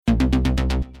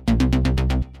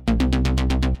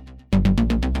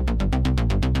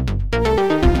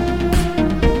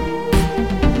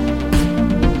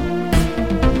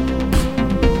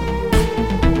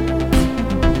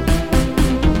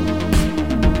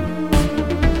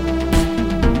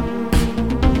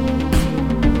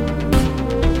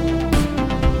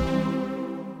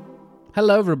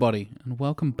Hello, everybody, and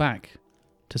welcome back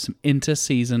to some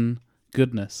inter-season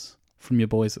goodness from your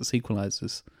boys at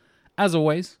Sequelizers. As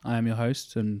always, I am your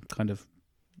host and kind of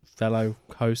fellow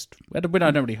host. I don't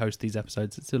really host these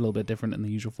episodes. It's a little bit different in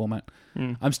the usual format.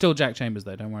 I'm still Jack Chambers,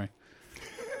 though, don't worry.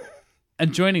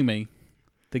 And joining me,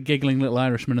 the giggling little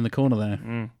Irishman in the corner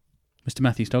there, Mr.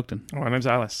 Matthew Stockton. Oh, my name's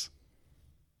Alice.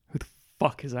 Who the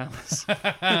fuck is Alice?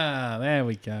 There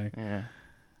we go. Yeah.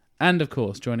 And, of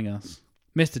course, joining us,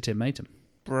 Mr. Tim Maton.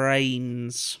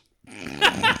 Brains.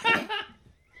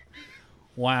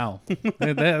 Wow.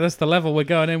 That's the level we're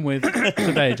going in with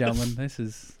today, gentlemen. This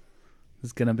is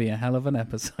going to be a hell of an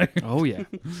episode. Oh, yeah.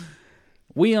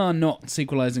 We are not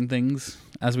sequelizing things,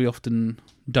 as we often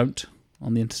don't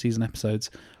on the interseason episodes.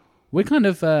 We're kind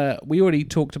of... we already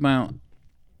talked about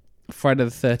Friday the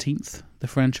 13th, the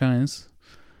franchise.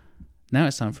 Now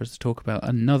it's time for us to talk about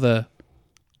another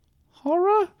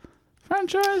horror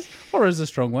franchise? Horror is a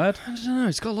strong word. I don't know.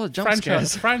 It's got a lot of jump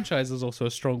scares. Franchise is also a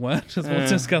strong word, as we'll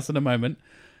discuss in a moment.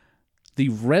 The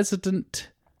Resident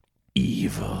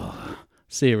Evil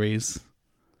series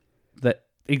that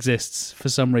exists for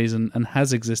some reason and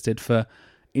has existed for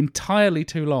entirely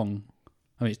too long.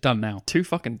 I mean, it's done now. 2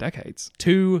 fucking decades.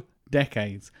 2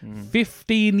 decades.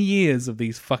 15 years of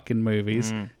these fucking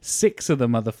movies. 6 of the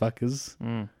motherfuckers.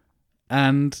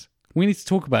 And we need to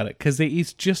talk about it because it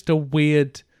is just a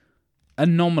weird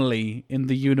anomaly in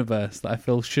the universe that I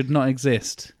feel should not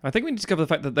exist. I think we need to cover the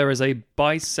fact that there is a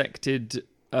bisected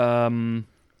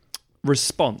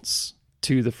response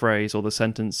to the phrase or the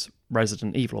sentence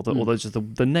Resident Evil, or just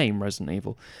the name Resident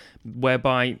Evil,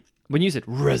 whereby when you said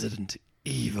Resident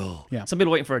Evil, some people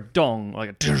are waiting for a dong, like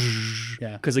a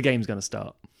because the game's going to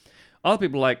start. Other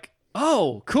people are like,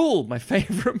 oh, cool, my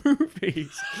favourite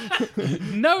movies.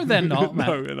 No, they're not, man.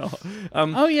 No, they're not.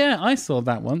 Oh, yeah, I saw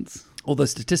that once. Although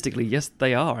statistically, yes,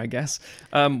 they are, I guess.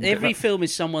 Every film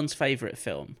is someone's favourite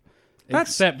film.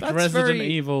 Except Resident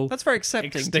Evil. That's very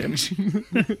accepting, Tim.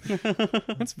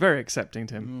 That's very accepting,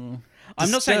 Tim. I'm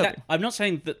not saying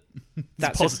that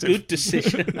that's a positive. good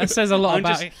decision. That says a lot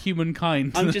about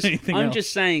humankind. I'm else.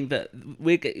 just saying that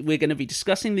we're going to be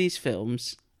discussing these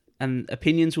films, and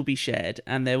opinions will be shared,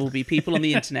 and there will be people on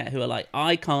the internet who are like,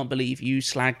 I can't believe you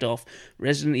slagged off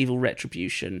Resident Evil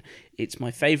Retribution. It's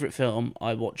my favourite film.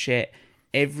 I watch it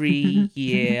every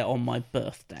year on my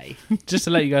birthday. Just to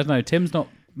let you guys know, Tim's not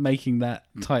making that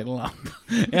title up.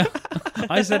 Yeah.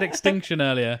 I said Extinction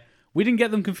earlier. We didn't get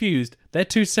them confused. They're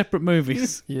 2 separate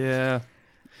movies. Yeah.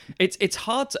 It's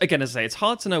hard to, again, as I say, it's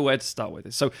hard to know where to start with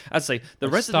this. So, as I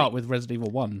say, Start with Resident Evil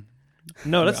 1.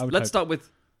 No, let's start with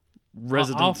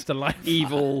Resident Afterlife.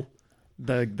 Evil,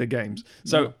 the games.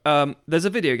 So there's a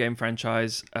video game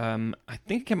franchise. I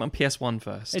think it came out on PS1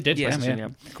 first. It did, yeah.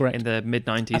 Correct. In the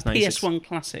mid-90s, A PS1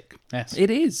 classic. Yes. It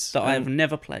is. That I have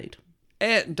never played.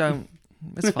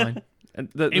 It's fine.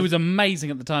 It was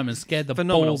amazing at the time and scared the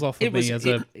phenomenal. balls off of me as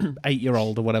a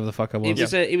 8-year-old or whatever the fuck I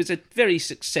was. It was a very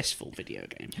successful video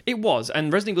game. It was,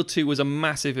 and Resident Evil 2 was a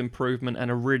massive improvement and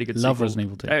a really good Love sequel. Resident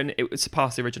Evil 2. And it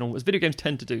surpassed the original, as video games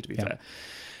tend to do, to be fair.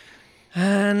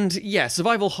 And yeah,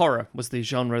 survival horror was the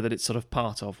genre that it's sort of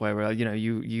part of, where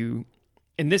you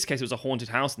in this case it was a haunted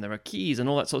house and there are keys and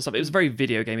all that sort of stuff. It was very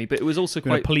video gamey, but it was also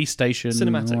quite a police station,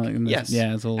 cinematic. Yes,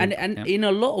 yeah, it's all, and in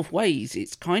a lot of ways,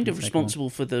 it's kind of responsible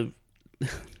for the,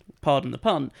 pardon the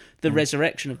pun, the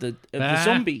resurrection of the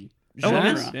zombie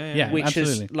genre, which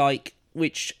absolutely.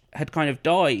 which had kind of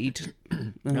died.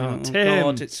 Tim.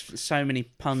 God, it's so many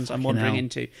puns I'm wandering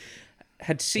into.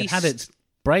 Had ceased. It had its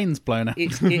brains blown out.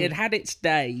 It had had its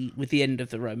day with the end of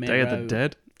the Romero Day of the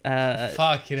Dead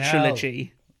Fucking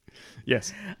trilogy.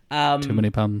 Yes. Too many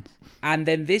puns. And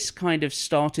then this kind of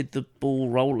started the ball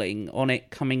rolling on it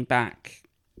coming back.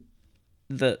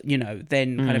 That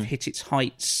then kind of hit its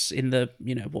heights in the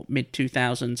mid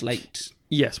 2000s, late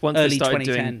once early they started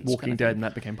doing 2010s Walking kind of Dead thing. and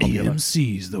that became popular.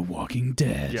 AMC's The Walking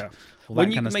Dead. Yeah. All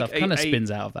that kind of stuff kind of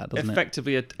spins out of that, doesn't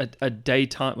effectively a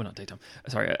daytime, well not daytime,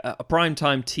 sorry, a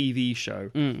primetime TV show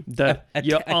that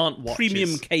your aunt watches.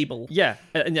 Premium cable. Yeah,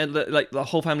 and like the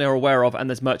whole family are aware of, and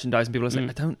there's merchandise, and people are saying,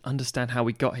 I don't understand how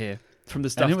we got here from the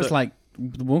stuff. And it was like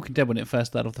The Walking Dead when it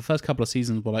first started off. The first couple of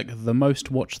seasons were like the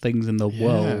most watched things in the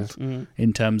world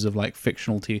in terms of like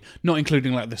fictional TV, not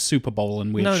including like the Super Bowl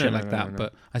and weird shit like that.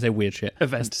 But I say weird shit.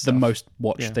 Event the most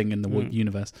watched thing in the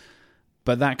universe.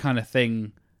 But that kind of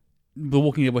thing. The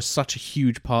Walking Dead was such a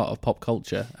huge part of pop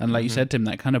culture, and like you said, Tim,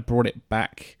 that kind of brought it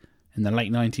back in the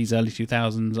late 90s, early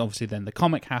 2000s. Obviously, then the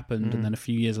comic happened, and then a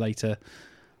few years later,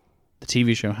 the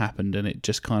TV show happened, and it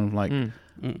just kind of like,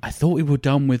 I thought we were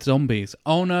done with zombies.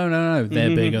 Oh, no,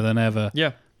 they're bigger than ever.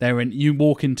 Yeah. You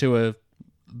walk into a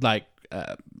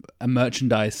a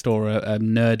merchandise store, a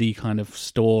nerdy kind of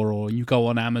store, or you go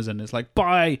on Amazon, it's like,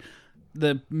 buy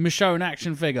the Michonne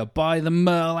action figure, buy the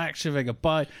Merle action figure,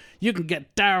 you can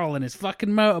get Daryl and his fucking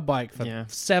motorbike for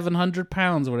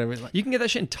 £700 or whatever. It's like, you can get that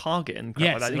shit in Target and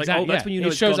crap like that. Exactly. Like, that's when you know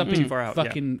it shows gone up in too far out.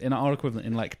 fucking in our equivalent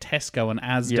in like Tesco and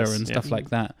Asda and stuff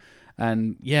like that.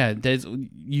 And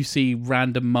you see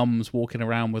random mums walking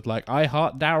around with like I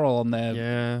Heart Daryl on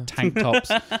their tank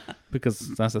tops because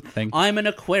that's a thing. I'm an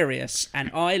Aquarius and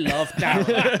I love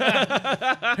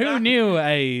Daryl. Who knew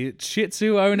a Shih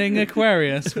Tzu owning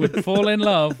Aquarius would fall in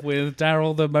love with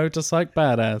Daryl the motorcycle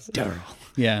badass? Daryl.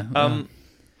 Yeah.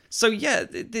 So yeah,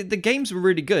 the games were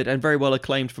really good and very well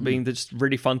acclaimed for being just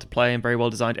really fun to play and very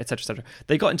well designed, etc., etc.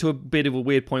 They got into a bit of a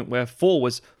weird point where 4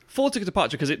 took a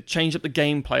departure because it changed up the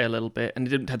gameplay a little bit and it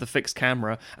didn't have the fixed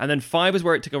camera. And then 5 was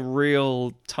where it took a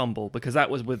real tumble because that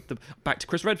was with back to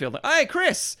Chris Redfield. Like, hey,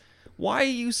 Chris, why are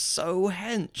you so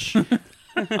hench?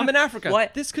 I'm in Africa. Why?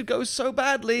 This could go so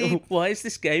badly. Why is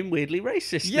this game weirdly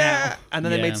racist now? And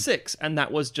then they made 6, and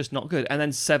that was just not good. And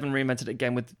then 7 reinvented it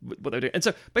again with what they were doing. And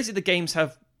so basically the games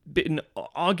have been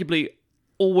arguably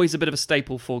always a bit of a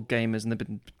staple for gamers, and they've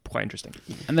been quite interesting.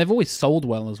 And they've always sold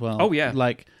well as well. Oh, yeah.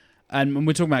 Like, and when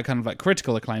we're talking about kind of like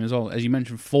critical acclaim as well, as you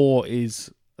mentioned, 4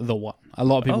 is the one. A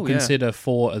lot of people consider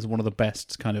 4 as one of the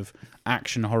best kind of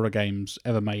action horror games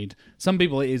ever made. Some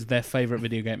people, it is their favourite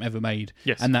video game ever made.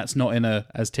 Yes. And that's not in a,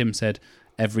 as Tim said,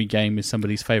 every game is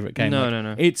somebody's favourite game.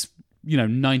 No. It's,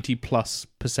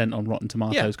 90+% on Rotten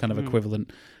Tomatoes kind of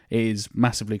equivalent. It is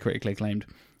massively critically acclaimed.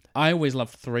 I always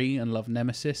loved 3 and loved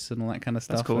Nemesis and all that kind of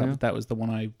stuff. That's cool, that was the one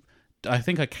I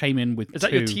think I came in with. Is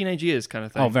that 2. your teenage years kind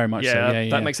of thing? Oh, very much so. Yeah,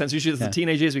 that makes sense. Usually it's the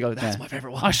teenage years we go, that's my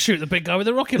favourite one. I shoot the big guy with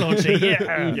the rocket launcher.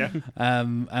 Yeah.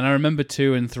 And I remember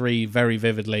 2 and 3 very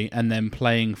vividly, and then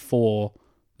playing 4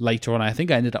 later on. I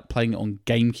think I ended up playing it on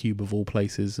GameCube of all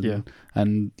places.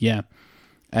 And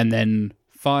then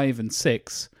 5 and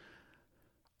 6.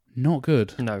 Not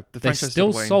good. No, they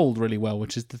still sold really well,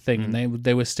 which is the thing.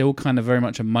 They were still kind of very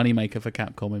much a moneymaker for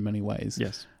Capcom in many ways.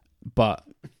 Yes, but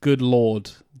good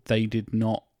lord, they did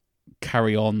not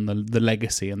carry on the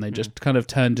legacy, and they just kind of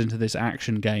turned into this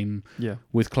action game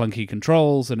with clunky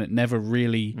controls, and it never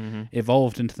really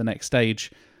evolved into the next stage.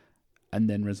 And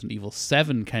then Resident Evil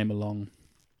 7 came along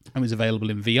and was available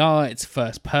in VR. It's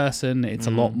first person. It's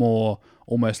a lot more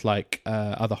almost like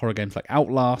other horror games like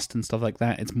Outlast and stuff like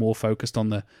that. It's more focused on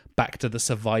the back to the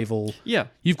survival. Yeah.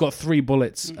 You've got 3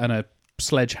 bullets and a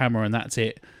sledgehammer and that's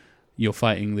it. You're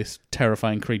fighting this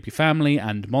terrifying, creepy family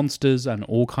and monsters and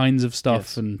all kinds of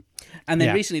stuff. Yes. And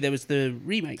then recently there was the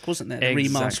remake, wasn't there? The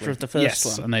remaster of the first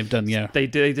one. And they've done, They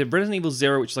did Resident Evil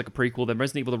 0, which is like a prequel, then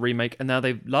Resident Evil the remake, and now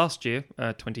last year,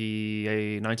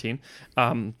 2019,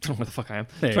 what the fuck I am,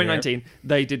 2019,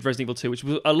 they did Resident Evil 2, which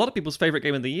was a lot of people's favourite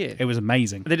game of the year. It was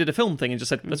amazing. They did a film thing and just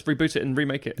said, let's reboot it and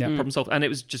remake it. Problem solved. And it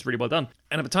was just really well done.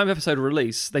 And at the time of episode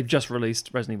release, they've just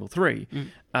released Resident Evil 3.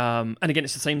 And again,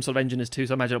 it's the same sort of engine as 2,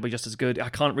 so I imagine it'll be just as good. I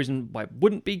can't reason why it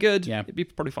wouldn't be good. Yeah. It'd be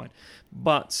probably fine.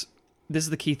 But this is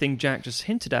the key thing Jack just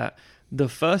hinted at.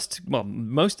 Most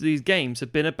of these games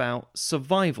have been about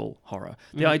survival horror.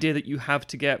 The idea that you have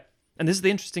to get, and this is the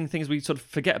interesting thing is we sort of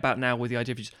forget about now with the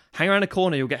idea of you just hang around a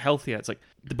corner, you'll get healthier. It's like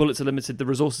the bullets are limited, the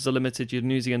resources are limited, you're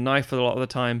using a knife a lot of the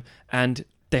time, and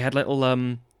they had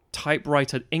little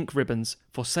typewriter ink ribbons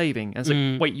for saving. And it's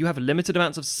like, wait, you have limited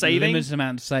amounts of saving? Limited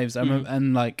amount of saves.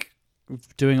 And like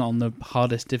doing it on the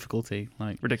hardest difficulty.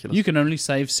 Like ridiculous. You can only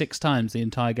save 6 times the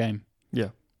entire game. Yeah.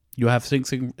 You have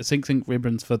sync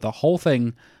ribbons for the whole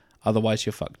thing, otherwise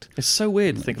you're fucked. It's so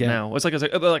weird to think of now. It's like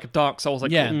a Dark Souls, like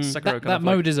Sekiro. That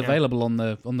mode is available on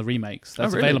the remakes.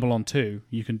 That's available on 2.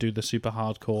 You can do the super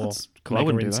hardcore,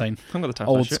 mega insane,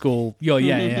 old school.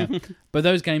 Yeah. But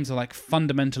those games are like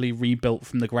fundamentally rebuilt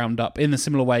from the ground up in the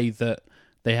similar way that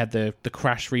they had the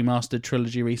Crash remastered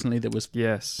trilogy recently that was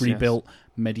rebuilt. Yes.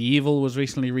 Medieval was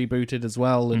recently rebooted as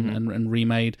well and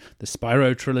remade. The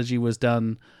Spyro trilogy was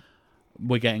done.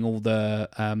 We're getting all the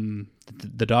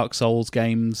Dark Souls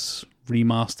games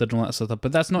remastered and all that sort of stuff,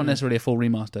 but that's not necessarily a full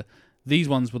remaster. These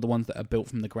ones were the ones that are built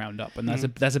from the ground up, and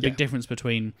that's a big difference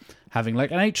between having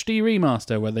like an HD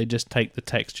remaster where they just take the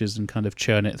textures and kind of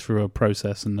churn it through a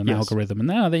process and an algorithm, and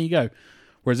there you go.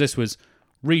 Whereas this was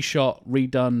reshot,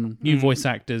 redone, new voice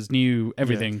actors, new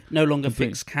everything. No longer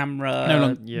fixed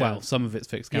camera. Well, some of it's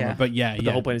fixed camera, but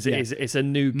the whole point is it's a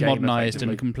new game, modernized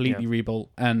and completely rebuilt.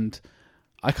 And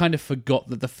I kind of forgot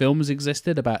that the films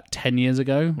existed about 10 years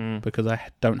ago because I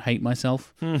don't hate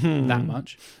myself that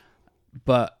much.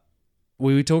 But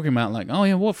we were talking about like, oh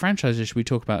yeah, what franchises should we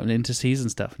talk about in inter-season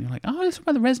stuff? And you're like, oh, let's talk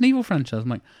about the Resident Evil franchise. I'm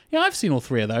like, yeah, I've seen all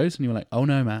 3 of those. And you were like, oh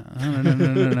no, Matt. Oh,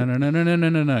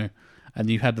 no. and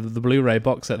you had the Blu-ray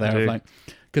box set there do. of like,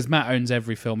 because Matt owns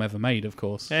every film ever made, of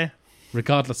course,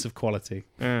 regardless of quality.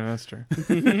 Yeah, that's true.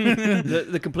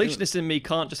 the completionist in me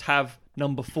can't just have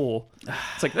number 4.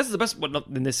 It's like, this is the best one, not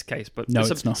in this case, but No,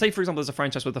 it's not. say, for example, there's a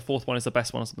franchise where the 4th one is the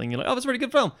best one or something. You're like, oh, that's a really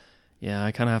good film. Yeah,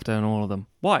 I kind of have to own all of them.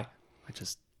 Why? I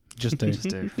just do.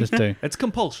 Just do. It's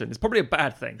compulsion. It's probably a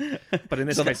bad thing. But in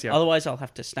this case, yeah. Otherwise, I'll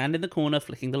have to stand in the corner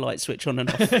flicking the light switch on and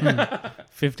off.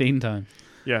 15 times.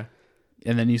 Yeah.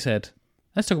 And then you said,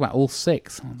 let's talk about all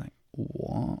 6. I was like,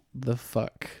 what the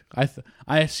fuck?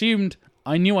 I assumed,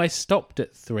 I knew I stopped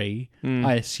at 3.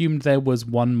 I assumed there was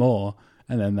one more,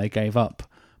 and then they gave up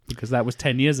because that was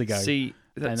 10 years ago. See,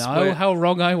 and how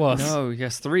wrong I was. No,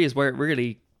 yes, 3 is where it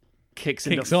really kicks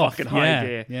into off. fucking high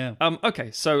gear. Yeah.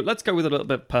 Okay, so let's go with a little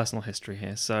bit of personal history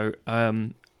here. So,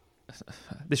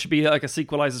 this should be like a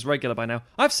Sequelizers regular by now.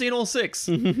 I've seen all 6.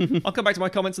 I'll come back to my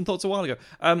comments and thoughts a while ago.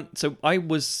 So I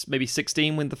was maybe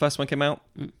 16 when the first one came out,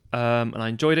 and I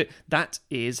enjoyed it. That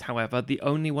is, however, the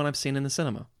only one I've seen in the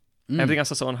cinema. Everything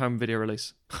else I saw on home video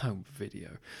release. Home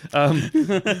video.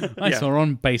 I saw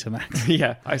on Betamax.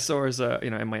 Yeah, I saw as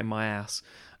in my ass.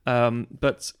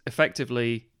 But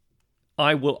effectively,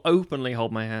 I will openly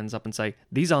hold my hands up and say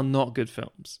these are not good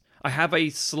films. I have a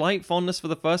slight fondness for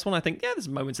the first one. I think, there's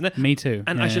moments in there. Me too.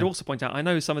 And I should also point out, I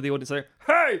know some of the audience say,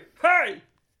 hey,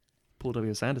 Paul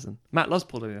W. Sanderson. Matt loves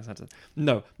Paul W. Sanderson.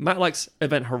 No, Matt likes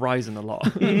Event Horizon a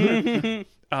lot.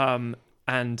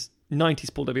 And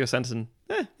 90s Paul W. Sanderson,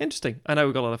 interesting. I know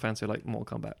we've got a lot of fans who like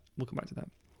Mortal Kombat. We'll come back to that.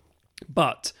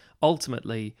 But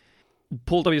ultimately,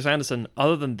 Paul W. Sanderson,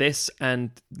 other than this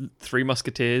and Three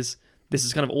Musketeers, this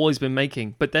has kind of always been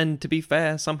making. But then, to be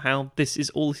fair, somehow this is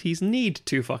all he's need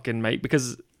to fucking make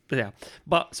because,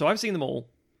 But, so I've seen them all.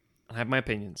 I have my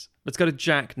opinions. Let's go to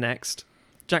Jack next.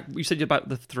 Jack, you said about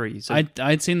the 3. So.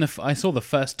 I saw the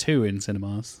first 2 in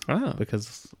cinemas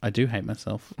because I do hate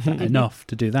myself enough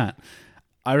to do that.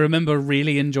 I remember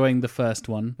really enjoying the first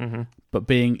one, but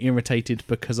being irritated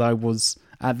because I was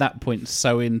at that point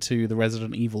so into the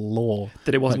Resident Evil lore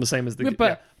that it wasn't the same as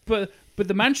the. But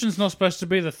the mansion's not supposed to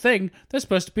be the thing. There's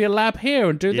supposed to be a lab here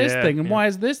and do this thing. And why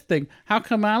is this thing? How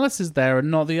come Alice is there and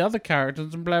not the other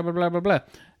characters and blah, blah, blah, blah, blah.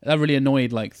 That really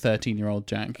annoyed 13-year-old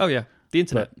Jack. Oh, yeah. The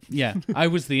internet. But, I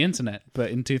was the internet,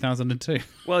 but in 2002.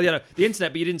 Well, the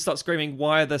internet, but you didn't start screaming,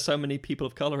 why are there so many people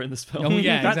of colour in this film? Oh,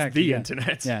 yeah, That's exactly. the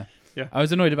internet. Yeah. Yeah. I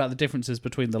was annoyed about the differences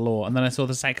between the lore, and then I saw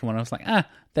the second one. I was like,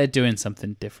 they're doing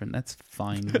something different. That's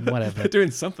fine. Whatever. They're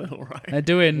doing something all right. They're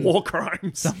doing war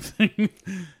crimes. Something.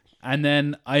 And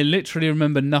then I literally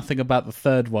remember nothing about the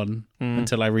third one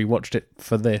until I rewatched it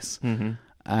for this. Mm-hmm.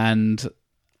 And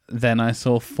then I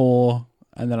saw 4,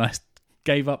 and then I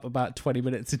gave up about 20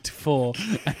 minutes into 4,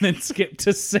 and then skipped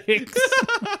to 6.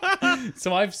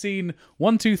 So I've seen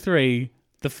 1, 2, 3,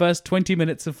 the first 20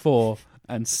 minutes of 4,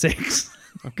 and 6.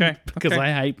 Okay. Because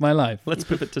I hate my life. Let's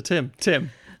pivot to Tim. Tim.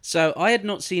 So I had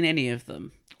not seen any of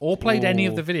them. Or played any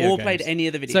of the video games. Or played any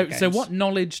of the video games. So what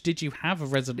knowledge did you have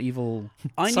of Resident Evil?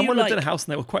 Someone lived in a house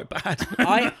and they were quite bad.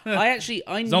 I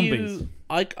knew... Zombies.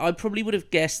 I probably would have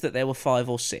guessed that there were 5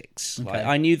 or 6. Okay.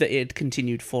 I knew that it had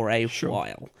continued for a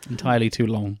while. Entirely too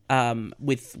long.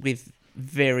 With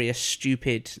various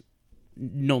stupid...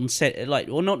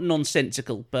 not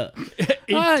nonsensical, but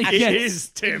it is,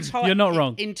 Tim. You're not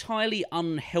wrong. Entirely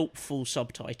unhelpful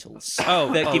subtitles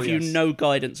that give you no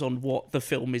guidance on what the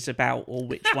film is about or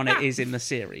which one it is in the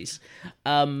series.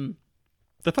 The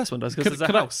first one does because there's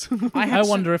a house. I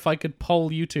wonder if I could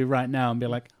poll you two right now and be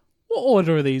like, what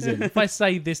order are these in? If I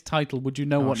say this title, would you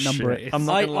know what number it is? I'm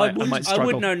not gonna lie, I might struggle. I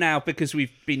would know now because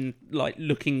we've been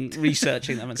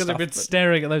researching them and stuff. Because I've been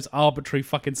staring at those arbitrary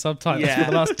fucking subtitles for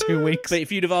the last 2 weeks. But if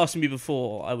you'd have asked me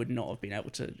before, I would not have been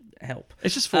able to help.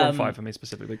 It's just 4 and 5 for me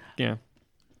specifically. Yeah.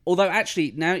 Although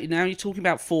actually, now you're talking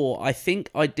about 4, I think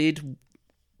I did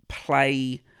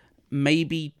play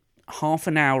maybe half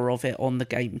an hour of it on the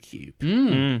GameCube.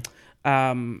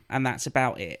 And that's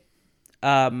about it.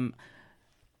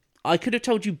 I could have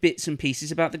told you bits and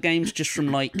pieces about the games just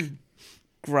from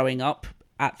growing up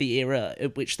at the era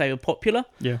at which they were popular.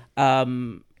 Yeah.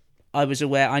 I was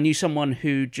aware. I knew someone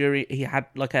who he had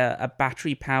a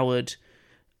battery powered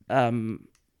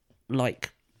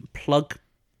plug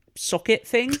socket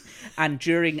thing, and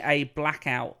during a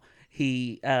blackout,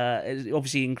 he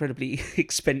obviously incredibly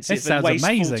expensive and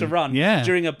wasteful to run. Yeah.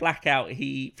 During a blackout,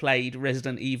 he played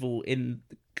Resident Evil in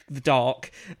the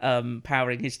dark,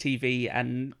 powering his TV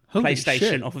and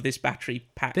PlayStation off of this battery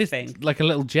pack thing, like a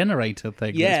little generator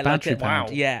thing. Yeah, battery powered.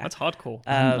 Wow, yeah, that's hardcore.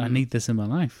 I need this in my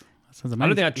life. That sounds amazing. I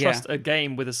don't think I'd trust a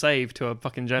game with a save to a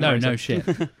fucking generator. No shit.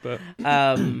 But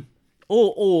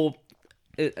or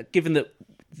given that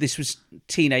this was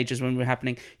teenagers when we were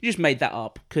happening. You just made that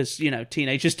up because, you know,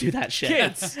 teenagers do that shit.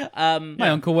 Kids. My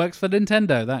uncle works for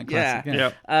Nintendo. That classic.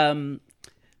 Yeah.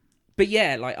 But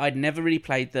yeah, like I'd never really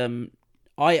played them.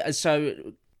 I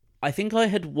think I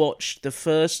had watched the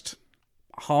first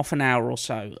half an hour or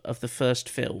so of the first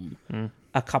film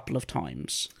a couple of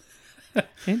times.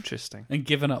 Interesting. And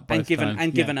given up both given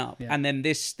times. up. Yeah. And then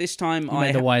this time you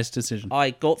made the wise decision.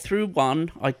 I got through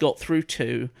 1, I got through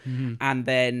 2, and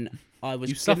then I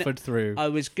was suffered through. I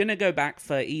was gonna go back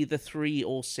for either 3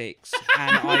 or 6,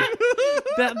 and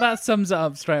that sums it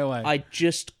up straight away. I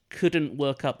just couldn't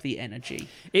work up the energy.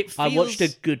 I watched a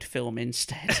good film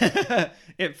instead.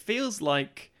 It feels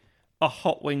like a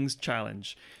Hot Wings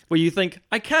challenge where you think,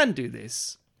 I can do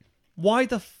this. Why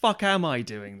the fuck am I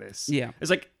doing this? Yeah. It's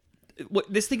like,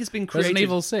 this thing has been created... Resident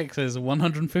Evil 6 is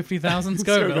 150,000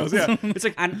 Scovilles. Yeah. It's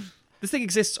like, and this thing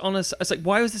exists on us. It's like,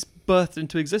 why was this birthed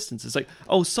into existence? It's like,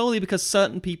 oh, solely because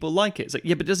certain people like it. It's like,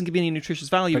 yeah, but it doesn't give you any nutritious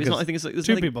value. Because it's not. I think it's like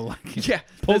two people like it. Yeah,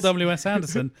 Paul W.S.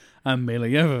 Anderson and Mila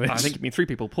Jovovich. I think you mean 3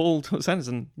 people: Paul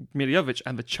Sanderson, Mila Jovovich,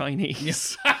 and the Chinese.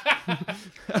 Yes.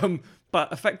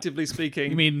 But effectively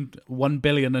speaking, you mean 1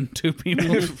 billion and 2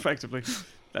 people? Effectively,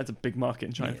 that's a big market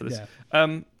in China for this.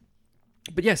 Yeah.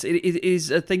 But yes, it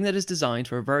is a thing that is designed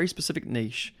for a very specific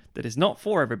niche that is not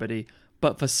for everybody,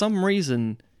 but for some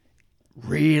reason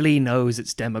really knows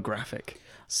its demographic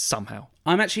somehow.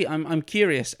 I'm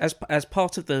curious, as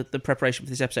part of the preparation for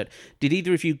this episode, did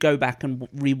either of you go back and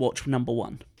rewatch number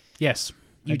 1? Yes.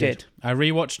 You did. I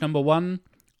rewatched number 1.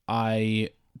 I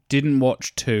didn't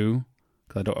watch 2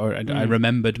 because I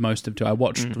remembered most of 2. I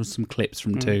watched some clips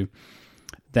from 2.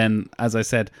 Then, as I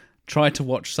said, tried to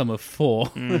watch some of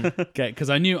 4 because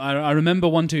I remember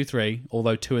 1, 2, 3,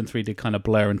 although 2 and 3 did kind of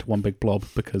blur into one big blob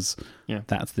because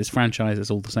that's this franchise.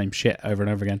 It's all the same shit over and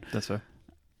over again. That's fair.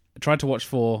 I tried to watch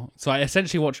 4, so I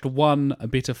essentially watched 1, a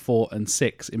bit of 4 and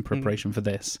 6 in preparation for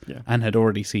this, and had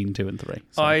already seen 2 and 3.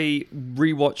 So. I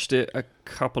rewatched it a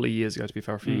couple of years ago, to be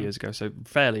fair, a few years ago, so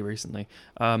fairly recently.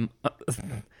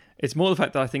 It's more the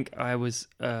fact that I think I was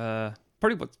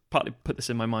probably what partly put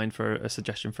this in my mind for a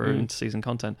suggestion for inter-season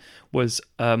content was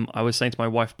I was saying to my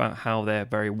wife about how they're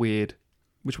very weird,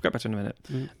 which we'll get back to in a minute.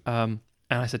 And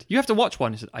I said, you have to watch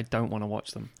one. She said, I don't want to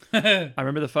watch them. I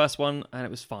remember the first one and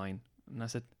it was fine. And I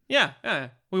said, yeah,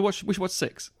 we should watch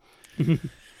 6.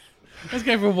 Let's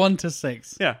go from 1 to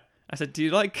 6. Yeah. I said, do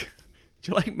you like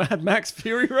Mad Max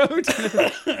Fury Road?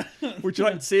 Would you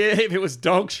like to see it if it was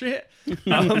dog shit?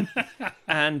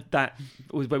 And that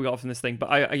was where we got off from this thing. But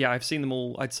I've seen them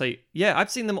all. I'd say,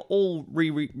 I've seen them all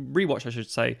rewatch, I should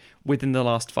say, within the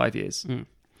last 5 years.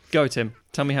 Go, Tim.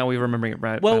 Tell me how we're remembering it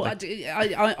right. Well,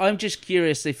 I'm just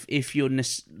curious if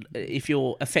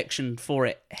your affection for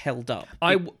it held up.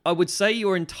 I would say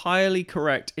you're entirely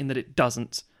correct in that it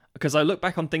doesn't, because I look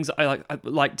back on things that I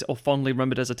liked or fondly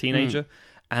remembered as a teenager,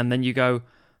 and then you go,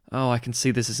 oh, I can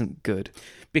see this isn't good.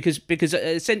 Because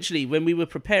essentially, when we were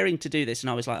preparing to do this, and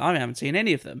I was like, I haven't seen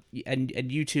any of them,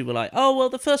 and you two were like, oh, well,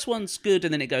 the first one's good,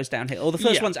 and then it goes downhill, or the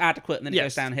first one's adequate, and then it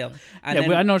goes downhill. And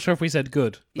then, I'm not sure if we said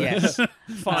good. Yes,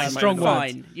 fine, strong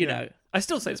fine. words. You know, I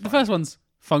still say it's the first one's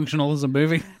functional as a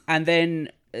movie, and then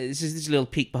this is a little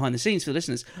peek behind the scenes for the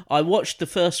listeners. I watched the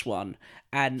first one,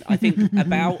 and I think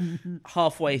about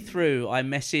halfway through, I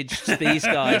messaged these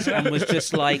guys and was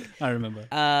just like, I remember.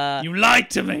 You lied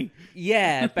to me.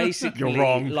 Yeah, basically. You're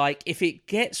wrong. Like, if it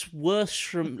gets worse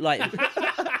from, like,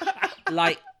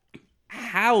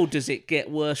 how does it get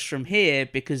worse from here?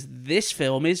 Because this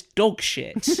film is dog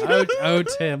shit. Oh,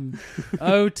 Tim.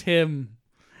 Oh, Tim.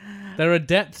 There are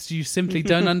depths you simply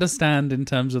don't understand in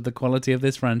terms of the quality of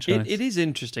this franchise. It is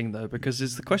interesting, though, because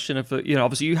it's the question of,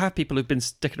 obviously you have people who've been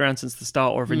sticking around since the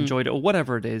start or have enjoyed it or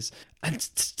whatever it is, and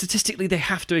statistically they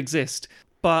have to exist.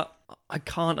 But I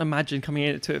can't imagine coming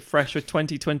into it fresh with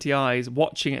 2020 eyes,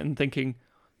 watching it and thinking,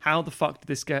 how the fuck did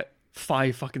this get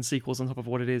 5 fucking sequels on top of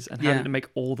what it is, and how did it make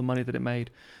all the money that it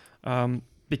made?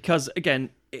 Because, again,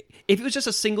 if it was just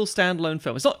a single standalone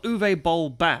film, it's not Uwe Boll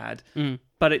bad,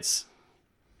 but it's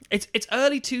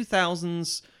early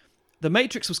 2000s. The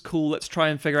Matrix was cool. Let's try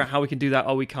and figure out how we can do that.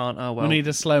 Oh, we can't. Oh, well. We need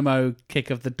a slow-mo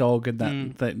kick of the dog and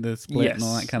the split and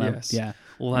all that kind of... Yeah.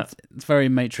 All that. It's very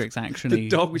Matrix action-y. The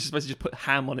dog was supposed to just put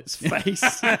ham on its face.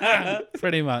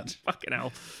 Pretty much. Fucking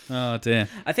hell. Oh, dear.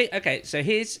 I think, okay, so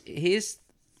here's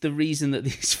the reason that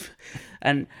these...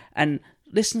 And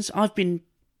listeners, I've been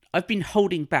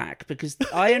holding back because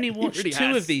I only watched really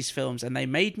 2 of these films and they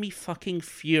made me fucking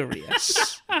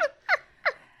furious.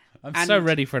 I'm so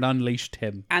ready for an Unleashed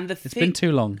Tim. And it's been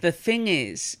too long. The thing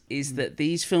is that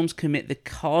these films commit the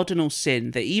cardinal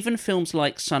sin that even films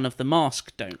like Son of the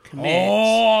Mask don't commit.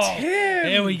 Oh, Tim!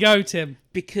 Here we go, Tim.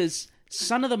 Because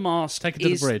Son of the Mask Take it to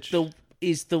the bridge.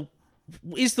 is the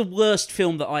worst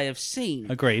film that I have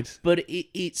seen. Agreed. But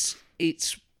it's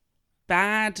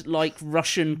bad, like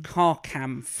Russian car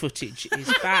cam footage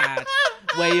is bad,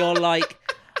 where you're like,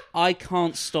 I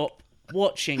can't stop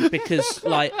watching because,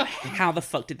 like, how the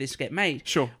fuck did this get made?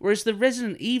 Sure. Whereas the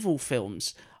Resident Evil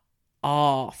films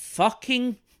are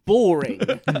fucking boring.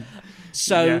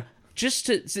 So... Yeah. So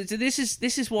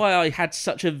this is why I had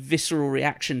such a visceral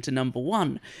reaction to number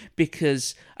one,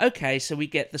 because okay, so we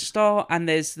get the start and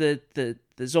there's the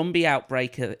zombie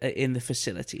outbreak in the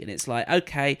facility, and it's like,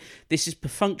 okay, this is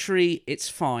perfunctory, it's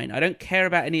fine. I don't care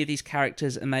about any of these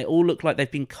characters, and they all look like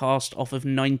they've been cast off of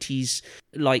 90s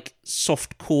like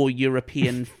softcore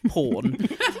European porn,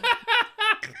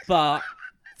 but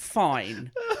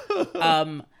fine.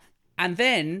 And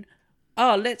then.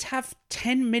 Let's have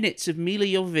 10 minutes of Mila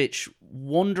Jovovich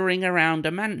wandering around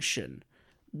a mansion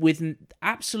with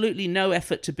absolutely no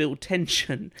effort to build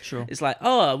tension. Sure. It's like,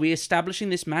 are we establishing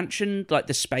this mansion, like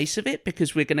the space of it,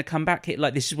 because we're going to come back here,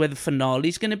 like this is where the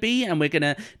finale's going to be, and we're going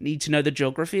to need to know the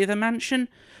geography of the mansion?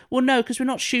 Well, no, because we're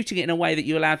not shooting it in a way that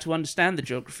you're allowed to understand the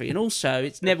geography. And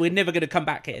also, we're never going to come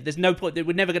back here. There's no point that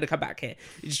we're never going to come back here.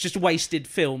 It's just wasted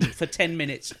film for 10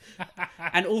 minutes.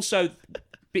 And also...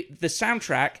 the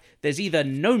soundtrack, there's either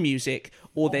no music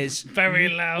or there's very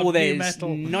loud or there's new metal.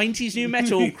 90s new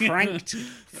metal cranked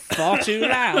far too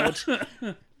loud.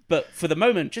 But for the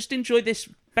moment, just enjoy this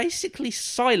basically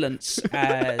silence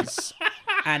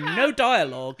and no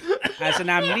dialogue as an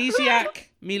amnesiac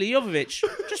Mila Jovovich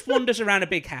just wanders around a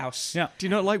big house. Yeah. Do you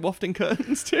not like wafting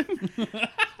curtains, Tim?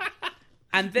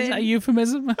 And then Is that a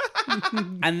euphemism?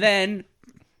 and then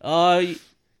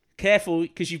careful,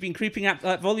 because you've been creeping up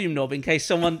that volume knob in case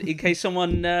someone in case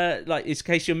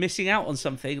you're missing out on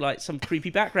something, like some creepy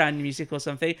background music or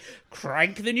something.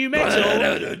 Crank the new metal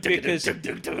because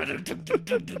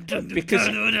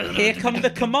here come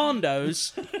the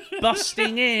commandos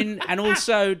busting in and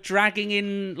also dragging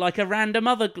in like a random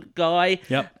other guy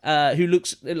who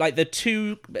looks like the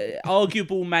two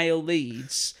arguable male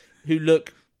leads who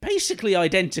look basically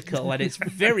identical, and it's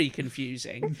very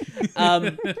confusing.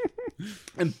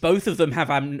 And both of them have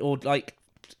I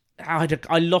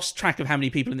lost track of how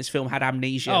many people in this film had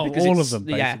amnesia. Oh, because all of them,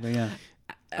 basically, yeah.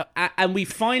 And we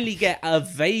finally get a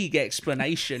vague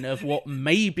explanation of what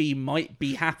maybe might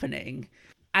be happening.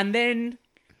 And then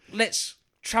let's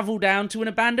travel down to an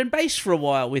abandoned base for a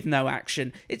while with no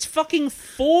action. It's fucking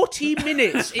 40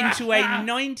 minutes into a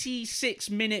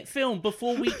 96-minute film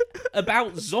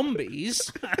about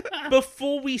zombies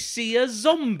before we see a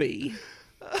zombie.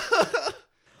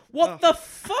 What the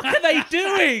fuck are they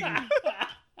doing?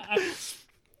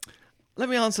 Let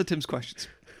me answer Tim's questions.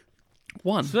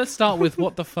 One. So let's start with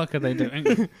what the fuck are they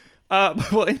doing?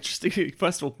 Well, interestingly,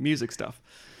 first of all, music stuff.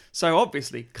 So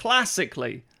obviously,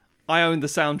 classically, I owned the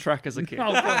soundtrack as a kid.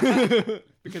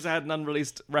 Because I had an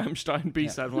unreleased Rammstein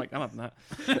B-side. I'm like, I'm up in that.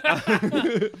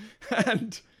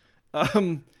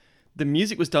 And the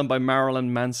music was done by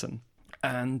Marilyn Manson.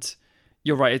 And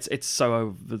you're right, it's so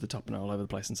over the top and all over the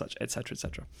place and such, etc.,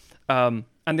 etc. And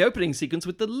the opening sequence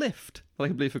with the lift, I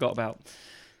completely forgot about.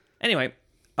 Anyway,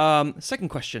 second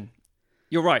question.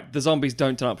 You're right, the zombies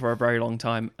don't turn up for a very long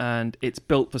time, and it's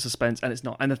built for suspense, and it's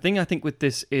not. And the thing I think with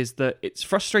this is that it's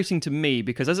frustrating to me,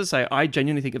 because as I say, I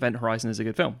genuinely think Event Horizon is a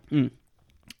good film.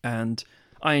 And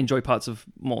I enjoy parts of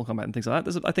Mortal Kombat and things like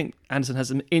that. I think Anderson has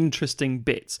some interesting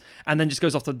bits, and then just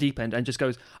goes off the deep end and just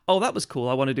goes, oh, that was cool,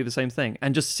 I want to do the same thing,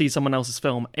 and just see someone else's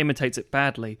film, imitates it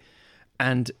badly.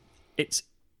 And it's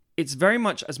very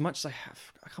much as I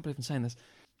can't believe I'm saying this,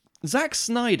 Zack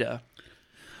Snyder...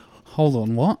 Hold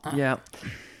on, what? Yeah.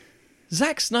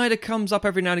 Zack Snyder comes up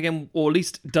every now and again, or at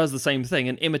least does the same thing,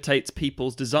 and imitates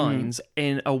people's designs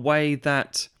in a way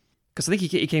that... Because I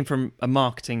think he came from a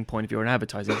marketing point of view or an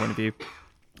advertising point of view,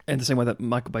 in the same way that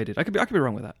Michael Bay did. I could be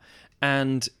wrong with that.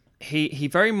 And he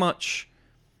very much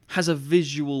has a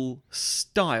visual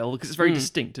style, because it's very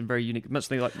distinct and very unique,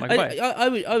 much like Michael Bay.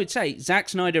 I would say Zack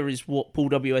Snyder is what Paul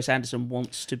W.S. Anderson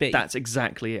wants to be. That's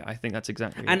exactly it. I think that's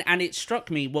exactly it. And it struck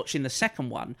me watching the second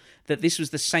one that this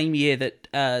was the same year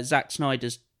that Zack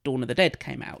Snyder's Dawn of the Dead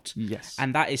came out. Yes.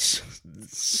 And that is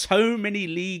so many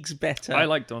leagues better. I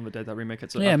like Dawn of the Dead, that remake.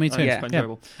 It's, me too. It's quite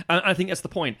enjoyable. And I think that's the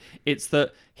point. It's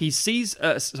that he sees,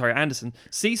 Anderson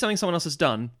sees something someone else has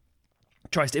done,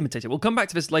 tries to imitate it. We'll come back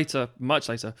to this later, much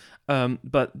later.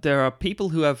 But there are people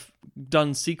who have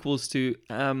done sequels to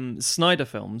Snyder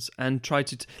films and tried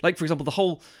to... like, for example, the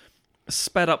whole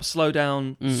sped up, slow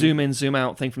down, zoom in, zoom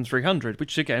out thing from 300,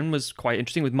 which again was quite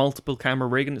interesting with multiple camera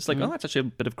rig, and it's like, oh, that's actually a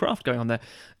bit of craft going on there.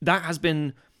 That has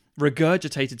been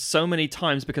regurgitated so many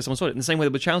times because someone saw it. In the same way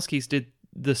the Wachowskis did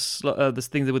this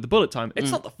thing with the bullet time.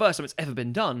 It's not the first time it's ever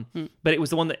been done, but it was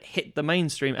the one that hit the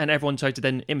mainstream, and everyone tried to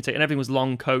then imitate, and everything was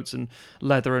long coats and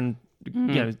leather and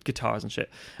guitars and shit.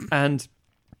 And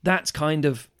that's kind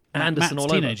of Anderson Matt's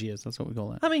all over. teenage years, that's what we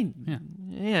call it. I mean,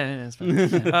 yeah, it's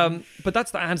fine. But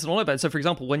that's the Anderson all over. So, for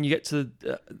example, when you get to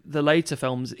the later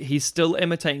films, he's still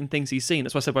imitating things he's seen.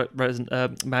 That's what I said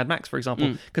about Mad Max, for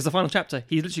example, because the final chapter,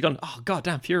 he's literally gone, oh, god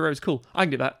damn, Fury Road's cool. I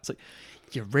can do that. It's like,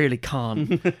 you really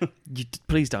can't.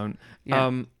 Please don't.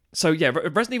 Yeah. So, yeah,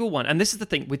 Resident Evil 1. And this is the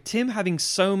thing. With Tim having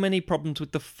so many problems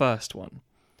with the first one,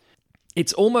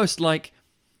 it's almost like,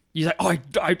 you're like,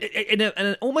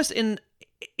 almost in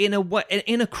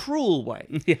a cruel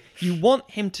way. Yeah. You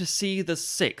want him to see the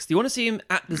sixth. You want to see him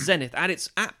at the zenith, at its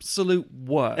absolute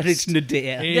worst. And it's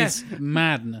nadir. It's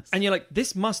madness. And you're like,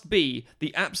 this must be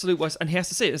the absolute worst. And he has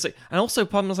to see it. It's like, and also,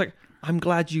 part of me was like, I'm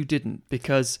glad you didn't,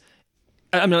 because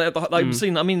I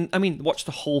mean, watch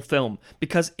the whole film,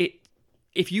 because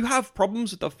if you have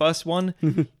problems with the first one,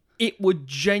 it would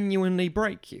genuinely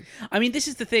break you. I mean, this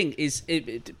is the thing: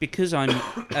 because I'm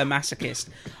a masochist,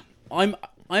 I'm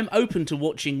open to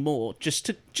watching more just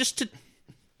to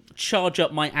charge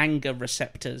up my anger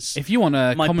receptors. If you want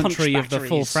a my commentary punch of the full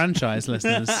batteries. franchise,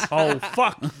 listeners, Oh,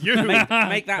 fuck you. make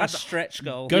that a stretch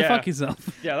goal. go Yeah. fuck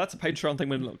yourself. Yeah, that's a Patreon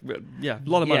thing. Yeah, a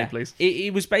lot of money, please.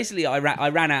 It was basically I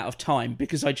ran out of time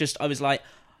because I was like,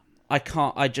 I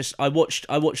can't. I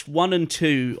watched 1 and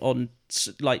 2 on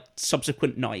like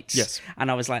subsequent nights. Yes. And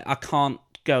I was like, I can't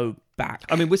go back.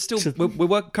 I mean,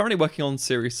 we're currently working on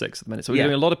Series 6 at the minute, so we're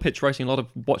doing a lot of pitch writing, a lot of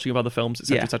watching of other films,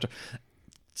 etc., etc.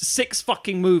 6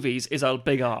 fucking movies is a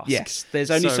big ask. Yes,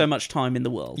 there's only so much time in the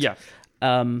world. Yeah.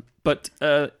 But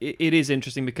it is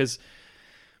interesting because,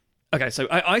 okay, so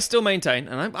I still maintain,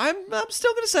 and I'm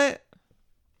still going to say it,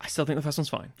 I still think the first one's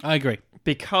fine. I agree.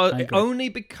 Only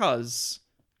because,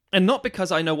 and not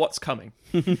because I know what's coming.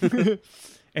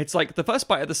 It's like the first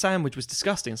bite of the sandwich was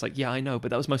disgusting. It's like, yeah, I know,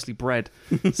 but that was mostly bread.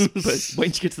 But when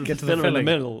you get to the filler in the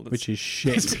middle, which is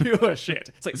shit. It's pure shit.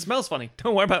 It's like, it smells funny.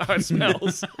 Don't worry about how it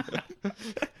smells.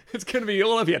 It's going to be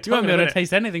all over your tongue. You won't be able to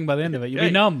taste anything by the end of it. You'll be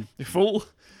numb. You fool.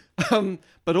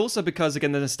 But also because,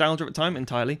 again, the nostalgia at the time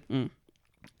entirely.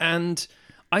 And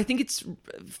I think it's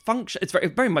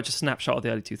very much a snapshot of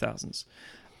the early 2000s.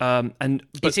 But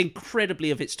it's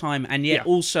incredibly of its time, and yet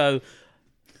also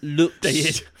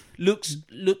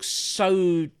looks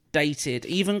so dated.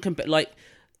 Even like,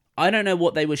 I don't know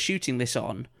what they were shooting this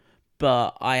on,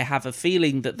 but I have a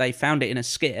feeling that they found it in a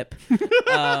skip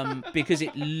because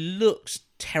it looks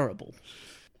terrible.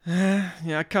 Yeah,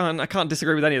 I can't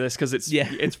disagree with any of this because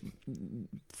it's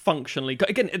functionally,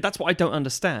 again, that's what I don't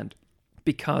understand,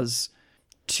 because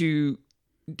to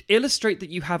illustrate that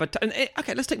you have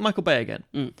okay, let's take Michael Bay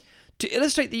again. To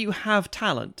illustrate that you have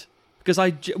talent, because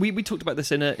we talked about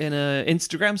this in a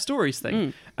Instagram stories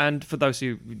thing, and for those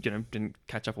who didn't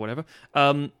catch up or whatever,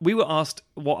 we were asked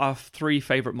what our 3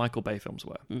 favorite Michael Bay films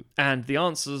were, and the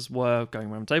answers were going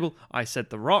around the table. I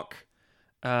said The Rock.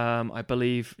 I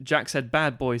believe Jack said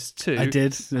Bad Boys 2. I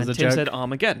did. And Tim said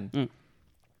Armageddon.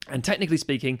 And technically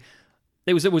speaking,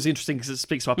 it was interesting because it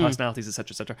speaks to our personalities,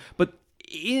 etc., etc. But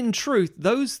in truth,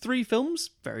 those 3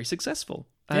 films very successful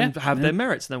and have their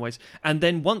merits in their ways. And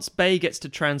then once Bay gets to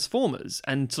Transformers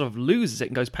and sort of loses it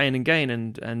and goes Pain and Gain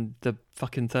and the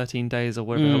fucking 13 Days or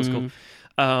whatever the hell it's called,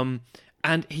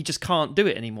 and he just can't do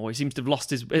it anymore. He seems to have lost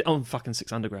his fucking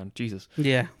Six Underground, Jesus.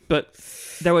 Yeah. But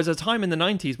there was a time in the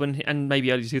 90s and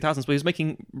maybe early 2000s where he was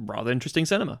making rather interesting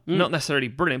cinema. Not necessarily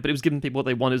brilliant, but it was giving people what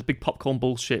they wanted. It was big popcorn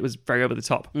bullshit. It was very over the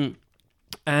top.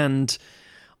 And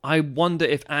I wonder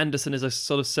if Anderson is a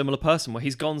sort of similar person where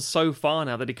he's gone so far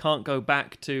now that he can't go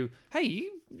back to, hey,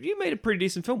 you made a pretty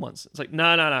decent film once. It's like, no.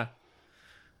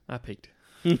 I peaked.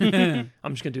 I'm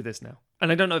just going to do this now.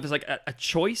 And I don't know if it's like a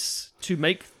choice to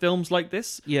make films like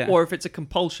this, or if it's a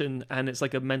compulsion and it's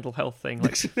like a mental health thing.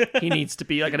 Like he needs to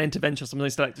be like an intervention or something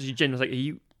like that. Like,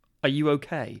 are you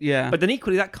okay? Yeah. But then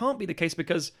equally, that can't be the case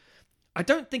because I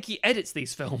don't think he edits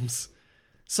these films.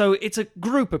 So it's a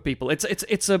group of people. It's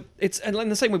and in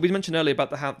the same way we mentioned earlier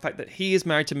about the fact that he is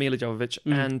married to Mila Jovovich,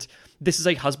 and this is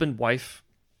a husband-wife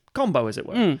combo, as it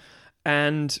were,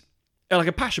 and like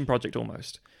a passion project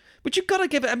almost. But you've got to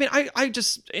give it. I mean, I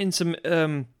just in some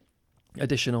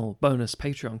additional bonus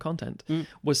Patreon content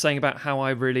was saying about how I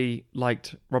really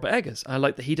liked Robert Eggers. I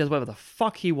like that he does whatever the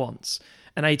fuck he wants,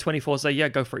 and A24 say, yeah,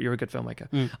 go for it, you're a good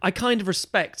filmmaker. I kind of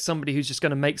respect somebody who's just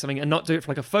going to make something and not do it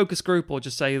for like a focus group or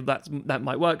just say that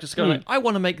might work. Just go like, I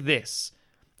want to make this.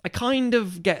 I kind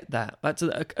of get that. That's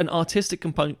an artistic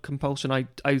compulsion.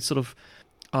 I sort of.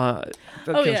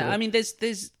 I mean,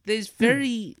 there's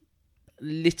very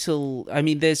little. I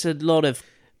mean, there's a lot of.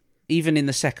 Even in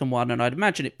the second one, and I'd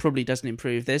imagine it probably doesn't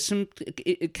improve, there's some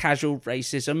casual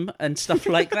racism and stuff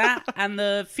like that, and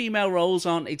the female roles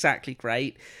aren't exactly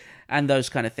great, and those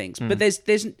kind of things. But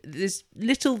there's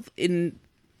little in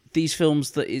these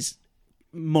films that is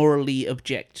morally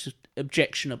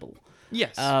objectionable.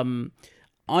 Yes.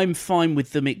 I'm fine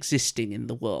with them existing in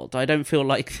the world. I don't feel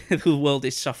like the world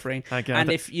is suffering. Okay, and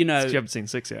if you haven't seen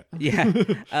 6 yet. Yeah.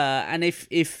 And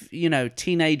if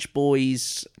teenage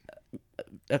boys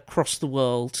across the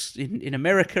world in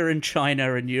America and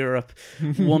China and Europe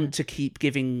want to keep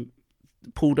giving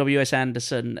Paul W.S.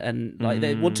 Anderson and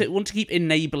they want to keep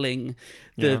enabling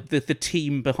the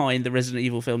team behind the Resident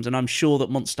Evil films, and I'm sure that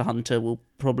Monster Hunter will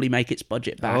probably make its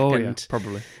budget back.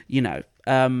 Probably.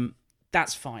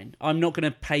 That's fine. I'm not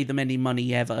going to pay them any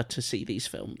money ever to see these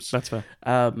films. That's fair.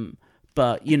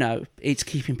 But it's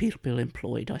keeping people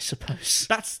employed, I suppose.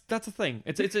 That's the thing.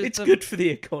 It's good for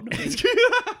the economy.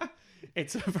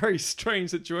 It's a very strange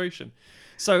situation.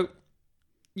 So,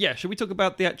 yeah, should we talk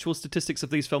about the actual statistics of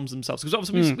these films themselves? Because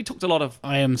obviously we talked a lot of.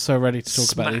 I am so ready to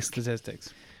talk about these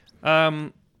statistics.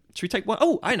 Should we take one?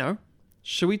 Oh, I know.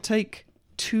 Should we take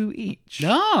 2 each?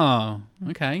 Oh,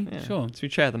 okay, sure. So we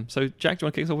share them. So, Jack, do you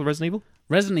want to kick us off with Resident Evil?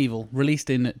 Resident Evil, released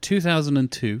in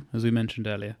 2002, as we mentioned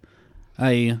earlier.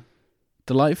 A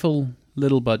delightful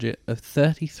little budget of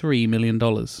 $33 million.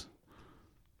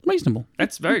 Reasonable.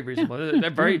 That's very reasonable. They're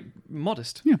very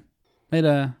modest. Yeah. Made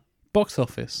a box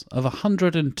office of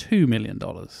 $102 million.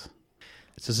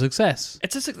 It's a success.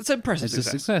 It's an impressive success. It's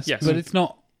a success. Yes. But it's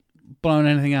not blown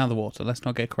anything out of the water. Let's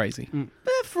not get crazy.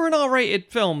 For an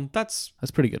R-rated film, that's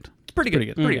pretty good. It's pretty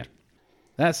good. Pretty good.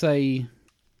 That's a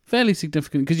fairly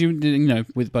significant, because you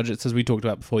with budgets, as we talked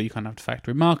about before, you kind of have to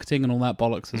factor in marketing and all that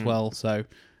bollocks as well. So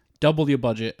double your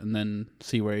budget and then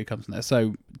see where it comes from there.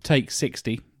 So take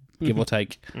 60, give or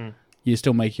take. You're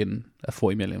still making a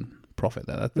 40 million profit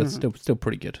there. That's still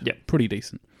pretty good. Yeah. Pretty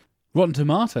decent. Rotten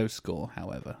Tomatoes score,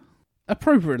 however,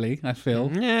 appropriately, I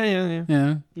feel.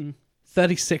 Yeah.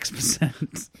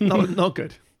 36%. Not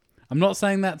good. I'm not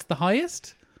saying that's the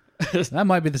highest. That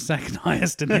might be the second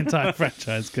highest in the entire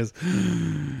franchise, because,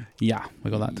 we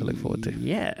got that to look forward to.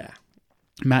 Yeah.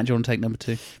 Matt, do you want to take number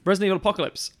 2? Resident Evil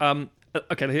Apocalypse.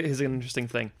 Okay, here's an interesting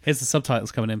thing. Here's the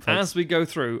subtitles coming in, folks. As we go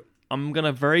through, I'm going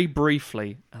to very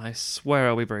briefly, and I swear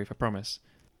I'll be brief, I promise,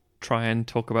 try and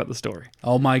talk about the story.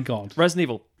 Oh my God. Resident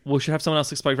Evil. We should have someone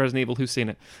else explain Resident Evil who's seen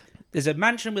it. There's a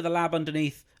mansion with a lab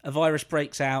underneath. A virus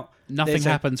breaks out. Nothing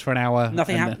happens for an hour.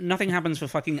 Nothing happens for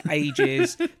fucking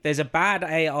ages. There's a bad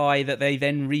AI that they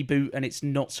then reboot, and it's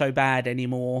not so bad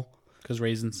anymore. Because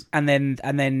reasons. And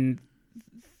then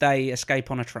they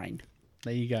escape on a train.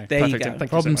 There you go. There you go.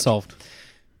 Problem solved.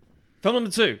 Film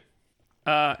number 2.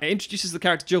 It introduces the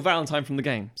character Jill Valentine from the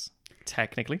games,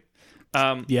 technically.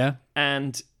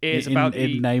 And is about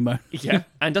in name. Yeah,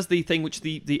 and does the thing which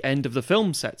the end of the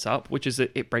film sets up, which is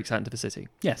that it breaks out into the city.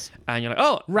 Yes. And you're like,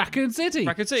 oh, Raccoon City.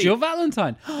 Jill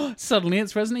Valentine. Suddenly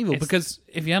it's Resident Evil. Because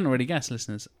if you hadn't already guessed,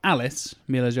 listeners, Alice,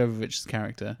 Mila Jovovich's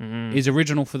character, is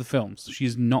original for the films.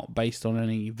 She's not based on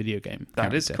any video game character.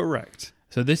 That is correct.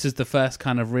 So this is the first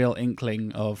kind of real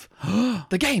inkling of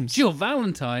the games. Jill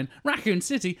Valentine, Raccoon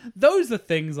City. Those are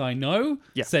things I know,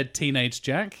 said Teenage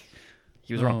Jack.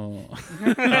 He was wrong.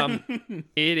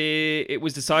 It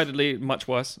was decidedly much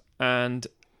worse, and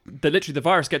literally the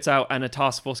virus gets out and a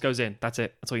task force goes in. That's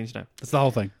it. That's all you need to know. That's the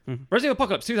whole thing. Resident Evil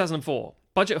Apocalypse 2004,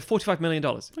 budget of $45 million.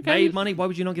 Okay. Made money. Why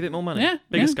would you not give it more money? Yeah,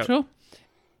 bigger scope. Sure.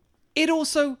 It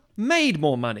also made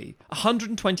more money,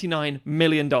 $129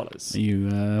 million. Are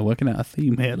you working out a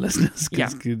theme here, listeners? Yeah.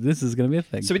 This is going to be a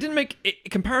thing. So it didn't make,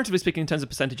 comparatively speaking, in terms of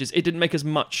percentages, it didn't make as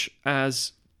much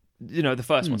as the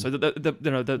first one. So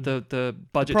the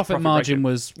budget profit margin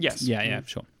ratio was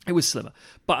sure. It was slimmer,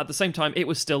 but at the same time, it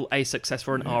was still a success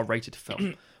for an R-rated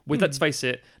film. With, let's face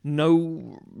it,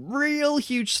 no real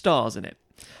huge stars in it.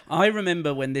 I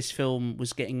remember when this film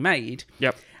was getting made.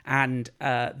 Yep. And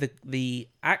the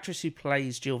actress who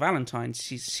plays Jill Valentine,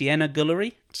 Sienna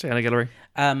Guillory.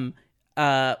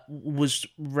 Was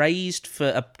raised for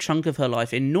a chunk of her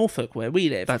life in Norfolk, where we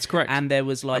live. That's correct. And there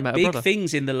was big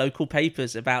things in the local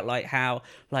papers about how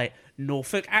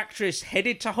Norfolk actress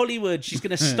headed to Hollywood. She's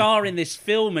going to star in this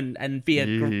film and be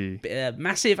a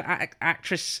massive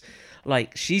actress.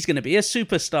 She's going to be a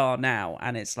superstar now.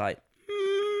 And it's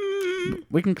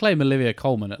We can claim Olivia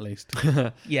Colman at least.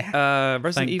 Yeah.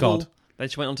 Resident Thank Evil. God. Then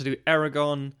she went on to do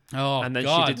Eragon. Oh, and then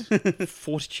God. she did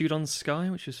Fortitude on Sky,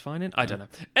 which was fine in. I don't know.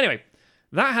 Anyway,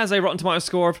 that has a Rotten Tomatoes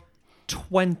score of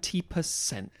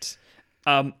 20%.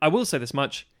 I will say this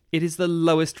much. It is the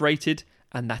lowest rated,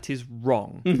 and that is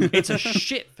wrong. It's a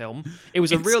shit film. It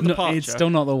was a real departure. It's still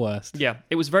not the worst. Yeah,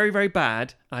 it was very, very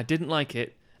bad. I didn't like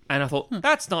it. And I thought,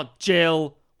 that's not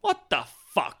Jill. What the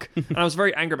fuck? And I was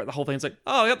very angry about the whole thing. It's like,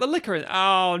 oh, I got the liquor in.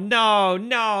 Oh,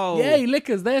 no. Yay,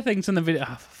 liquors. There are things in the video.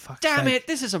 Oh, for fuck's Damn sake. it,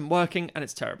 this isn't working, and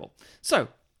it's terrible. So,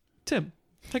 Tim,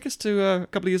 take us to a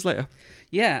couple of years later.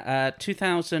 Yeah,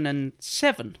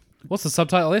 2007. What's the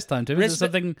subtitle this time, Tim? Is it Resi-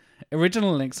 something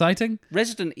original and exciting?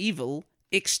 Resident Evil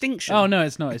Extinction. Oh, no,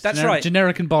 it's not. It's That's right.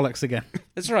 Generic and bollocks again.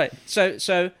 That's right.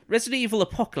 So Resident Evil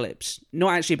Apocalypse,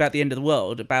 not actually about the end of the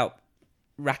world, about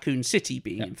Raccoon City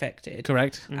being infected.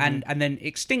 Correct. And then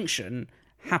Extinction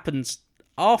happens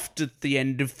after the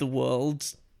end of the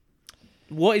world.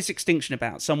 What is Extinction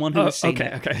about? Someone who has seen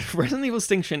it. Okay. Resident Evil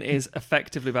Extinction is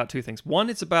effectively about two things. One,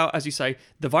 it's about, as you say,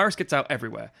 the virus gets out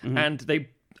everywhere, and they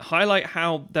highlight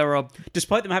how there are...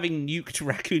 Despite them having nuked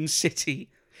Raccoon City...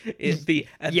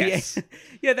 Yes.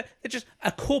 They're just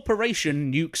a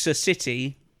corporation nukes a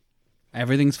city.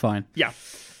 Everything's fine. Yeah,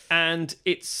 and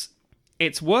it's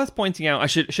worth pointing out. I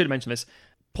should have mentioned this.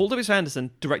 Paul W. Anderson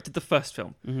directed the first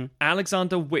film.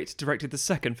 Alexander Witt directed the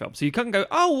second film. So you can't go,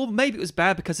 oh, well, maybe it was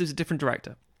bad because it was a different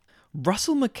director.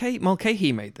 Russell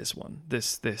Mulcahy made this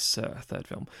third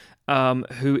film,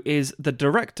 who is the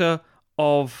director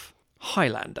of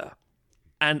Highlander.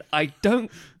 And I don't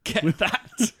get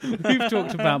that. We've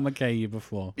talked about McKay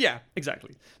before. Yeah,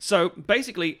 exactly. So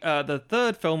basically, the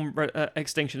third film,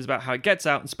 Extinction, is about how it gets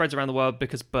out and spreads around the world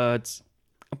because birds.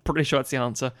 I'm pretty sure that's the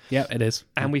answer. Yeah, it is.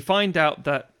 And we find out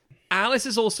that Alice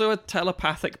is also a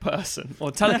telepathic person, or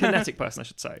telekinetic person, I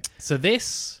should say. So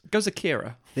this Goes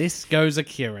Akira. goes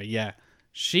Akira, yeah.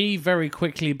 She very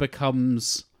quickly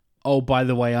becomes, oh, by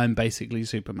the way, I'm basically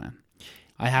Superman.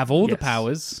 I have all the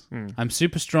powers. I'm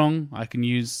super strong. I can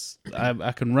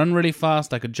I can run really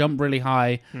fast. I can jump really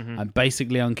high. I'm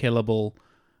basically unkillable.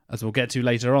 As we'll get to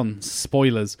later on.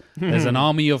 Spoilers. There's an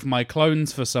army of my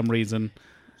clones for some reason.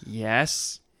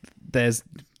 Yes.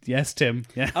 Yes, Tim.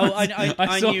 Yeah. Oh,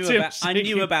 I saw knew Tim about. I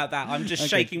knew about that. I'm just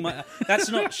shaking my.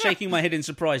 That's not shaking my head in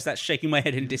surprise. That's shaking my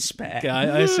head in despair. Yeah,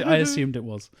 I assumed it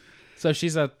was. So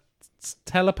she's a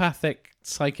telepathic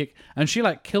psychic, and she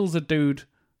kills a dude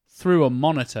through a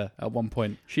monitor at one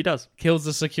point. She does. Kills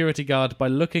the security guard by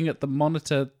looking at the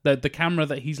monitor, the camera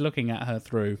that he's looking at her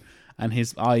through, and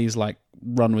his eyes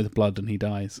run with blood and he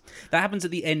dies. That happens at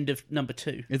the end of number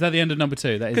 2. Is that the end of number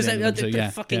 2? That is the end of number 2. Yeah.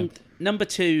 Fucking number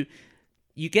 2.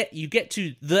 You get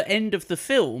to the end of the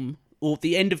film or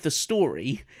the end of the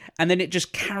story, and then it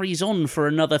just carries on for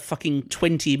another fucking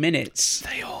 20 minutes.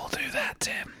 They all do that,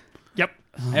 Tim. Yep.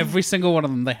 Every single one of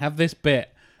them. They have this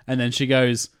bit, and then she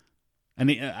goes,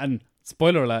 and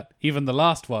spoiler alert, even the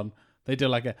last one, they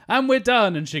do and we're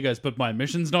done, and she goes, but my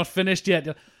mission's not finished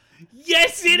yet.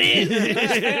 Yes, it is!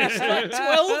 It's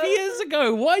 12 years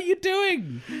ago. What are you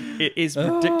doing? It is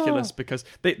ridiculous because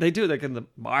they do it in the,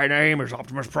 my name is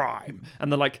Optimus Prime.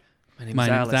 And they're like, my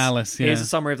name's Alice. Yeah. Here's a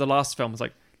summary of the last film. It's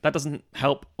like, that doesn't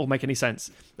help or make any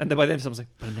sense. And then by the end, someone's like,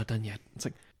 but I'm not done yet. It's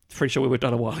like, pretty sure we were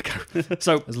done a while ago.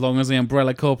 So as long as the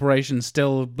Umbrella Corporation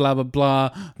still blah blah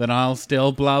blah, then I'll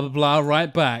still blah blah blah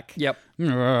right back. Yep.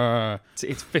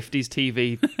 It's 50s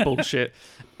TV bullshit.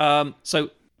 So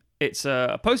it's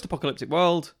a post-apocalyptic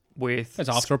world with... It's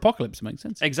after apocalypse, makes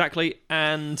sense. Exactly,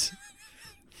 and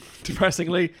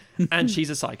depressingly, and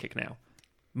she's a psychic now.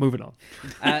 Moving on.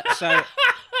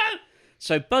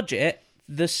 So budget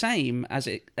the same as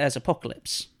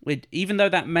Apocalypse. Even though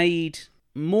that made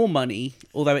more money,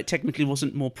 although it technically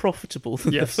wasn't more profitable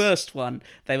than the first one,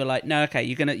 they were like, no,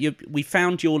 okay, we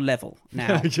found your level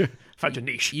now. Found your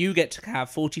niche. You get to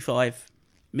have $45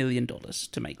 million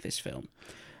to make this film.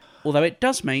 Although it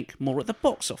does make more at the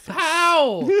box office.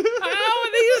 How? How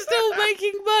are they still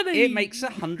making money? It makes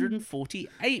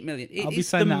 $148 million. It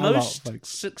is the most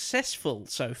successful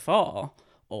so far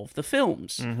of the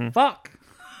films. Mm-hmm. Fuck.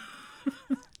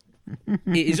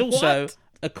 It is also,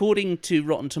 according to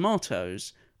Rotten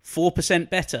Tomatoes, 4%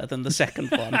 better than the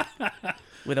second one.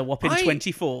 With a whopping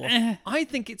 24. I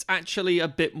think it's actually a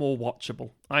bit more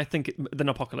watchable. I think than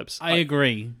Apocalypse. I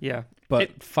agree. Yeah.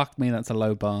 But fuck me, that's a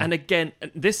low bar. And again,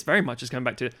 this very much is coming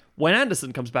back to when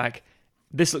Anderson comes back,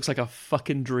 this looks like a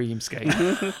fucking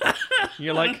dreamscape.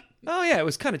 You're like, oh yeah, it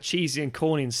was kind of cheesy and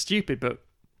corny and stupid, but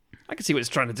I can see what it's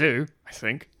trying to do, I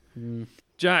think.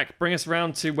 Jack, bring us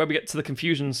around to where we get to the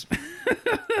confusions.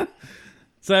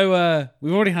 So,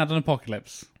 we've already had an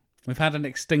apocalypse. We've had an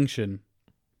extinction.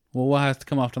 Well, what has to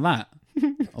come after that?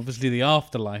 Obviously, the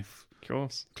afterlife. Of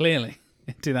course. Clearly,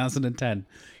 in 2010. You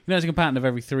know, it's a pattern of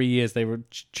every 3 years they would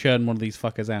churn one of these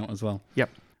fuckers out as well. Yep.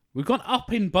 We've gone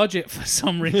up in budget for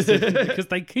some reason because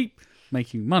they keep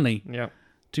making money. Yep.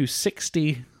 To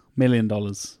 $60 million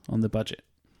on the budget.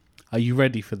 Are you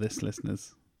ready for this,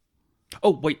 listeners?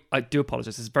 Oh, wait, I do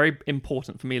apologise. It's very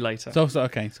important for me later. So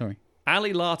okay, sorry.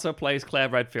 Ali Larter plays Claire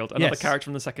Redfield, another Yes. character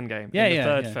from the second game, Yeah, in the yeah,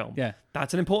 third yeah, film. yeah.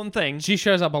 That's an important thing. She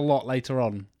shows up a lot later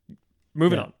on.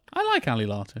 Moving Yeah. on. I like Ali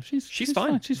Larter. She's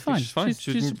fine. She's fine. She's fine.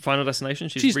 She's in Final Destination.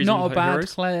 She's not a bad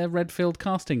Heroes. Claire Redfield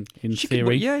casting, in She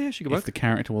theory. Could, yeah, she could If work. the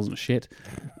character wasn't shit.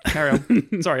 Carry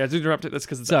on. Sorry, I did interrupt it. That's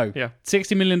because So, yeah.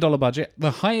 $60 million budget.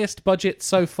 The highest budget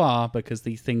so far because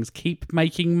these things keep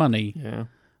making money Yeah.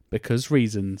 because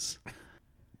reasons.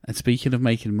 And speaking of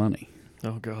making money,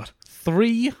 Oh god.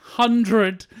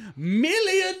 $300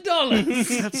 million.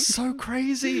 That's so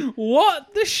crazy.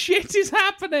 What the shit is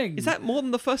happening? Is that more than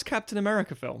the first Captain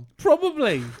America film?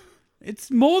 Probably.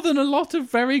 It's more than a lot of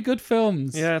very good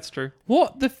films. Yeah, that's true.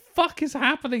 What the fuck is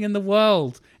happening in the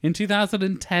world in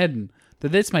 2010 that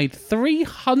this made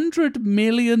 $300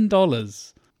 million?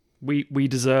 We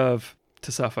deserve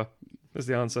to suffer. Is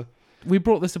the answer. We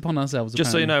brought this upon ourselves.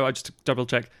 Just so you apparently. know, I just double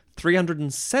check.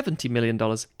 $370 million.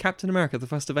 Captain America: The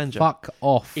First Avenger. Fuck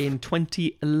off. In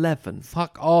 2011.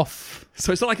 Fuck off.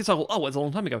 So it's not like it's all, oh, it's a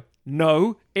long time ago.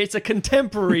 No, it's a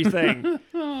contemporary thing.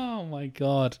 Oh my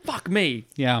god. Fuck me.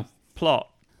 Yeah. Plot.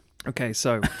 Okay,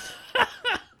 so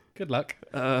Good luck.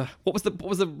 what was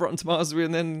the Rotten Tomatoes we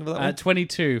in then for that one?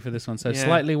 22 for this one, so Yeah.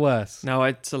 slightly worse. No,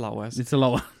 it's a lot worse. It's a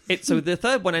lot. So the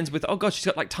third one ends with, oh god, she's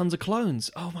got like tons of clones.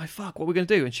 Oh my fuck, what are we gonna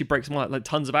do? And she breaks them all out, like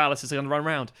tons of Alices are gonna run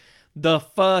around. The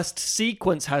first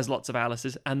sequence has lots of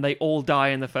Alices, and they all die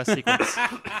in the first sequence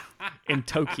in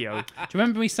Tokyo. Do you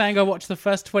remember me saying I watched the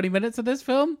first 20 minutes of this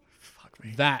film? Fuck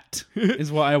me. That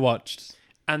is what I watched.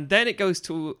 And then it goes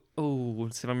to,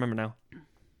 let's see if I remember now.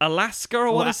 Alaska, I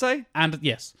want to say. And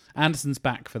yes, Anderson's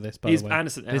back for this, by He's the way.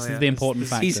 Anderson. This Oh, is yeah. the important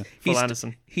This- factor. Full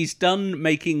Anderson. He's done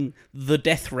making the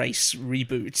Death Race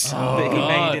reboots that he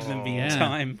God. made in the Yeah.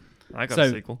 meantime. I got a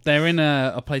So sequel. they're in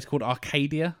a place called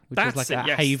Arcadia, which That's is like it, a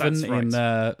yes, haven that's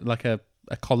right. in like a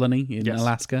colony in Yes.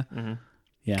 Alaska.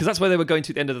 Yeah. Because that's where they were going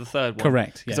to at the end of the third one.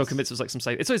 Correct, Because yes. they'll convince us like some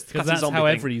safe. It's always the Because classic that's zombie how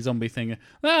thing. every zombie thing.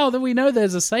 Well, then we know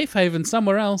there's a safe haven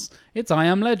somewhere else. It's I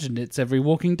Am Legend. It's every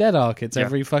Walking Dead arc. It's Yeah.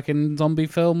 every fucking zombie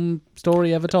film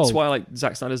story ever told. That's why, like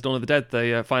Zack Snyder's Dawn of the Dead,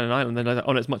 they find an island. They're like,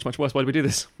 oh, no, it's much, much worse. Why do we do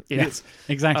this? Idiots.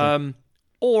 Exactly.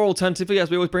 Or alternatively, as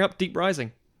we always bring up, Deep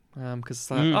Rising. Because it's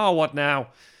like, oh, what now?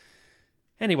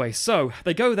 Anyway, so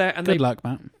they go there and Good luck,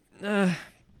 Matt.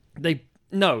 they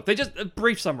just a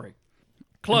brief summary.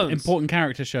 Clones. Important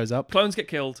character shows up. Clones get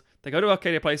killed. They go to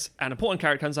Arcadia Place. An important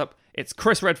character comes up. It's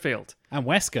Chris Redfield And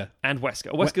Wesker. and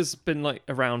Wesker. Wesker's been like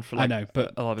around for like I know,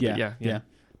 but a lot of yeah, it. Yeah. yeah.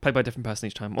 Played by a different person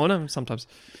each time. Or no, sometimes.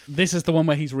 This is the one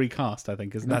where he's recast, I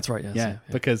think, isn't it? That's right, yes, Yeah, yeah.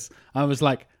 because I was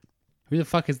like, who the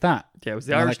fuck is that? Yeah, it was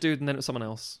the And Irish like, dude, and then it was someone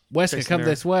else. Wesker, Jason come Mira.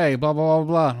 this way, blah, blah, blah,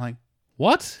 blah. I'm like,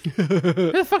 what? Who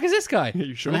the fuck is this guy?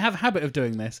 You sure? And they have a habit of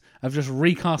doing this, of just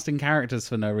recasting characters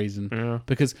for no reason. Yeah.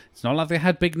 Because it's not like they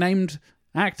had big named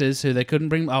actors who they couldn't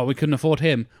bring. Oh, we couldn't afford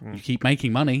him. You keep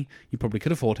making money. You probably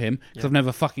could afford him. Because I've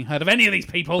never fucking heard of any of these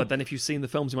people. But then if you've seen the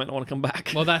films, you might not want to come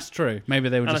back. Well, that's true. Maybe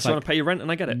they were Unless just you like, want to pay your rent,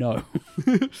 and I get it. no.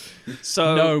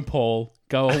 So No, Paul.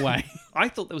 Go away. I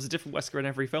thought there was a different Wesker in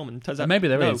every film, and it turns out Maybe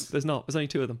there no, is. There's not. There's only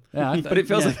two of them. Yeah, But it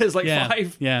feels like there's like yeah,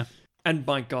 5. Yeah. And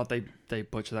my God, they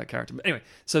butcher that character. But anyway,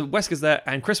 so Wesker's there,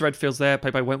 and Chris Redfield's there,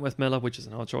 played by Wentworth Miller, which is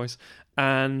an odd choice,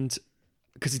 and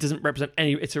because he doesn't represent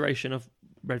any iteration of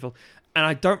Redfield. And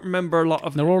I don't remember a lot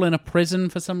of. They're all in a prison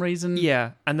for some reason.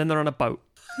 Yeah, and then they're on a boat.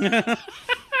 I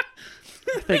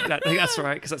think that's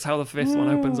right, because that's how the fifth one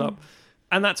opens up,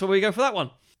 and that's where we go for that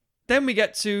one. Then we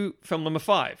get to film number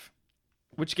 5,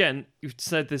 which again, you've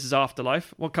said this is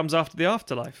Afterlife. What comes after the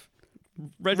Afterlife?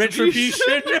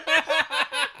 Retribution.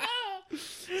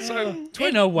 So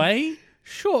In a way,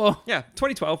 sure. yeah,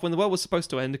 2012, when the world was supposed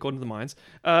to end, according to the Mayans,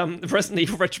 Resident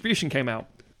Evil Retribution came out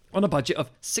on a budget of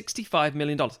 $65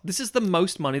 million. This is the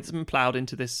most money that's been ploughed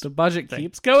into this. The budget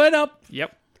keeps going up.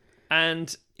 Yep.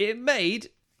 And it made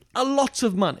a lot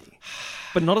of money,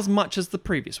 but not as much as the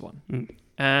previous one.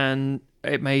 And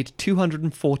it made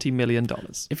 $240 million.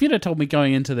 If you'd have told me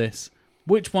going into this,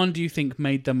 which one do you think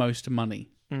made the most money?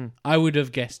 I would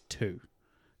have guessed 2.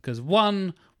 Because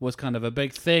 1 was kind of a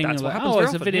big thing. That's what like, happens oh, very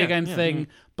it's a often, video yeah, game yeah. thing,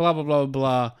 blah, blah, blah,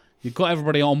 blah. You've got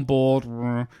everybody on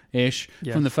board-ish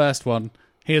Yeah. from the first one.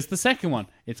 Here's the second one.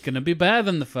 It's going to be better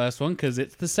than the first one because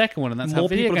it's the second one, and that's how More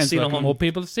video people have games seen work. it on- More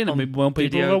people have seen it. More people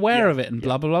video, are aware yeah, of it, and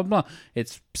blah, blah, blah, blah.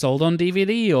 It's sold on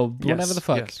DVD or whatever the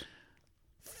fuck. Yes.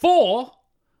 4?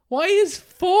 Why is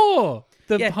 4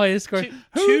 the Yeah, highest growth?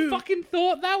 Who fucking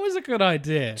thought that was a good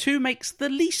idea? 2 makes the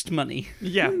least money.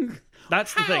 Yeah.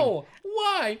 That's the thing. How?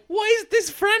 Why? Why is this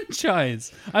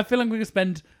franchise? I feel like we're going to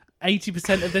spend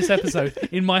 80% of this episode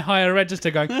in my higher register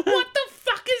going, what the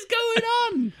fuck is going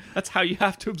on? That's how you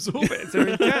have to absorb it so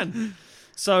you can.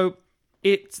 So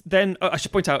it's then, I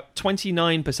should point out,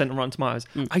 29% on Rotten Tomatoes.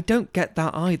 I don't get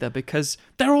that either because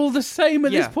They're all the same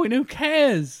at Yeah. this point. Who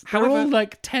cares? They're However, all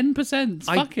like 10%.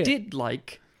 I Fuck it. did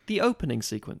like the opening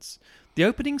sequence. The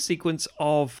opening sequence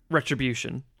of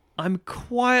Retribution, I'm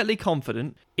quietly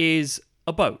confident, is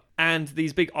a boat. And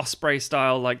these big Osprey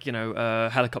style, like,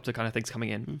 helicopter kind of things coming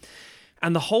in.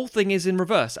 And the whole thing is in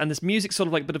reverse. And this music's sort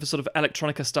of like a bit of a sort of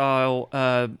electronica style,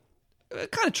 kind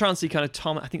of trancey, kind of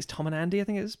Tom, I think it's Tom and Andy, I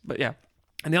think it is. But yeah.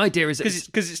 And the idea is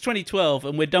Because it's 2012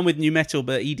 and we're done with new metal,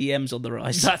 but EDM's on the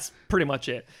rise. that's pretty much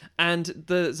it. And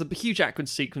there's a huge action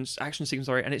sequence,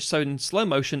 and it's shown in slow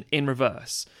motion in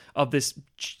reverse of this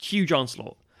huge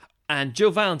onslaught. And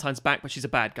Jill Valentine's back, but she's a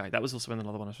bad guy. That was also in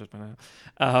another one I was supposed to point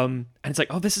out. And it's like,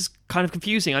 oh, this is kind of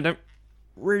confusing. I don't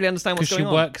really understand what's Because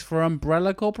going she on. works for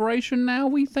Umbrella Corporation now,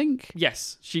 we think.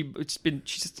 Yes, she's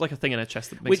just like a thing in her chest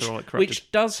that makes her all like corrupted.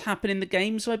 Which does happen in the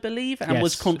games, I believe, and Yes,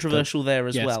 was controversial there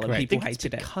as yes, well, and correct. I people think it's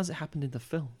hated it. because it happened in the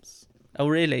films. Oh,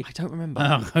 really? I don't remember.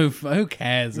 Oh, who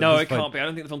cares? at No, this it point? can't be. I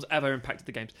don't think the films ever impacted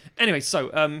the games. Anyway,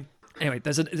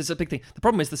 there's a big thing. The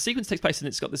problem is the sequence takes place and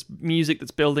it's got this music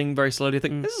that's building very slowly. I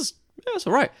think it's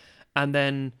all right. And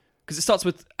then because it starts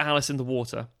with Alice in the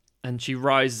water and she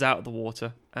rises out of the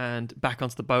water and back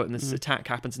onto the boat and this attack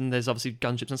happens and there's obviously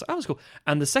gunships and stuff. Oh, that's cool.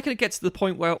 And the second it gets to the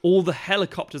point where all the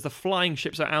helicopters, the flying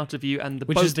ships are out of view and the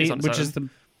boat is on its own. Which is the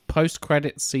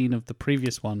post-credit scene of the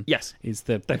previous one. Yes. Is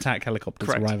the attack helicopters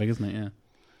Correct. arriving, isn't it? Yeah.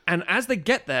 And as they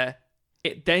get there,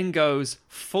 it then goes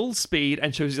full speed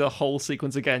and shows you the whole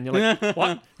sequence again. You're like,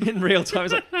 what? In real time.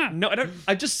 It's like, no, I don't.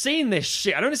 I've just seen this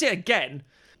shit. I don't want to see it again.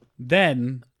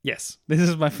 Then, Yes. this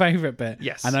is my favourite bit.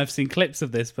 Yes. And I've seen clips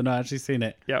of this, but not actually seen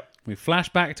it. Yep. We flash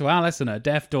back to Alice and her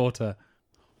deaf daughter.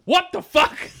 What the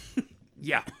fuck?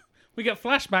 Yeah. We get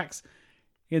flashbacks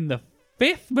in the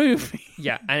 5th movie.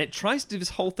 Yeah. And it tries to do this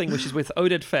whole thing, which is with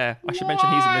Oded Fair. I should mention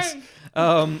he's in this.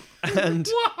 And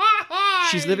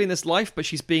she's living this life, but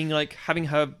she's being like having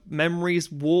her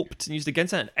memories warped and used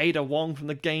against her. And Ada Wong from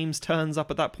the games turns up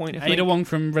at that point. I think. Ada Wong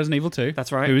from Resident Evil 2.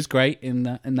 That's right. Who is great in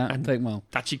that thing. Well,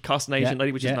 That she cast an Asian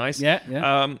lady, which is nice. Yeah.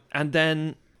 And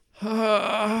then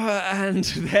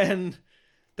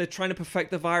they're trying to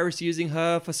perfect the virus using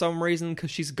her for some reason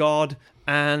because she's God.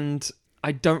 And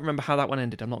I don't remember how that one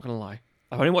ended. I'm not going to lie.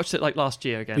 I only watched it like last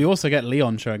year again. We also get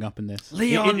Leon showing up in this.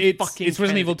 Leon it's fucking Resident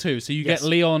Kennedy. Evil 2, so you Yes. get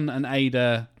Leon and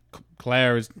Ada.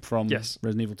 Claire is from Yes.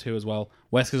 Resident Evil 2 as well.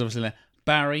 Wesker's obviously there.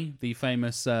 Barry, the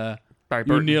famous Barry "You're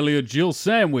Burton. nearly a Jill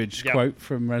sandwich" Yep. quote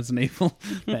from Resident Evil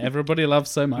that everybody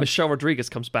loves so much. Michelle Rodriguez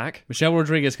comes back. Michelle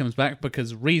Rodriguez comes back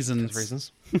because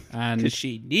reasons. And Because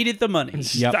she needed the money.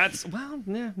 Yep. That's, well,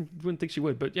 yeah, wouldn't think she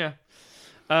would, but yeah.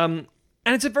 And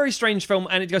it's a very strange film,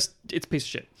 and it's a piece of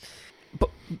shit. But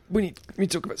we need to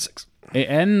talk about 6. it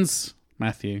ends,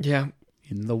 Matthew, Yeah,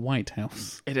 in the White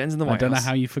House. it ends in the White I don't House. know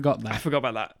how you forgot that. I forgot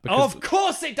about that. Because- of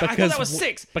course it does. I thought that was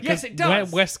 6. Because Yes, it does.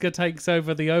 Wesker takes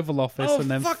over the Oval Office Oh, and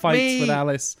then fuck fights me. with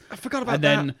Alice. I forgot about and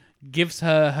that. then gives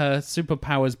her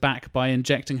superpowers back by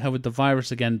injecting her with the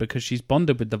virus again because she's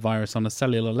bonded with the virus on a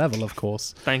cellular level, of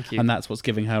course. Thank you. And that's what's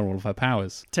giving her all of her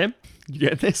powers. Tim, you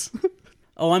get this?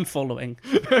 Oh, I'm following.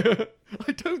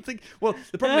 I don't think... Well,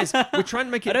 the problem is, we're trying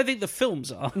to make I it... don't think the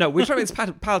films are. No, we're trying to make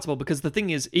this palatable because the thing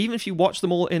is, even if you watch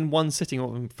them all in one sitting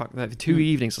or in fact, 2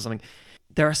 evenings or something,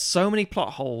 there are so many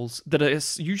plot holes that are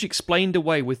usually explained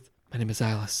away with, my name is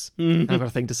Alice, and I've got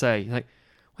a thing to say. Like,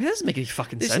 well, that doesn't make any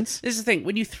fucking sense. This is the thing.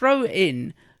 When you throw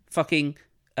in fucking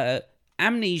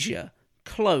amnesia,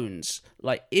 clones,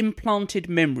 like implanted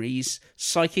memories,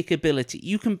 psychic ability,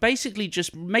 you can basically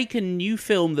just make a new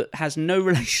film that has no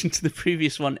relation to the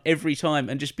previous one every time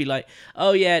and just be like,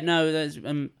 oh yeah, no, there's...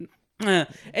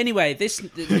 anyway,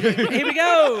 here we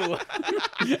go.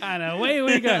 And away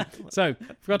we go. So,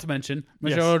 forgot to mention,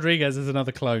 Michelle Yes. Rodriguez is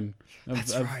another clone of,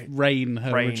 That's of right. Rain,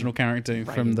 her Rain. original character Rain.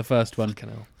 from the first one. Fucking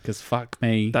hell. Because fuck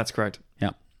me. That's correct.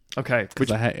 Yeah. Okay, Because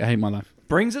which I hate my life.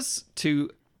 brings us to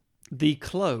the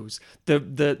close,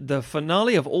 the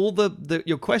finale of all the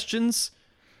your questions,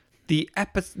 the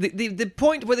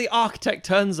point where the architect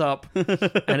turns up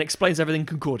and explains everything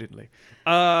concordantly.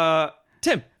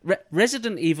 Tim,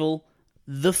 Resident Evil,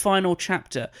 the final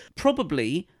chapter.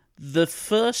 Probably the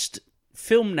first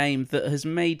film name that has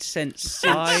made sense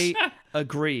since. I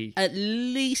agree. At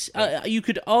least you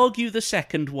could argue the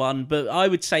second one, but I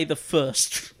would say the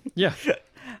first. Yeah.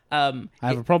 I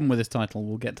have a problem with this title.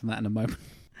 We'll get to that in a moment.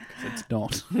 It's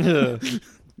not.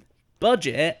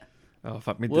 Budget. Oh,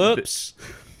 fuck me. Whoops.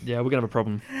 Yeah, we're going to have a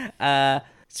problem.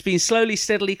 It's been slowly,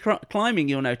 steadily climbing,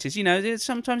 you'll notice. You know,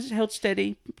 sometimes it's held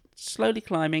steady, slowly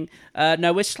climbing.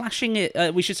 No, we're slashing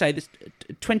it. We should say this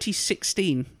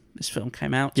 2016, this film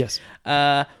came out. Yes.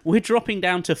 We're dropping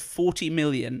down to 40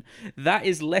 million. That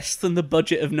is less than the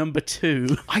budget of number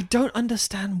 2. I don't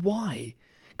understand why.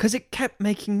 Because it kept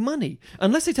making money.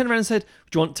 Unless they turned around and said,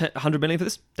 do you want 100 million for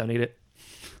this? Don't need it.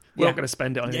 We're not going to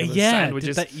spend it on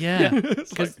sandwiches.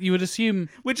 Because you would assume...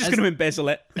 We're just going to embezzle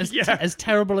it. As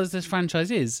terrible as this franchise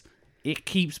is, it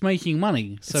keeps making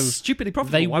money. So it's stupidly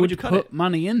profitable. They Why would you cut put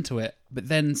money into it, but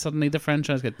then suddenly the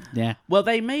franchise goes, yeah. Well,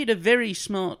 they made a very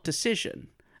smart decision.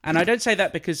 And I don't say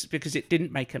that because it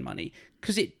didn't make any money.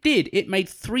 Because it did. It made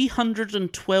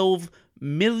 $312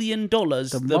 million.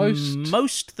 The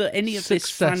most that any of this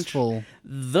franchise...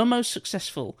 The most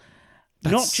successful.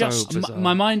 That's not just... so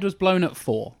my mind was blown at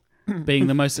 4, being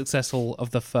the most successful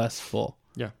of the first 4.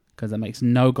 Yeah. Because that makes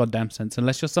no goddamn sense.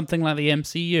 Unless you're something like the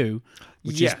MCU,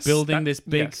 which is building this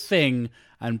big thing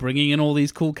and bringing in all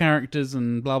these cool characters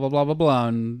and blah, blah, blah, blah, blah,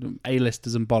 and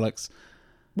A-listers and bollocks.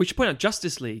 We should point out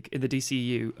Justice League in the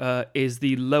DCU is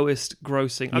the lowest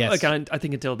grossing. Yes. Again, I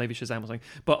think until maybe Shazam or something.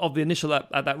 But of the initial,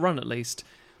 at that run at least,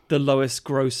 the lowest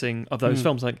grossing of those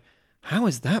films. Like, how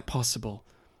is that possible?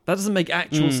 That doesn't make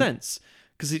actual sense.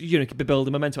 Because, it could be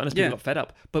building momentum unless people got fed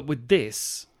up. But with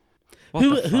this...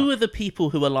 Who are the people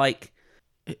who are, like,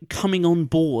 coming on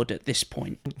board at this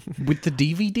point? With the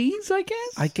DVDs, I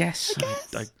guess? I guess.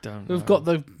 I don't know. We've got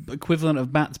the equivalent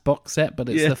of Matt's box set, but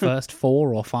it's the first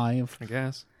 4 or 5. I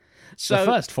guess. So, the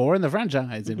first 4 in the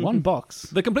franchise in one box.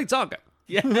 The complete saga.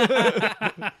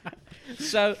 Yeah.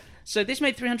 So this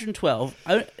made 312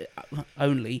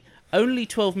 only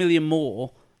 12 million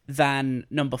more than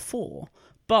number 4,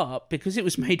 but because it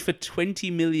was made for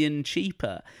 20 million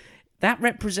cheaper, that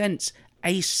represents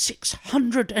a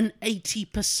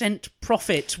 680%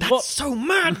 profit. That's so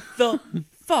mad. The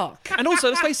fuck? And also,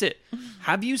 let's face it,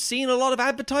 have you seen a lot of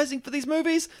advertising for these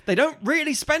movies? They don't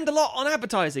really spend a lot on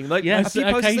advertising. Like, I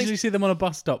occasionally see them on a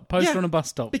bus stop, poster on a bus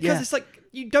stop. Because it's like,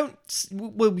 you don't,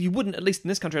 well, you wouldn't, at least in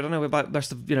this country, I don't know about the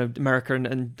rest of, America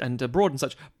and abroad and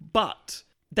such, but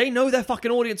they know their fucking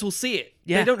audience will see it.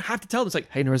 Yeah. They don't have to tell them, it's like,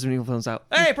 hey, no Resident Evil film's out.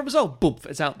 Hey, Problem Solved, boom,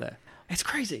 it's out there. It's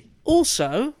crazy.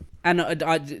 Also, and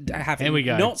I haven't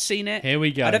not seen it. Here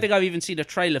we go. I don't think I've even seen a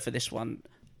trailer for this one.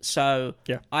 So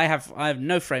I have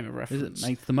no frame of reference. It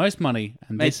makes the most money,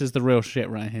 and this is the real shit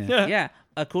right here. Yeah.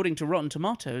 According to Rotten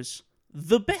Tomatoes,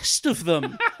 the best of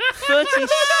them,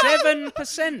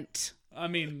 37%. I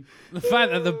mean, the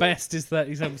fact that the best is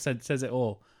 37% says it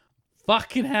all.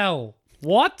 Fucking hell.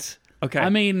 What? Okay. I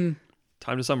mean...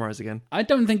 Time to summarize again. I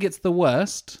don't think it's the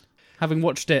worst. Having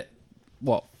watched it,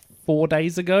 4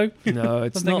 days ago? No,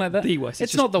 it's not like that. The worst.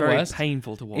 It's not the very worst.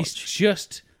 Painful to watch. It's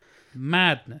just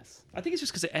madness. I think it's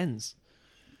just because it ends.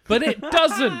 But it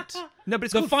doesn't. No, but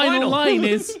it's the final line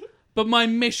is, but my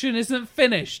mission isn't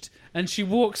finished. And she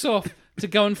walks off to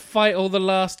go and fight all the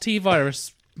last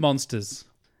T-virus monsters.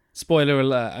 Spoiler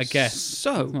alert, I guess.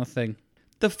 So, that's my thing.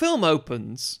 The film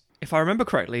opens, if I remember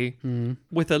correctly,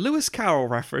 with a Lewis Carroll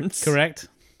reference. Correct.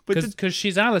 Because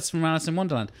she's Alice from Alice in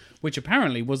Wonderland, which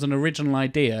apparently was an original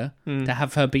idea to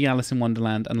have her be Alice in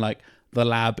Wonderland, and like the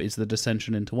lab is the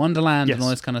descension into Wonderland and all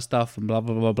this kind of stuff, and blah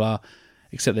blah blah blah.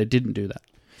 Except they didn't do that.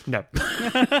 No.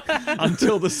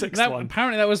 Until the sixth one.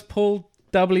 Apparently, that was Paul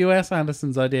W.S.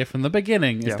 Anderson's idea from the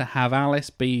beginning: is to have Alice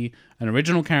be an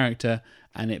original character,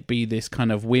 and it be this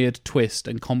kind of weird twist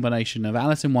and combination of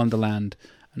Alice in Wonderland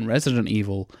and Resident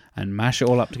Evil, and mash it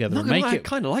all up together and make it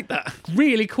kind of like that.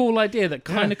 Really cool idea that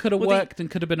kind of could have worked and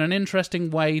could have been an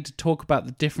interesting way to talk about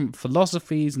the different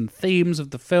philosophies and themes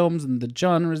of the films and the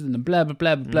genres and the blah blah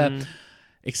blah blah blah.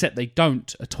 Except they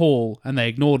don't at all, and they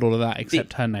ignored all of that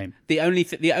except her name. The only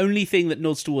thing that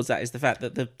nods towards that is the fact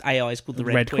that the AI is called the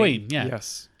Red Queen. Yeah.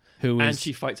 Yes. And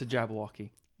she fights a Jabberwocky.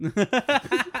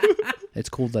 It's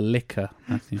called the Licker,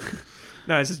 I think.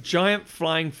 No, it's this giant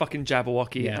flying fucking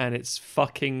Jabberwocky, and it's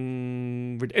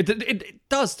fucking... It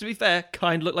does, to be fair,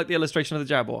 kind of look like the illustration of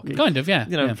the Jabberwocky. Kind of,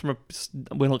 yeah. From a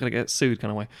we're not going to get sued kind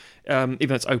of way, even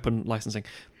though it's open licensing.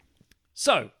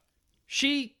 So,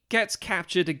 she gets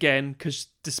captured again, because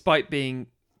despite being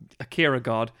a Kira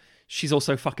god, she's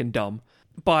also fucking dumb,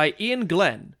 by Ian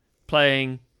Glenn,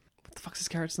 playing... What the fuck's his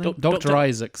character's name? Dr.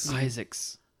 Isaacs.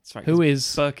 That's right. Who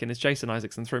is... Birkin is Jason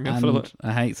Isaacson, threw me off a and little bit.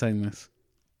 I hate saying this.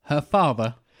 Her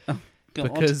father,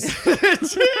 God.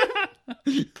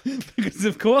 Because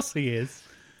of course he is.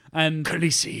 And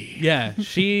Khaleesi. yeah,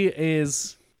 she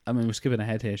is. I mean, we're skipping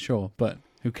ahead here, sure, but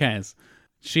who cares?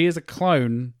 She is a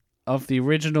clone of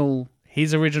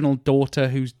his original daughter,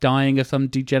 who's dying of some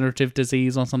degenerative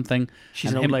disease or something.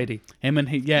 She's an old lady. She has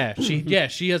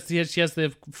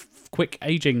the quick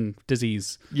aging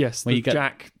disease. Yes, where the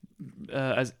Jack.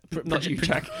 Not you,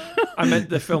 Jack. I meant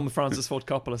the film with Francis Ford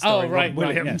Coppola starring Robin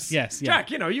Williams. Yes. Jack,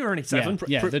 you were only 7.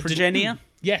 Progenia?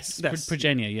 Yes,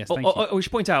 Progenia, yes, thank you. We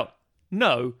should point out,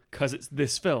 no, because it's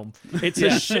this film. It's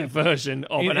a shit version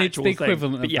of an actual thing. It's the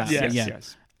equivalent of that.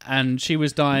 Yes. And she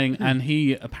was dying, and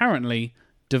he apparently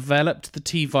developed the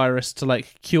T-virus to,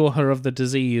 cure her of the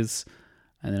disease,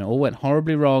 and then it all went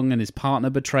horribly wrong, and his partner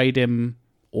betrayed him,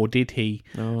 or did he?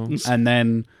 Oh. And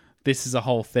then this is a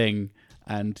whole thing,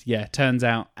 and turns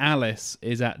out Alice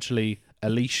is actually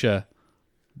Alicia,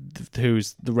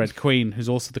 who's the Red Queen, who's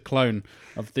also the clone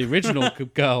of the original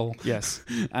girl. Yes.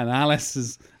 And Alice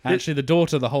is actually the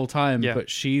daughter the whole time, but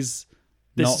she's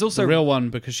not the real one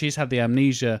because she's had the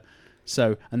amnesia.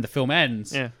 So, and the film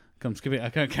ends. Yeah. I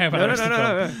don't care about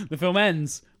No. The film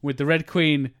ends with the Red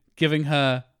Queen giving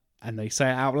her, and they say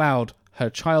it out loud, her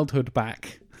childhood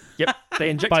back. Yep. They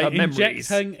inject her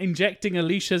memories. Injecting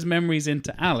Alicia's memories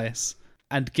into Alice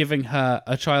and giving her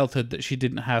a childhood that she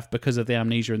didn't have because of the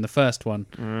amnesia in the first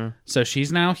one. So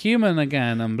she's now human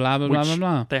again, and blah, blah, blah, blah,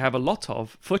 blah. They have a lot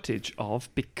of footage of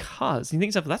because... You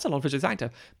think that's a lot of footage of this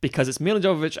actor. Because it's Mila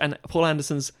Jovovich and Paul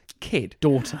Anderson's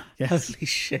daughter. Yes. Holy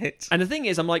shit. And the thing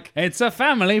is, I'm like... It's a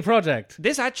family project.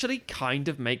 This actually kind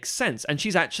of makes sense. And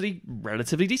she's actually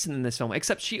relatively decent in this film.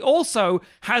 Except she also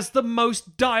has the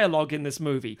most dialogue in this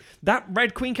movie. That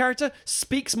Red Queen character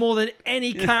speaks more than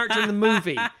any character in the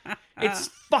movie. It's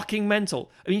fucking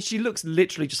mental. I mean, she looks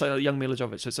literally just like a young Mila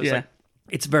Jovovich. So it's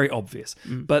it's very obvious.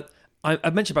 But I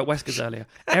mentioned about Wesker's earlier.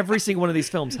 Every single one of these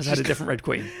films has had a different Red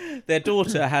Queen. Their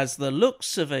daughter has the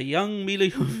looks of a young Mila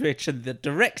Jovovich and the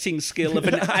directing skill of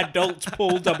an adult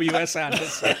Paul W.S.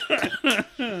 Anderson.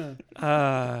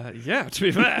 To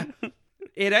be fair.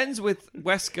 It ends with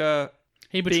Wesker...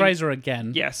 He betrays her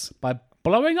again. Yes. By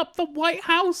blowing up the White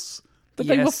House that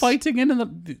they were fighting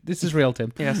in. This is real,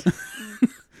 Tim. Yes.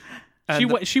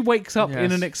 She wakes up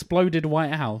in an exploded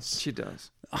White House. She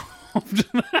does.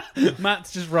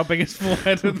 Matt's just rubbing his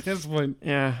forehead at this point.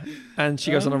 Yeah, and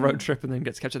she goes on a road trip and then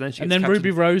gets captured. Then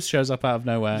Ruby Rose shows up out of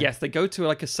nowhere. Yes, they go to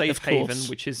a safe haven,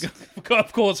 which is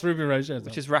of course Ruby Rose shows up,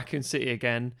 which is Raccoon City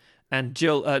again. And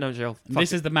Jill.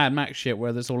 This is the Mad Max shit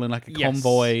where there's all in a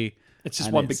convoy. It's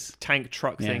just one big tank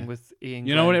truck thing with Ian.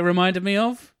 You know what it reminded me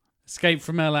of? Escape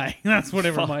from LA. That's what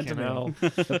it reminded me of.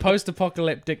 The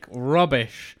post-apocalyptic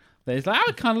rubbish. It's like,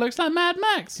 it kind of looks like Mad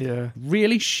Max. Yeah.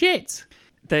 Really shit.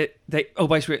 They're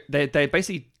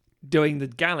basically doing the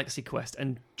Galaxy Quest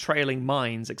and trailing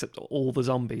mines, except all the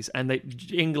zombies. And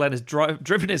England has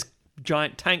driven his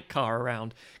giant tank car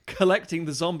around, collecting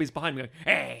the zombies behind him, going,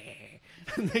 hey!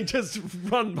 And they just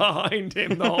run behind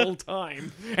him the whole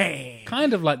time. Hey!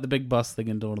 Kind of like the big bus thing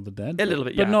in Dawn of the Dead. A little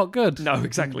bit, but not good. No,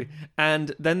 exactly.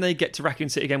 And then they get to Raccoon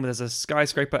City again, where there's a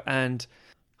skyscraper and...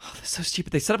 Oh, they're so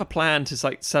stupid. They set up a plan to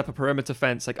set up a perimeter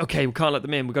fence. Okay, we can't let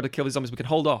them in. We've got to kill these zombies. We can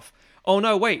hold off. Oh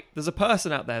no, wait. There's a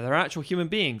person out there. They're actual human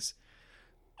beings.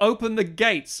 Open the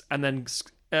gates, and then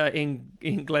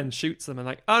England shoots them.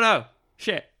 And oh no,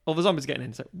 shit! All the zombies getting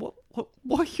in. So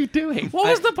what are you doing? What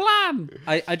was the plan?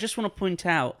 I just want to point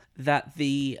out that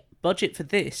the budget for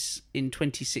this in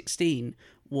 2016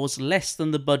 was less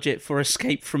than the budget for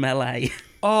Escape from LA.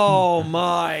 Oh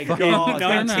my god!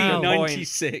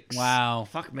 1996. Wow.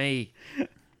 Fuck me.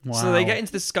 Wow. So they get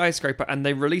into the skyscraper and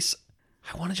they release.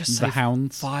 I want to just say the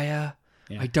hounds. Fire.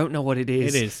 Yeah. I don't know what it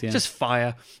is. It is, yeah. Just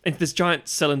fire. Into this giant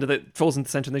cylinder that falls into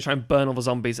the center and they try and burn all the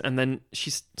zombies. And then she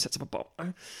sets up a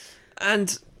bomb.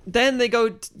 And then they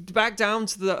go back down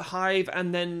to the hive,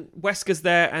 and then Wesker's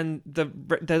there, and there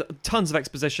are tons of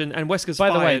exposition, and Wesker's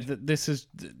fired. By the way, this is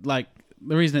the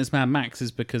reason it's Mad Max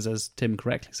is because, as Tim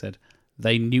correctly said,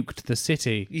 they nuked the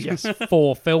city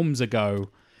 4 films ago.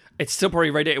 It's still probably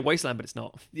Radiated Wasteland, but it's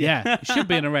not. Yeah, it should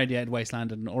be in a radiated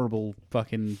wasteland and horrible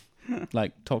fucking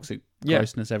toxic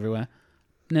grossness everywhere.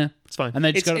 No, it's fine. And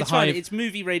they just go to the hive. Fine. It's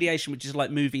movie radiation, which is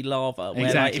like movie lava. Where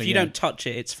exactly, if you don't touch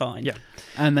it, it's fine. Yeah.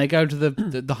 And they go to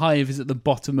the hive is at the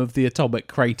bottom of the atomic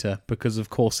crater because of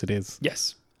course it is.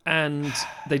 Yes. And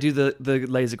they do the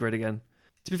laser grid again.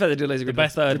 To be fair, they do laser grid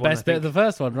the best bit of the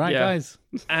first one, right, guys?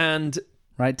 And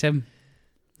right, Tim.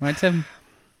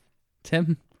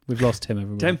 Tim. We've lost Tim,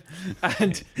 everyone. Tim.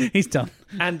 And he's done.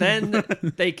 And then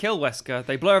they kill Wesker.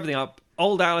 They blow everything up.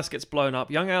 Old Alice gets blown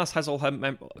up. Young Alice has all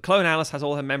her clone Alice has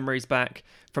all her memories back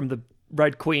from the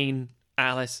Red Queen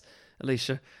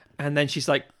Alicia, and then she's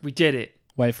like, "We did it."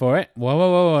 Wait for it.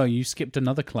 Whoa. You skipped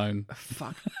another clone.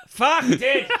 Fuck,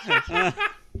 did.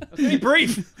 Be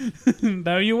brief.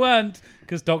 No, you weren't.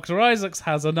 Because Dr. Isaacs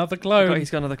has another clone.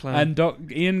 He's got another clone. And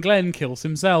Ian Glenn kills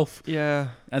himself.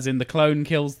 Yeah. As in the clone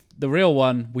kills the real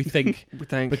one, we think.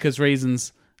 Because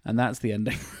reasons. And that's the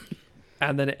ending.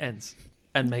 And then it ends.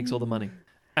 And makes all the money.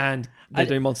 And they're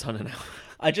doing Monster Hunter now.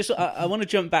 I want to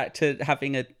jump back to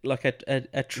having a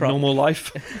truck. Normal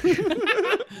life.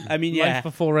 I mean, yeah. Life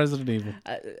before Resident Evil.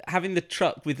 Having the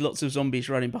truck with lots of zombies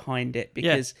running behind it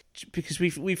because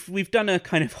we've done a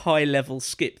kind of high level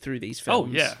skip through these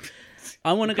films. Oh yeah.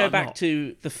 I want to go back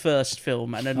to the first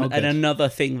film and another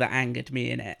thing that angered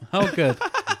me in it. Oh, good.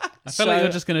 I feel like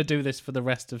you're just going to do this for the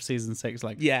rest of season 6.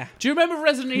 Like, yeah. Do you remember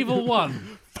Resident Evil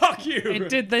 1? Fuck you. It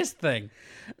did this thing.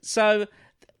 So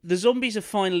the zombies have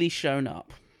finally shown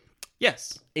up.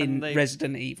 Yes. In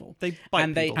Resident Evil. They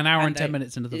bite people. An hour and 10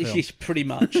 minutes into the film. Pretty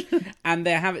much. And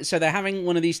they're having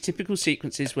one of these typical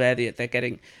sequences where they're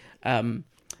getting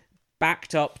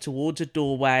backed up towards a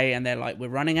doorway and they're like, we're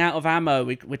running out of ammo.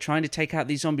 We're trying to take out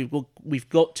these zombies. We've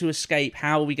got to escape.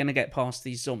 How are we going to get past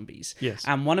these zombies? Yes.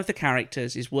 And one of the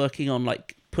characters is working on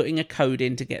like putting a code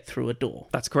in to get through a door.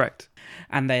 That's correct.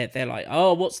 And they're like,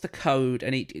 oh, what's the code?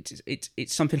 And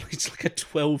it's something like, it's like a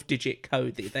 12-digit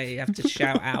code that they have to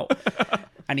shout out.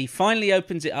 And he finally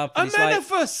opens it up. And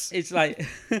it's like,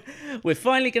 we're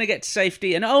finally going to get to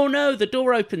safety. And oh no, the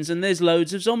door opens and there's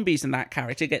loads of zombies and that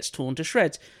character gets torn to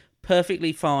shreds.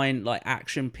 Perfectly fine, like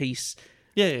action piece.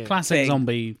 Yeah. Classic thing.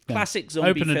 zombie. Classic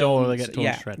zombie. Open a door, they get torn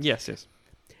to shreds. Yes.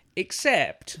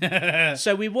 Except,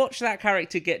 so we watch that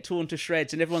character get torn to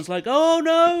shreds, and everyone's like, "Oh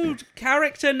no,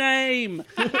 character name."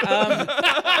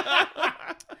 That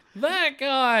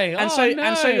guy. And so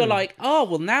you're like, oh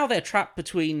well, now they're trapped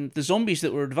between the zombies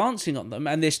that were advancing on them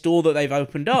and this door that they've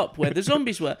opened up where the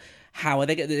zombies were. How are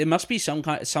they getting? There must be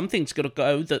something's got to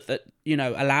go that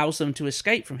allows them to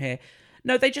escape from here.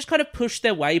 No, they just kind of pushed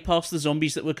their way past the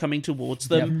zombies that were coming towards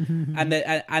them, and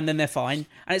then they're fine.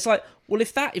 And it's like, well,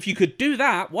 if you could do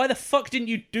that, why the fuck didn't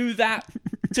you do that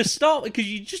to start with?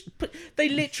 Because they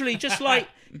literally just like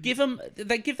give them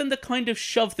the kind of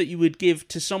shove that you would give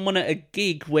to someone at a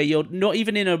gig where you're not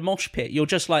even in a mosh pit. You're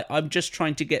just like, I'm just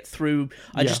trying to get through.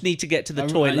 I just need to get to the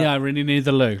toilet. Yeah, I really need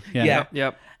the loo. Yeah.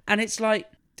 Yep. And it's like,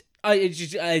 I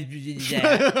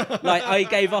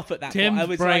gave up at that Tim's point. I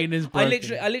was brain like, is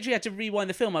broken. I literally had to rewind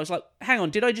the film. I was like, hang on,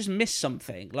 did I just miss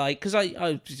something? Like, because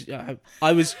I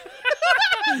was.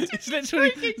 It's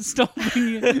literally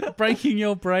breaking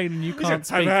your brain and you can't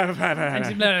speak. There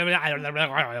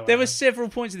were several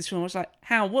points in this film. I was like,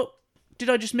 what?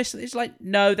 Did I just miss it? It's like,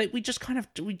 no, we just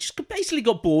basically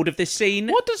got bored of this scene.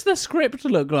 What does the script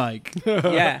look like?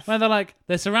 Yeah. Where they're like,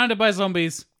 they're surrounded by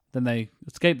zombies, then they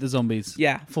escape the zombies.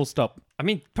 Yeah. Full stop. I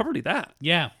mean, probably that.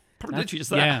 Yeah. Probably literally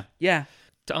just that. Yeah.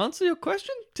 To answer your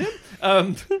question, Tim,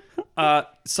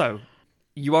 so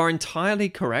you are entirely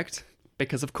correct,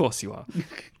 because of course you are.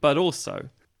 But also,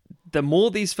 the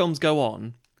more these films go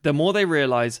on, the more they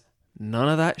realise none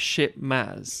of that shit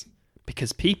matters,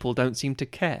 because people don't seem to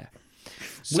care.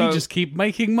 So, we just keep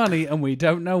making money and we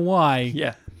don't know why.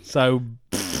 Yeah. So,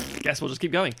 guess we'll just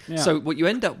keep going. Yeah. So what you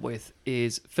end up with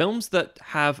is films that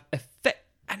have effect.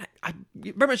 And I'm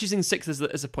very much using 6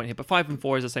 as a point here, but 5 and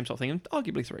 4 is the same sort of thing, and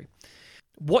arguably 3.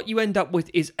 What you end up with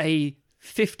is a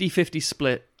 50-50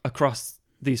 split across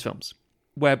these films,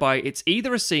 whereby it's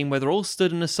either a scene where they're all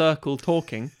stood in a circle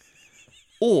talking,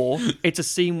 or it's a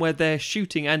scene where they're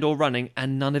shooting and or running,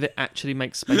 and none of it actually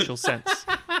makes spatial sense.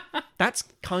 That's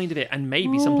kind of it, and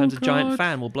maybe sometimes a giant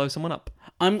fan will blow someone up.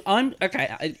 I'm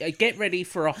okay. I get ready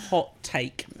for a hot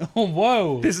take. Oh,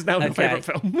 whoa. This is now my favourite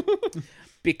film.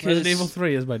 Because Resident Evil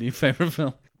 3 is my new favourite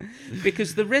film.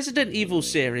 Because the Resident Evil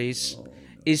series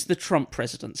is the Trump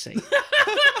presidency.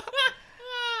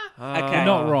 Okay. You're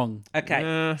not wrong.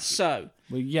 Okay, so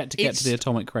We're yet to get to the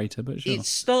atomic crater, but sure. it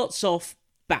starts off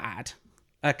bad.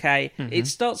 Okay, It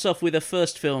starts off with a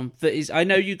first film that is. I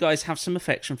know you guys have some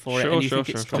affection for it, and you think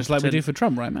it's Just like we do for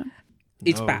Trump, right, man?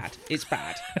 It's bad. It's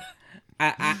bad.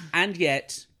 And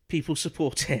yet people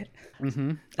support it.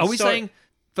 Mm-hmm. Are we saying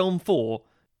film 4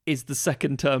 is the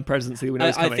second term presidency that we know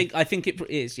is coming? I think it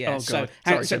is. Yeah. Oh, God.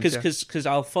 Because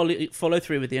I'll follow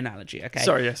through with the analogy. Okay.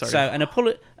 Sorry. So an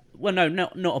Well, no,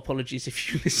 not apologies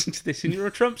if you listen to this and you're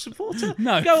a Trump supporter.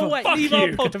 No, go away. fuck Leave you. our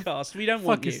podcast. We don't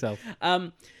want Fuck you. yourself.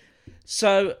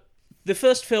 So the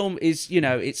first film is,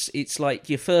 it's like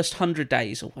your first 100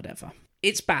 days or whatever.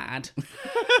 It's bad,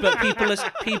 but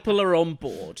people are on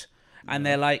board and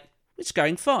they're like, it's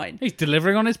going fine. He's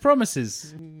delivering on his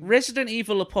promises. Resident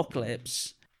Evil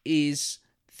Apocalypse is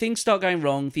things start going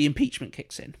wrong, the impeachment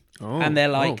kicks in. And they're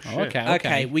like,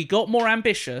 okay, we got more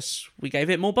ambitious, we gave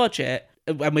it more budget,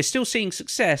 and we're still seeing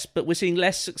success, but we're seeing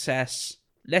less success,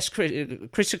 less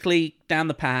critically down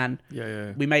the pan.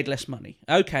 We made less money.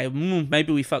 Okay,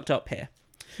 maybe we fucked up here.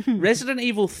 Resident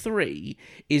Evil 3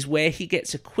 is where he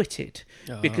gets acquitted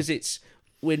because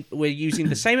we're using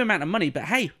the same amount of money, but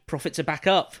hey, profits are back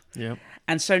up. Yeah.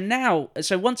 And so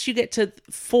once you get to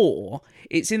 4,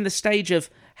 it's in the stage of,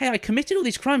 hey, I committed all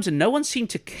these crimes and no one seemed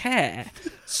to care.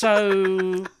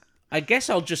 So I guess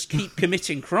I'll just keep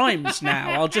committing crimes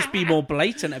now. I'll just be more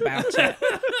blatant about it.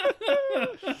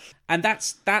 And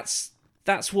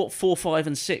that's what 4, 5,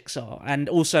 and 6 are, and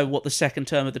also what the second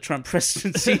term of the Trump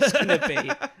presidency is going to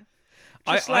be.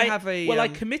 I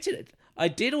committed it. I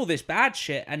did all this bad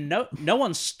shit, and no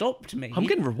one stopped me. I'm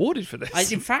getting rewarded for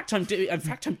this. In fact, I'm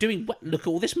doing. Look at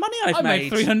all this money I've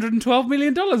made. $312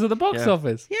 million at the box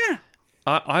office. Yeah.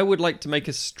 I would like to make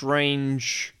a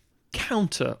strange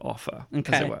counter offer,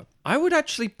 as it were. I would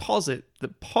actually posit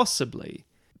that possibly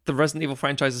the Resident Evil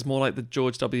franchise is more like the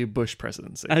George W. Bush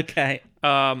presidency. Okay.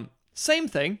 Same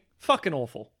thing, fucking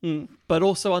awful, but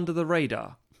also under the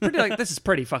radar. Pretty like, this is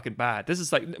pretty fucking bad. This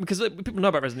is like, because people know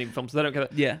about Resident Evil films, so they don't get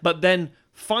that. Yeah. But then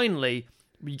finally,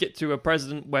 we get to a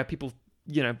president where people,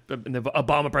 in the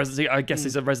Obama presidency, I guess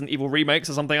is a Resident Evil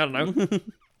remakes or something. I don't know.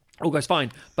 All goes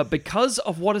fine. But because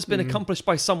of what has been accomplished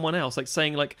by someone else, like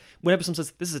saying, like, whenever someone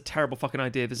says, this is a terrible fucking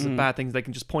idea, this is a bad thing, they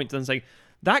can just point to them and say,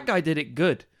 that guy did it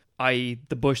good. I.e.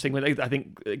 the Bush thing. I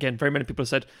think, again, very many people have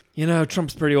said,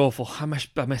 Trump's pretty awful. I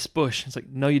miss Bush. It's like,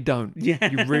 no, you don't. Yeah.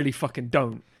 You really fucking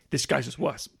don't. This guy's just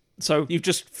worse. So you've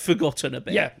just forgotten a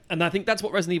bit. Yeah, and I think that's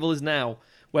what Resident Evil is now,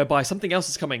 whereby something else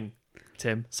is coming,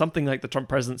 Tim. Something like the Trump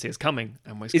presidency is coming.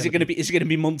 And is it going to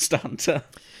be Monster Hunter?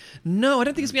 No, I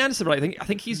don't think it's going to be Anderson, but I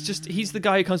think he's the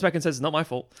guy who comes back and says, it's not my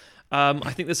fault.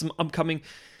 I think there's some upcoming...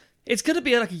 It's going to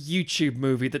be like a YouTube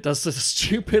movie that does this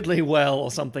stupidly well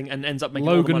or something and ends up making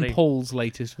all the money. Logan Paul's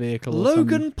latest vehicle.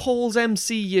 Logan Paul's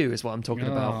MCU is what I'm talking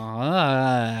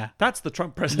about. That's the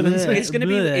Trump presidency. It's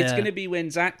going to be when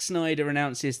Zack Snyder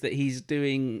announces that he's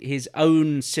doing his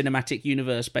own cinematic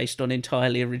universe based on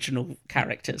entirely original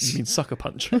characters. You mean Sucker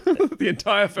Punch? The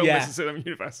entire film is a cinematic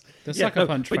universe. The Sucker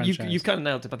Punch franchise. But you've kind of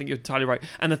nailed it. I think you're entirely right.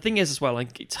 And the thing is as well,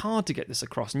 like, it's hard to get this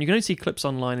across. And you can only see clips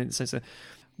online and it says that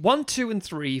 1, 2, and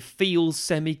 3 feels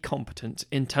semi-competent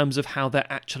in terms of how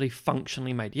they're actually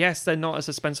functionally made. Yes, they're not as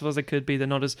suspenseful as they could be. They're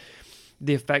not as...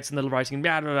 The effects and the writing,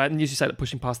 and as you said,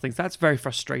 pushing past things. That's very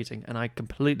frustrating, and I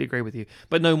completely agree with you.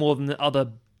 But no more than the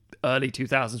other early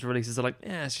 2000s releases are like,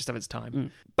 it's just of its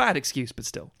time. Bad excuse, but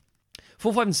still.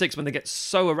 4, 5, and 6, when they get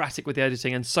so erratic with the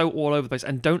editing and so all over the place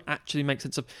and don't actually make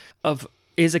sense of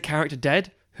is a character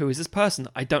dead? Who is this person?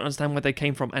 I don't understand where they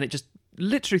came from. And it just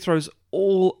literally throws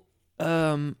all...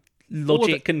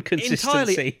 logic and consistency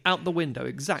entirely out the window.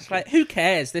 Exactly. It's like, who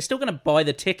cares? They're still going to buy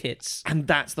the tickets, and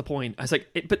that's the point. I was like,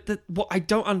 what I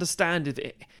don't understand is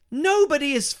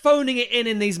nobody is phoning it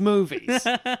in these movies.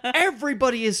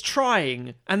 Everybody is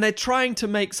trying, and they're trying to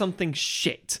make something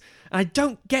shit. And I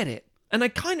don't get it, and I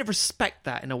kind of respect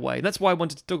that in a way. That's why I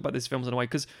wanted to talk about these films in a way,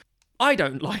 because I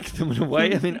don't like them in a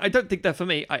way. I mean, I don't think they're for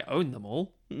me. I own them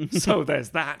all, so there's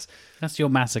that. That's your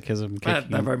masochism. That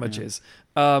very much is.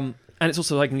 And it's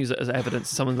also, I can use it as evidence.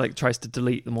 Someone like tries to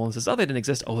delete them all and says, "Oh, they didn't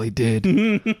exist." Oh, they did.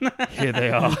 Here they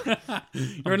are.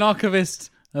 You're an archivist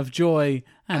of joy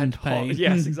and pain.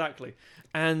 Yes, exactly.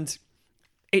 And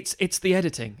it's the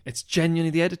editing. It's genuinely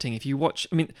the editing. If you watch,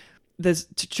 I mean, there's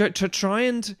to try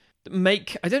and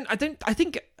make. I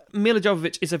think Mila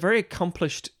Jovovich is a very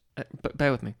accomplished. But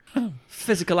bear with me.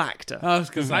 Physical actor.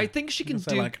 I think she can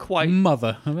do like quite...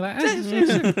 Mother.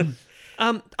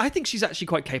 I think she's actually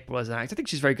quite capable as an actor. I think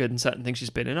she's very good in certain things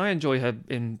she's been in. I enjoy her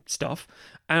in stuff.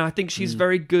 And I think she's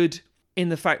very good in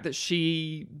the fact that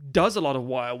she does a lot of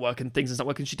wire work and things and stuff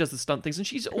work, and she does the stunt things, and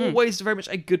she's always very much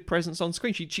a good presence on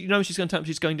screen. She knows she's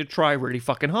going to try really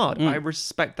fucking hard. I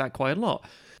respect that quite a lot.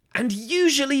 And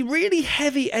usually really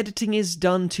heavy editing is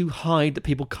done to hide that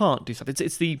people can't do stuff. It's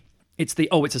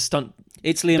a stunt.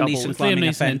 It's Liam Neeson climbing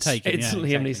a fence. It's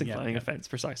Liam Neeson climbing a fence,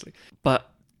 precisely. But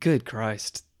good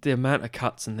Christ, the amount of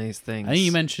cuts in these things. I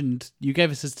think you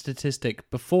gave us a statistic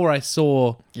before I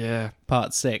saw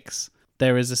part 6.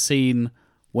 There is a scene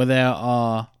where there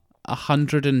are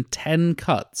 110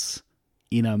 cuts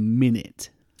in a minute.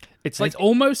 It's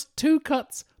almost 2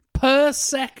 cuts per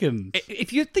second.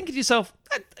 If you think to yourself,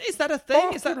 is that a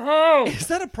thing? Is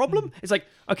that a problem? It's like,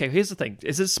 okay, here's the thing.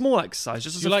 It's a small exercise.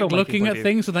 Just as you a like looking at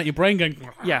things without your brain going...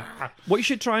 Yeah. What you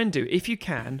should try and do, if you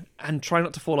can, and try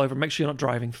not to fall over, make sure you're not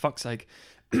driving, for fuck's sake.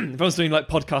 If I was doing like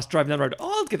podcast driving down the road,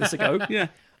 I'll give this a go. Yeah.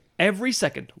 Every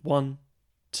second, 1,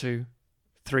 2,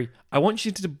 3. I want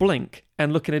you to blink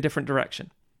and look in a different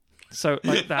direction. So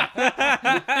like that.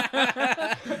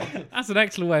 That's an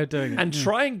excellent way of doing it. And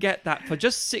try and get that for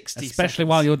just 60 Especially seconds.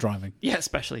 while you're driving. Yeah,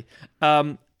 especially.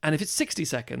 And if it's 60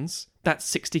 seconds, that's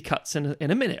 60 cuts in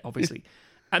a minute, obviously.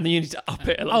 And then you need to up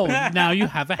it a little bit. Now you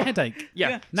have a headache.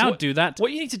 Yeah. Now So do that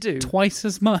What you need to do twice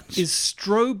as much. is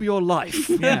strobe your life.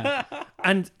 Yeah.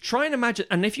 And try and imagine,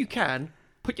 and if you can,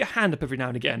 put your hand up every now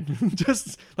and again.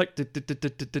 Just like...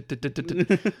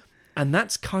 And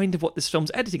that's kind of what this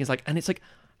film's editing is like. And it's like,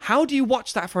 how do you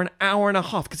watch that for an hour and a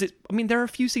half? Because there are a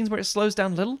few scenes where it slows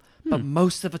down a little, but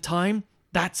most of the time,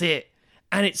 that's it.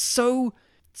 And it's so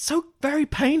very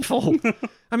painful.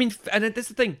 I mean, and that's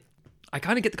the thing. I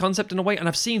kind of get the concept in a way, and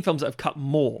I've seen films that have cut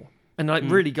more and like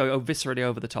really go viscerally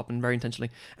over the top and very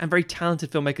intentionally, and very talented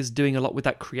filmmakers doing a lot with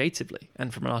that creatively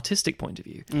and from an artistic point of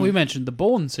view. We mentioned the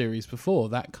Bourne series before.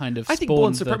 That kind of I think spawned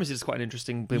Bourne the- Supremacy is quite an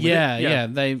interesting bit. Yeah.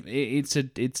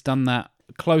 It's done that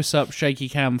close up, shaky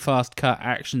cam, fast cut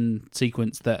action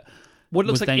sequence that What it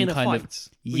looks was like then in a kind fight. of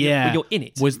when you're in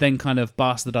it. was then kind of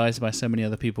bastardized by so many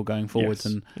other people going forwards.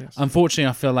 Yes, And yes. unfortunately,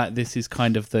 I feel like this is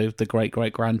kind of the great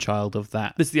great grandchild of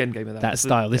that This is the end game of that. that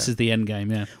style. This is the end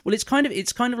game. Yeah. Well, it's kind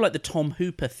of like the Tom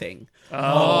Hooper thing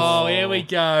Oh, here we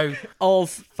go. of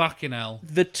Fucking hell.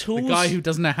 the tools. The guy who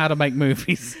doesn't know how to make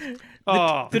movies.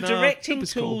 the directing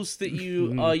Hooper's cool. tools that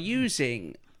you are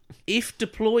using, if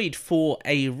deployed for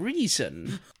a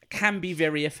reason, can be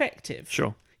very effective.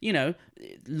 Sure. You know,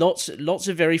 lots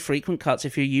of very frequent cuts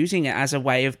if you're using it as a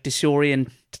way of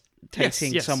disorientating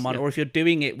Yes, someone, yeah. or if you're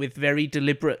doing it with very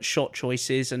deliberate shot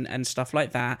choices and stuff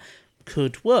like that,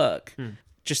 could work.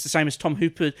 Just the same as Tom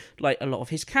Hooper, like a lot of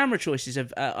his camera choices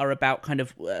are about kind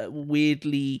of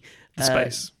weirdly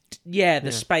Space.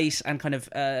 Space and kind of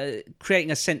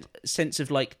creating a sense of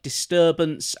like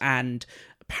disturbance and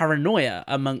paranoia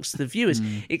amongst the viewers.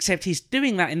 Except he's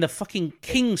doing that in the fucking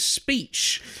King's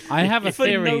Speech. I have a for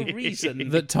theory no reason.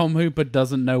 that Tom Hooper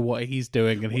doesn't know what he's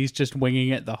doing and he's just winging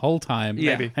it the whole time.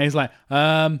 Yeah. Maybe. And he's like,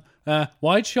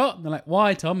 wide shot? And they're like,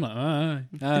 why, Tom? I'm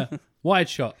like, wide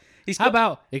shot. How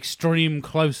about extreme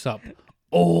close up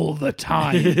all the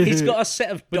time? He's got a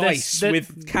set of But dice there's-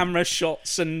 with camera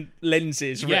shots and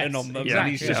lenses written on them, and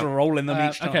he's just rolling them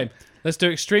each time. Okay, let's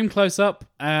do extreme close up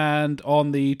and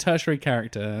on the tertiary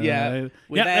character.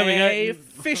 With there we a go.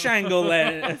 fish angle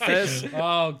there.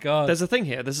 Oh god. There's a thing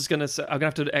here. This is gonna. I'm gonna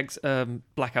have to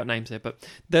black out names here, but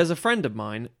there's a friend of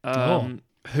mine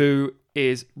who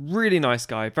is really nice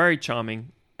guy, very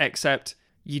charming. Except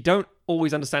you don't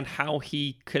always understand how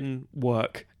he can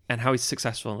work and how he's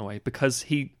successful in a way, because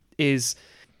he is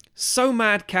so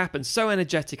madcap and so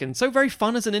energetic and so very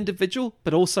fun as an individual,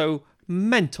 but also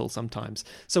mental sometimes.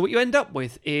 So what you end up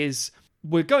with is,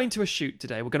 we're going to a shoot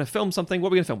today. We're going to film something. What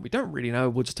are we going to film? We don't really know.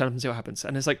 We'll just turn up and see what happens.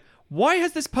 And it's like, why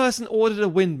has this person ordered a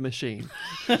wind machine?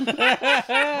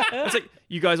 It's like,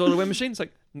 you guys ordered a wind machine? It's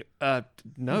like,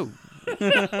 no.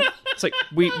 It's like,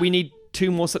 we need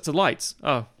 2 more sets of lights.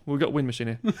 Oh, we've got a wind machine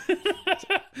here.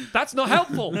 That's not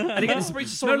helpful. And again, this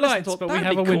reaches sort of lights, thought, but we that'd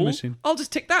have be a wind cool. machine. I'll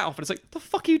just tick that off. And it's like, the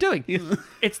fuck are you doing?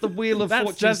 It's the Wheel of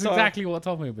Fortune that's style. exactly what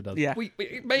Tom Hooper does. Yeah.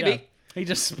 Maybe. Yeah. He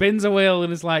just spins a wheel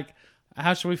and is like,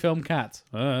 how should we film cats?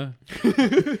 How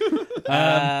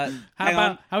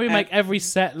do we make every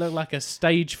set look like a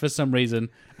stage for some reason,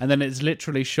 and then it's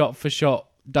literally shot for shot,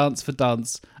 dance for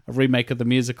dance, a remake of the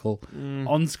musical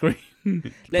on screen,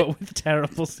 but with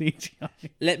terrible CGI.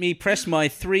 Let me press my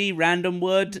 3 random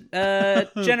word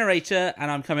generator,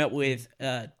 and I'm coming up with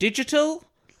digital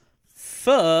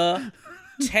fur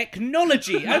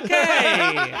technology.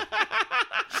 Okay.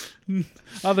 I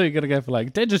thought you were going to go for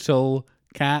like digital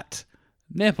cat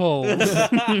nipples.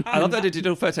 I love that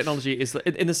digital fur technology is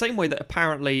in the same way that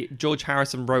apparently George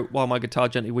Harrison wrote While My Guitar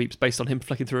Gently Weeps based on him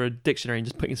flicking through a dictionary and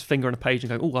just putting his finger on a page and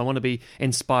going, oh, I want to be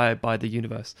inspired by the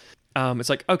universe. It's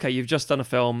like, okay, you've just done a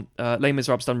film. Les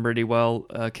Miserables done really well.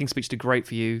 King's Speech did great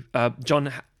for you.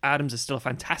 John Adams is still a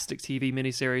fantastic TV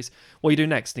miniseries. What do you do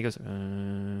next? And he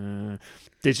goes,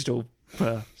 digital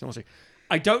fur technology.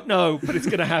 I don't know, but it's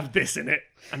going to have this in it.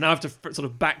 And now I have to sort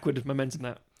of backward momentum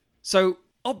that. So,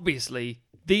 obviously,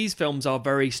 these films are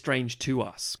very strange to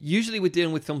us. Usually we're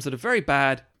dealing with films that are very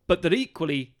bad, but that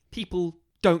equally people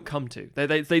don't come to.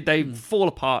 They fall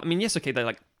apart. I mean, yes, okay, they're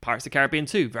like Pirates of the Caribbean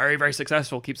 2, very, very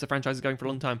successful, keeps the franchise going for a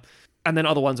long time. And then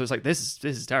other ones where it's like, this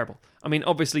is terrible. I mean,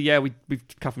 obviously, yeah, we've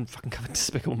fucking covered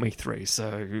Despicable Me 3,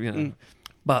 so, you know.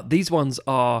 But these ones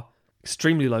are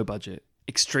extremely low budget,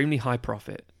 extremely high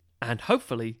profit, and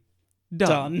hopefully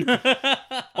done.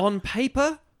 On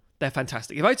paper, they're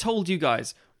fantastic. If I told you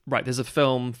guys, right, there's a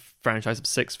film franchise of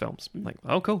 6 films, I'm like,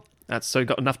 oh, cool. That's so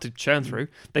got enough to churn through.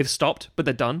 They've stopped, but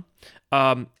they're done.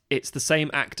 It's the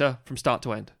same actor from start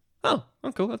to end. Oh,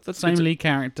 cool. That's same lead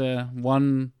character,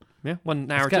 one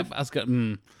narrative.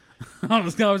 I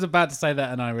was about to say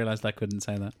that, and I realised I couldn't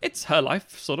say that. It's her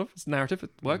life, sort of. It's narrative. It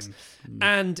works,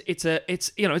 and it's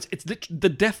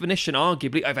the definition,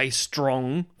 arguably, of a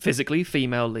strong, physically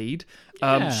female lead.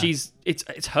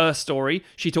 It's her story.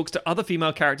 She talks to other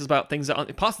female characters about things that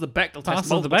aren't passed the Bechdel test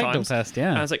multiple times. Yeah.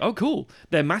 And I was like, oh, cool.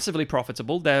 They're massively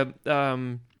profitable. They're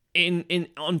in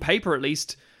on paper at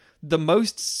least the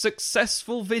most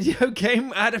successful video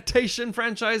game adaptation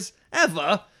franchise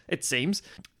ever, it seems.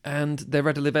 And they're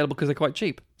readily available because they're quite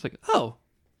cheap. It's like, oh,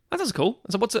 that's cool.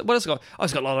 So what else has it got? Oh,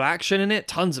 it's got a lot of action in it.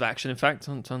 Tons of action, in fact.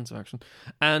 Tons of action.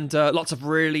 And lots of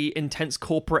really intense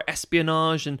corporate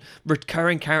espionage and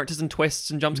recurring characters and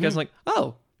twists and jump scares. Like,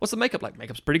 oh, what's the makeup like?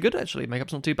 Makeup's pretty good, actually.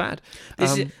 Makeup's not too bad.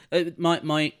 This is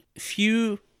my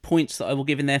few points that I will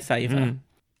give in their favour,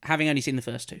 having only seen the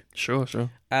first two. Sure.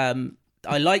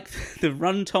 I like the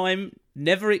runtime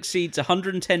never exceeds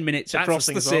 110 minutes across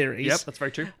the series. Yep, that's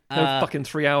very true. No fucking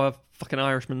 3-hour fucking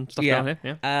Irishman stuff down here.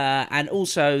 Yeah. And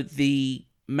also the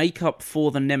makeup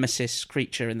for the Nemesis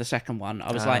creature in the second one.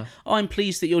 I was like, I'm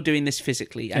pleased that you're doing this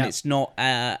physically, and it's not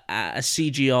a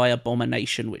CGI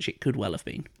abomination, which it could well have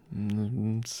been.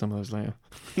 Some of those later.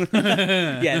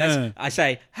 I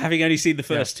say, having only seen the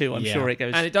first two, I'm sure it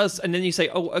goes. And it does, and then you say,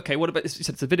 oh, okay, what about this? You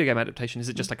said it's a video game adaptation. Is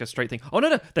it just like a straight thing? Oh,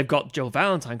 no, they've got Jill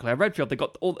Valentine, Claire Redfield, they've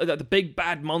got all the big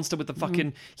bad monster with the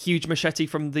fucking huge machete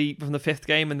from the fifth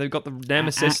game, and they've got the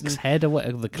Nemesis. Axe head or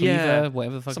whatever, the cleaver,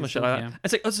 whatever the fuck some shit like that.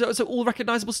 It's like, so all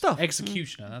recognisable stuff.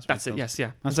 Executioner, that's it, yes,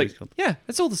 yeah. That's like,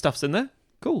 it's all the stuff's in there.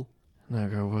 Cool. Now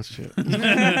go watch it.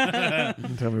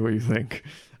 Tell me what you think.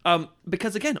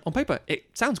 Because again, on paper, it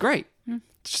sounds great.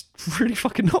 Just really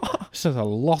fucking not. This is a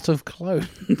lot of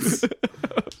clones.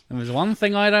 There's one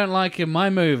thing I don't like in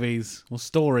my movies or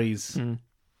stories.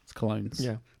 It's clones.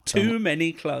 Yeah. Too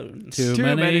many clones. Too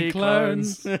many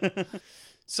clones.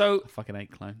 So I fucking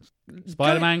hate clones.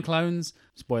 Spider-Man clones.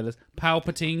 Spoilers.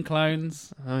 Palpatine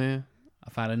clones. Oh yeah.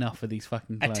 I've had enough of these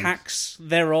fucking clones. Attacks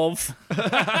thereof.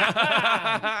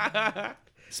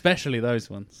 Especially those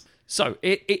ones. So,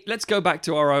 let's go back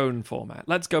to our own format.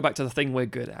 Let's go back to the thing we're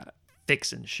good at.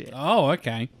 Fixing shit. Oh,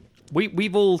 okay.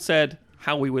 We've all said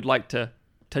how we would like to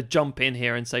jump in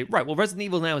here and say, right, well, Resident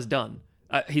Evil now is done.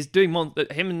 He's doing...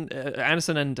 him and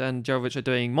Anderson and Jovovich are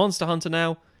doing Monster Hunter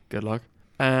now. Good luck.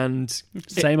 And...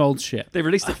 Same old shit. They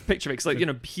released a picture of it. It's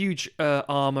like, huge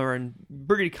armor and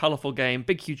really colourful game.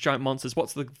 Big, huge, giant monsters.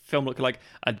 What's the film look like?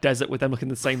 A desert with them looking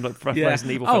the same look for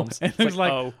Resident Evil films. It looks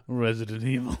like Resident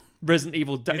Evil. Resident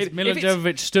Evil. It's Mila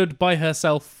Jovovich stood by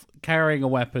herself carrying a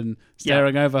weapon,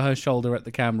 staring over her shoulder at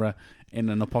the camera in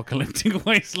an apocalyptic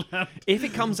wasteland. If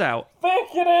it comes out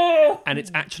and it's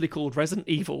actually called Resident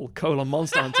Evil: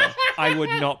 Monster Hunter, I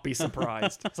would not be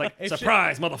surprised. It's like,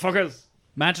 surprise, motherfuckers!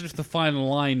 Imagine if the final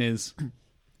line is,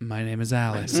 "My name is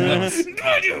Alice."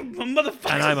 Motherfucker!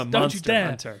 And I'm a monster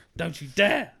hunter. Don't you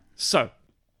dare! So,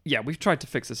 yeah, we've tried to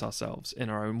fix this ourselves in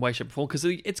our own way, shape, or form, because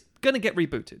it's going to get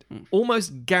rebooted.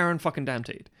 Almost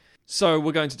guaranteed. So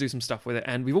we're going to do some stuff with it,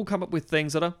 and we've all come up with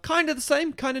things that are kind of the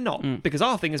same, kind of not. Because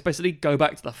our thing is basically go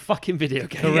back to the fucking video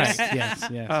game. Correct, yes.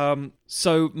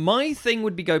 So my thing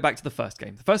would be go back to the first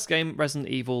game. The first game, Resident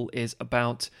Evil, is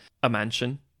about a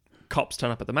mansion. Cops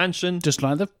turn up at the mansion. Just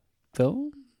like the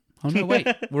film? Oh, no, wait.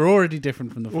 We're already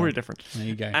different from the film. Already different. There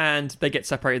you go. And they get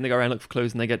separated and they go around, look for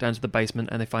clues, and they get down to the basement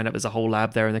and they find out there's a whole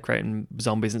lab there and they're creating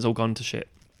zombies and it's all gone to shit.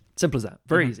 Simple as that.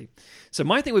 Very easy. So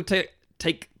my thing would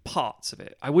take parts of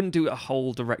it. I wouldn't do a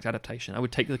whole direct adaptation. I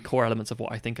would take the core elements of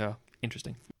what I think are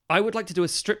interesting. I would like to do a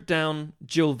stripped down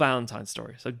Jill Valentine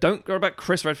story. So don't go about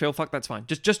Chris Redfield. Fuck, that's fine.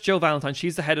 Just Jill Valentine.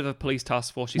 She's the head of a police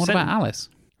task force. What about Alice?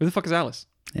 Who the fuck is Alice?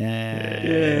 Yeah.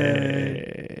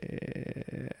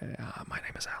 My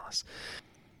name is Alice.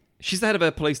 She's the head of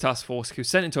a police task force who's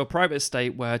sent into a private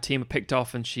estate where her team are picked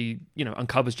off, and she,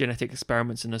 uncovers genetic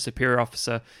experiments, and a superior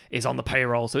officer is on the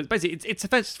payroll. So it's basically it's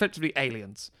effectively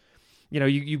Aliens.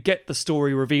 You get the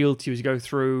story revealed to you as you go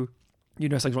through.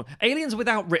 Something's wrong. Aliens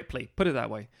without Ripley, put it that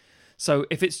way. So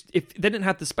if they didn't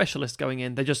have the specialist going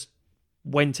in, they just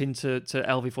went into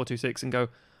LV-426 and go,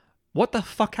 what the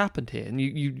fuck happened here? And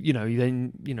you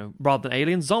then rather than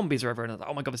aliens, zombies are everywhere. And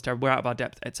oh my god, it's terrible. We're out of our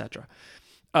depth, etc.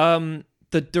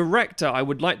 The director I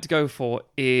would like to go for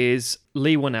is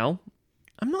Leigh Whannell.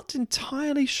 I'm not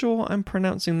entirely sure I'm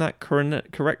pronouncing that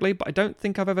correctly, but I don't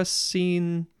think I've ever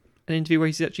seen an interview where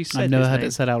he's actually said I've never his heard name.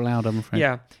 it said out loud, I'm afraid.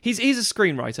 Yeah, he's a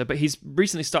screenwriter, but he's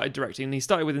recently started directing, and he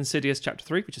started with Insidious Chapter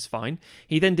 3, which is fine.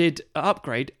 He then did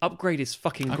Upgrade. Upgrade is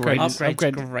fucking great.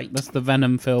 Upgrade's great. That's the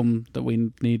Venom film that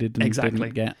we needed and Exactly.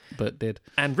 didn't get, but did.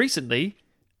 And recently,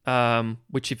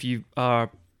 which if you are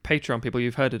Patreon people,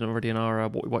 you've heard it already in our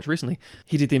What We Watched recently,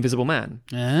 he did The Invisible Man,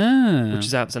 which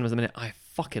is out at cinemas at the minute. I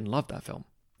fucking love that film.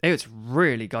 It was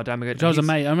really goddamn good. I was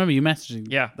amazed. I remember you messaging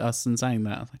Yeah. us and saying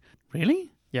that. I was like,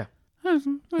 really? Yeah. I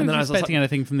wasn't expecting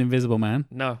anything from The Invisible Man.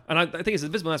 No, and I think it's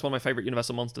Invisible Man's one of my favourite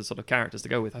Universal Monsters sort of characters to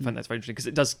go with. I find that's very interesting because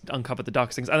it does uncover the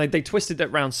darkest things, and they twisted it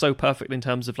around so perfectly in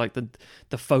terms of like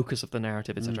the focus of the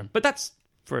narrative, etc. But that's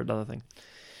for another thing.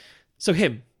 So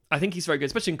him, I think he's very good,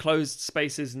 especially in closed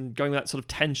spaces and going with that sort of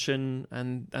tension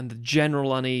and the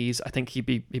general unease. I think he'd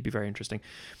be very interesting.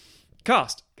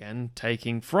 Cast again,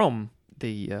 taking from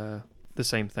the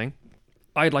same thing.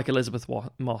 I'd like Elizabeth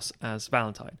Moss as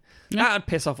Valentine. Yeah. That'd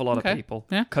piss off a lot of people.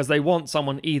 Yeah. Because they want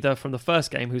someone either from the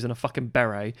first game who's in a fucking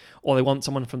beret, or they want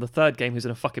someone from the third game who's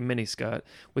in a fucking miniskirt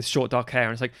with short dark hair.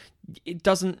 And it's like, it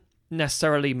doesn't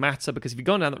necessarily matter, because if you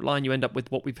go down that line, you end up with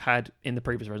what we've had in the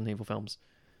previous Resident Evil films.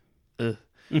 Ugh.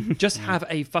 Just have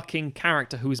a fucking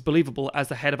character who is believable as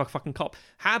the head of a fucking cop.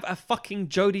 Have a fucking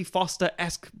Jodie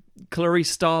Foster-esque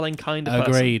Clarice Starling kind of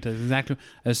person. Agreed. Exactly.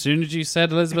 As soon as you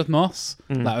said Elizabeth Moss,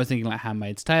 like, I was thinking like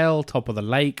Handmaid's Tale, Top of the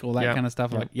Lake, all that kind of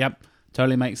stuff. Like, yep,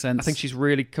 totally makes sense. I think she's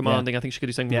really commanding. I think she could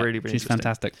do something really, really she's interesting.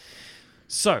 fantastic.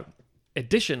 So,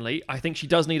 additionally, I think she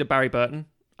does need a Barry Burton.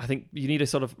 I think you need a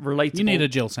sort of relatable... You need a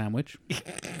Jill sandwich.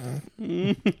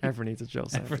 Everyone needs a Jill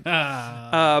sandwich.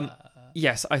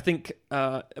 Yes, I think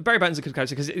Barry Burton's a good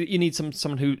character because you need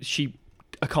someone who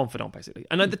a confidant, basically.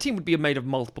 And the team would be made of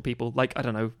multiple people, like, I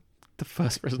don't know, the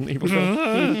first Resident Evil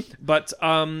film. But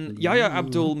Yahya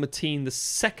Abdul-Mateen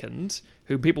II,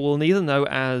 who people will neither know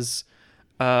as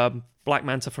Black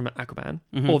Manta from Aquaman,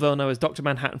 or they'll know as Dr.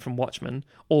 Manhattan from Watchmen,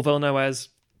 or they'll know as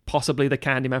possibly the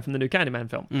Candyman from the new Candyman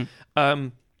film.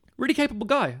 Really capable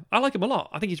guy. I like him a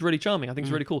lot. I think he's really charming. I think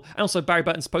he's really cool. And also, Barry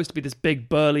Burton's supposed to be this big,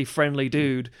 burly, friendly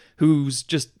dude who's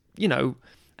just, I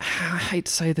hate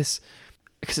to say this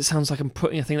because it sounds like I'm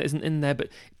putting a thing that isn't in there, but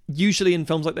usually in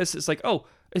films like this, it's like, oh,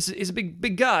 it's a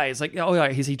big guy. It's like, oh, yeah,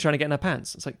 is he trying to get in her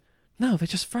pants? It's like, no, they're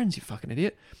just friends, you fucking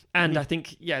idiot. And I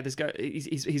think, this guy,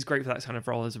 he's great for that kind of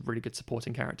role as a really good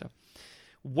supporting character.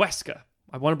 Wesker.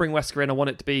 I want to bring Wesker in. I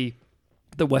want it to be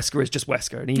the Wesker is just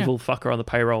Wesker, an evil fucker on the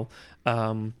payroll.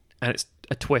 And it's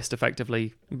a twist,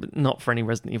 effectively, but not for any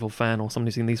Resident Evil fan or somebody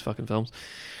who's seen these fucking films,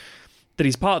 that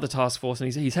he's part of the task force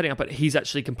and he's heading up, but he's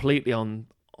actually completely on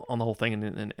the whole thing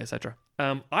and etc.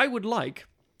 I would like,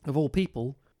 of all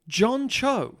people, John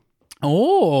Cho.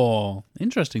 Oh,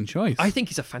 interesting choice. I think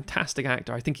he's a fantastic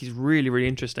actor. I think he's really, really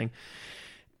interesting.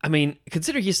 I mean,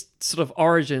 considering his sort of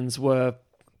origins were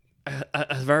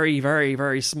a very, very,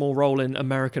 very small role in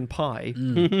American Pie,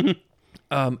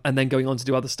 and then going on to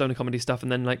do other stoner comedy stuff,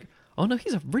 and then like, oh no,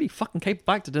 he's a really fucking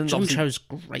capable actor. John Cho's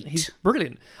great. He's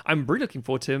brilliant. I'm really looking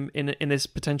forward to him in this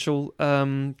potential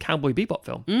Cowboy Bebop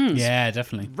film. Yeah,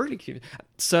 definitely. Really cute.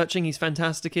 Searching, he's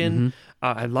fantastic in.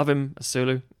 I love him as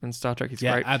Sulu in Star Trek. He's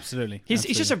great. Absolutely. He's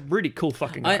just a really cool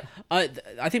fucking guy.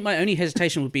 I think my only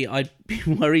hesitation would be I'd be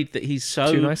worried that he's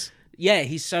so Too nice. Yeah,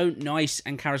 he's so nice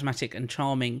and charismatic and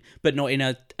charming, but not in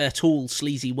a at all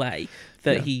sleazy way.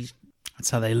 That he's.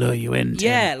 That's how they lure you in. Tim.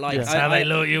 Yeah, like that's how they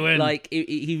lure you in. Like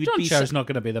he would John be. Cho's not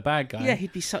going to be the bad guy. Yeah,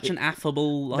 he'd be such an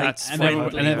affable, like, and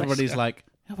everybody's like,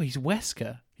 oh, he's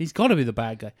Wesker. He's got to be the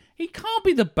bad guy. He can't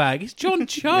be the bad guy. He's John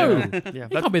Cho. He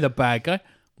can't be the bad guy.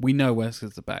 We know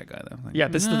Wesker's the bad guy, though. Like, yeah,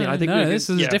 this is the thing. I think this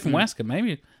is a different Wesker.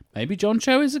 Maybe John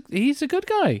Cho he's a good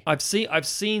guy. I've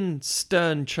seen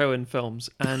Stern Cho in films,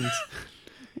 and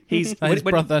he's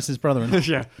that's his brother-in-law.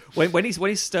 Yeah, when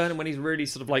he's stern and when he's really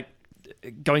sort of like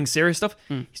going serious stuff,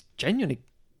 he's genuinely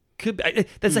could be.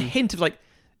 There's a hint of like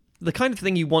the kind of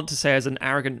thing you want to say as an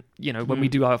arrogant, when we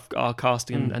do our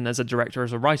casting and as a director,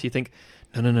 as a writer, you think,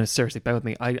 no, seriously, bear with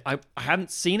me. I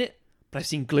haven't seen it, but I've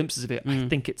seen glimpses of it. I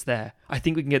think it's there. I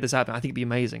think we can get this out there. I think it'd be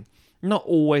amazing. Not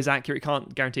always accurate,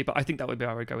 can't guarantee, but I think that would be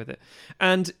how I would go with it.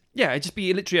 And yeah, it'd just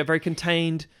be literally a very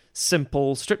contained,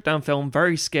 simple, stripped down film,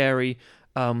 very scary.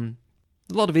 A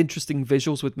lot of interesting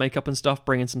visuals with makeup and stuff,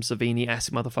 bring in some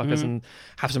Savini-esque motherfuckers and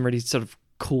have some really sort of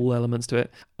cool elements to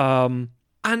it. And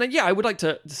I would like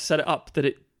to set it up that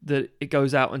it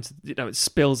goes out into, it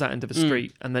spills out into the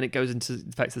street and then it goes into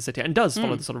affects the city and does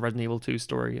follow the sort of Resident Evil 2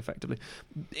 story effectively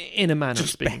in a manner just of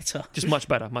speaking. Better. Just much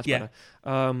better, much better.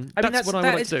 That's what I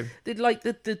would like to do. Like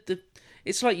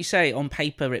it's like you say, on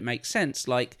paper it makes sense.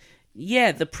 Like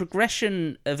the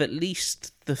progression of at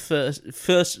least the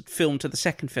first film to the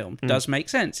second film does make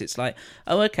sense. It's like,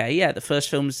 oh, okay, yeah, the first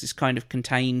film is this kind of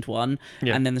contained one,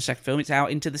 and then the second film, it's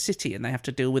out into the city, and they have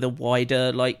to deal with a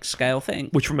wider, like, scale thing.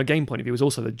 Which, from a game point of view, is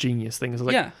also the genius thing. Is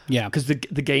like, yeah, because the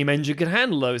game engine can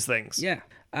handle those things. Yeah.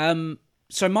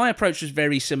 So my approach was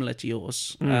very similar to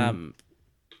yours.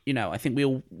 You know, I think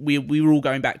we were all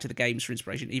going back to the games for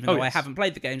inspiration, even though I haven't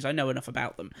played the games. I know enough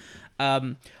about them.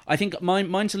 I think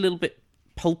mine's a little bit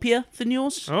pulpier than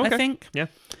yours. Oh, okay. I think,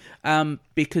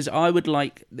 because I would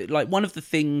like one of the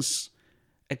things.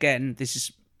 Again, this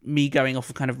is me going off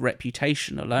of kind of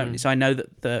reputation alone. Is I know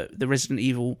that the Resident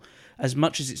Evil, as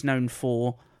much as it's known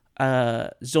for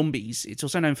zombies, it's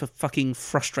also known for fucking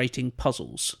frustrating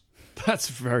puzzles. That's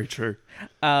very true.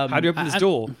 How do you open this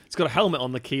door? It's got a helmet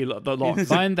on the key, the lock.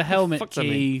 Find the helmet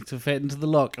key to fit into the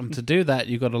lock, and to do that,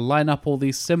 you've got to line up all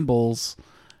these symbols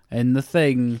in the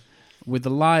thing with the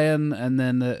lion, and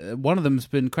then one of them's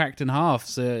been cracked in half,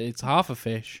 so it's half a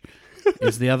fish.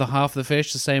 Is the other half of the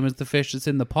fish the same as the fish that's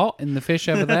in the pot, in the fish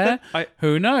over there?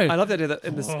 Who knows? I love the idea that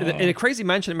in a crazy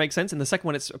mansion it makes sense. In the second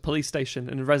one, it's a police station.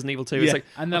 In Resident Evil 2, it's like,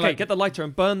 and okay, get the lighter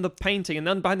and burn the painting, and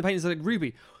then behind the painting is like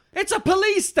Ruby. It's a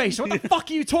police station. What the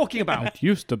fuck are you talking about? It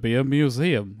used to be a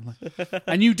museum.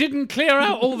 And you didn't clear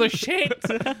out all the shit.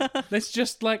 There's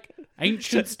just like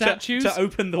ancient statues. To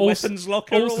open the weapons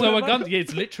locker. Also a gun. Yeah,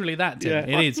 it's literally that, Tim.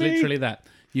 It is literally that.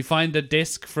 You find a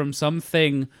disc from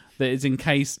something that is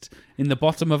encased in the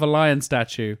bottom of a lion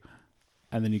statue,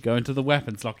 and then you go into the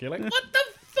weapons locker. You're like, what the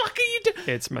fuck are you doing?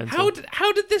 It's mental.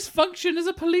 How did this function as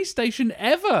a police station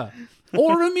ever?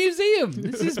 Or a museum?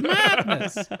 This is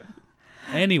madness.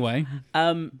 Anyway,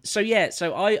 so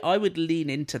I would lean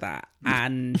into that,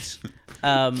 and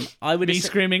I would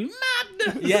screaming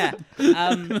madness. Yeah,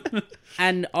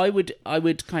 and I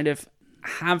would kind of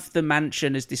have the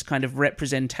mansion as this kind of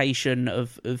representation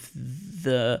of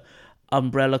the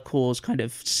Umbrella Corps' kind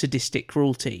of sadistic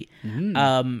cruelty,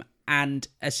 and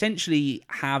essentially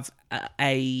have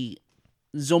a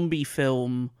zombie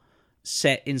film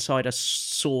set inside a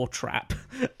saw trap.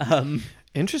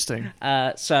 Interesting.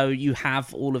 So you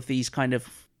have all of these kind of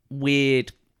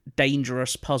weird,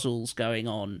 dangerous puzzles going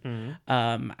on,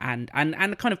 and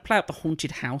kind of play out the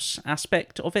haunted house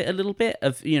aspect of it a little bit.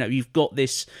 Of, you know, you've got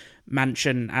this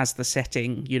mansion as the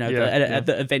setting, you know, that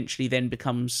eventually then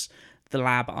becomes the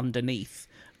lab underneath.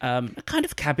 A kind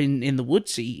of cabin in the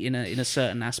woodsy in a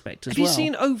certain aspect as well. Have you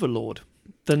seen Overlord?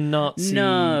 The Nazi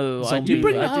No, zombie. I do. You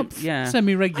bring it up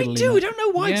semi-regularly. I do. I don't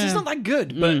know why, because it's Yeah. not that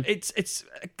good. But it's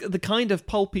the kind of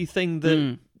pulpy thing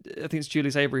that I think it's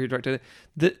Julius Avery who directed it,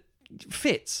 that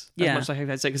fits. As much as I hate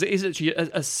to say, because it is actually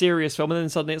a serious film, and then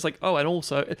suddenly it's like, oh, and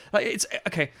also, like, it's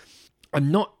okay.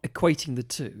 I'm not equating the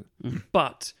two,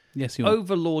 but Yes, you are.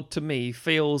 Overlord to me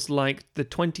feels like the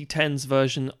 2010s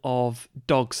version of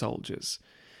Dog Soldiers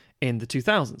in the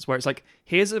 2000s, where it's like,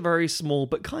 here's a very small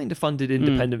but kind of funded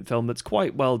independent film that's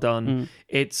quite well done.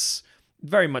 It's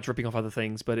very much ripping off other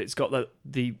things, but it's got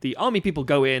the army people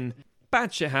go in,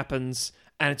 bad shit happens,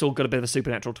 and it's all got a bit of a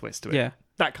supernatural twist to it. Yeah.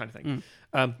 That kind of thing.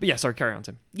 But yeah, sorry, carry on,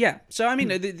 Tim. Yeah, so I mean,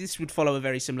 this would follow a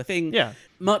very similar thing. Yeah.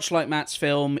 Much like Matt's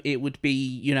film, it would be,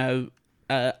 you know,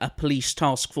 a police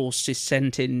task force is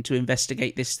sent in to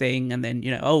investigate this thing, and then,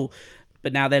 you know,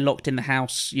 but now they're locked in the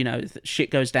house, you know, shit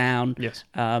goes down. Yes.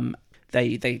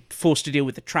 They forced to deal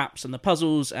with the traps and the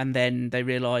puzzles, and then they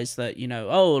realise that, you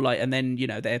know, and then, you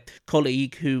know, their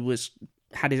colleague who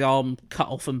had his arm cut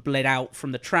off and bled out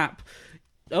from the trap,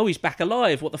 he's back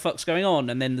alive, what the fuck's going on?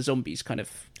 And then the zombies kind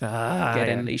of get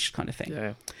unleashed kind of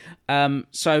thing. Yeah.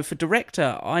 So for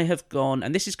director, I have gone,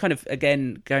 and this is kind of,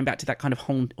 again, going back to that kind of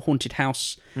haunted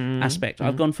house aspect,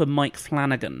 I've gone for Mike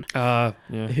Flanagan,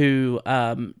 who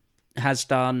has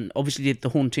done, obviously did The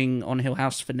Haunting on Hill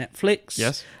House for Netflix.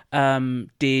 Yes.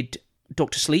 Did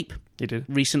Dr. Sleep. He did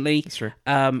Recently. That's true.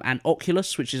 And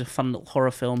Oculus, which is a fun little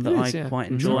horror film that I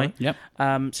quite enjoy. Yep.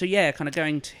 So yeah, kind of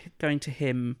going to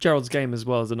him. Gerald's Game as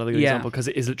well is another good example, because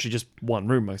it is literally just one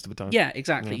room most of the time. Yeah,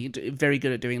 exactly. Very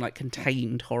good at doing like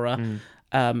contained horror.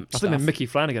 I think Mickey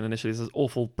Flanagan initially is this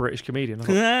awful British comedian. I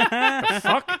thought, the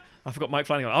fuck? I forgot Mike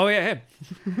Flanagan. Oh yeah,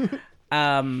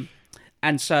 him.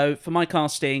 And so for my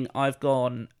casting, I've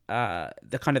gone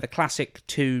the kind of the classic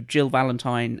to Jill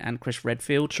Valentine and Chris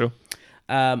Redfield. Sure.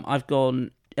 I've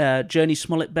gone Journey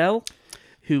Smollett-Bell,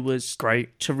 who was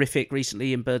great, terrific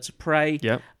recently in Birds of Prey.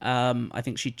 Yeah. I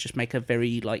think she'd just make a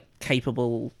very like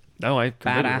capable,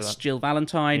 badass Jill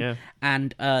Valentine. Yeah.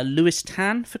 And Lewis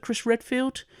Tan for Chris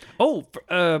Redfield. Oh,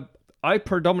 I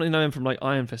predominantly know him from like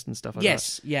Iron Fist and stuff like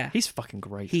that. Yeah. He's fucking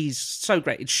great. He's so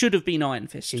great. It should have been Iron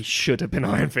Fist. He should have been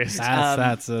Iron Fist.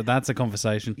 That's a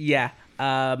conversation. Yeah.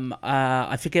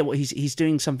 I forget what he's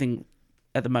doing something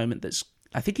at the moment that's.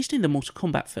 I think he's doing the Mortal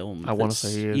Kombat film. I want to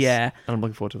say he is. Yeah. And I'm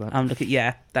looking forward to that.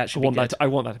 That should be good. I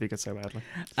want that to be good so badly.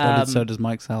 So does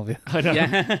Mike Salvia. I know.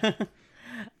 Yeah.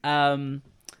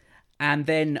 And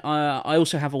then I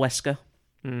also have a Wesker,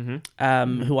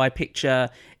 who I picture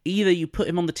either you put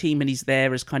him on the team and he's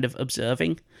there as kind of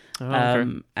observing,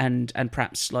 and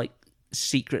perhaps like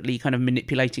secretly kind of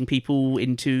manipulating people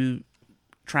into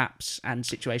traps and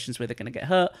situations where they're going to get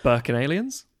hurt. Burke and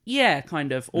Aliens? Yeah,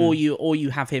 kind of. Or you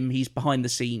have him, he's behind the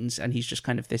scenes and he's just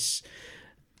kind of this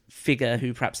figure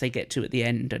who perhaps they get to at the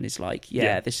end and is like,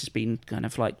 this has been kind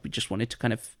of like, we just wanted to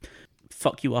kind of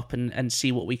fuck you up and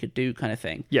see what we could do kind of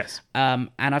thing. Yes. And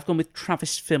I've gone with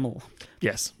Travis Fimmel.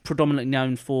 Yes. Predominantly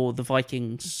known for the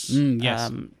Vikings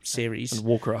series. And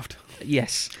Warcraft.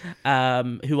 Yes.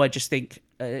 Who I just think,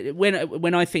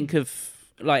 when I think of,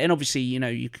 like, and obviously, you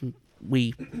know,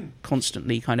 we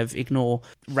constantly kind of ignore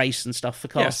race and stuff for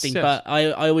casting, yes. but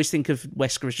I always think of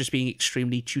Wesker as just being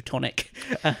extremely Teutonic.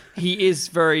 He is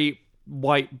very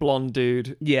white, blonde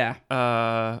dude.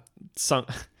 Yeah.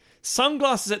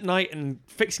 Sunglasses at night and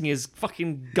fixing his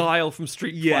fucking Guile from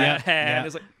Street Fighter hair. And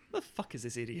it's like, the fuck is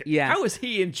this idiot? Yeah. How is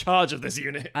he in charge of this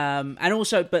unit? And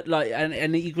also, but like,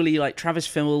 and equally, like Travis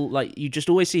Fimmel, like you just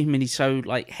always see him and he's so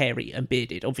like hairy and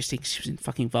bearded, obviously because he was in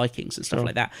fucking Vikings and stuff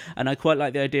like that. And I quite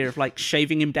like the idea of like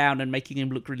shaving him down and making him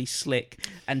look really slick,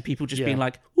 and people just being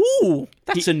like, "Ooh,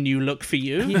 that's a new look for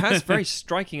you." He has very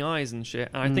striking eyes and shit.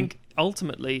 And I think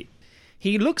ultimately,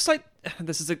 he looks like.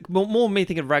 This is more me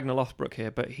thinking of Ragnar Lothbrok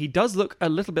here, but he does look a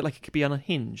little bit like he could be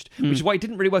unhinged, which is why he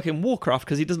didn't really work in Warcraft,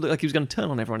 because he doesn't look like he was going to turn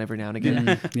on everyone every now and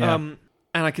again. And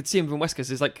I could see him from Wesker.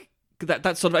 It's like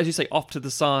that sort of, as you say, off to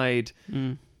the side,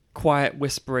 quiet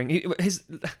whispering.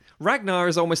 Ragnar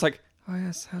is almost like, "Oh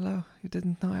yes, hello. You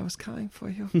didn't know I was coming for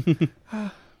you.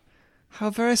 How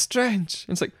very strange."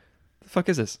 And it's like, the fuck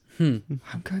is this? I'm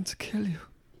going to kill you.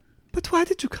 But why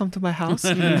did you come to my house?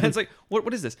 And it's like,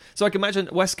 what is this? So I can imagine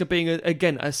Wesker being,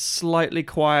 again, a slightly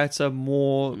quieter,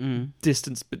 more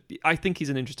distant, but I think he's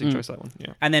an interesting choice, that one.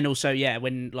 Yeah. And then also,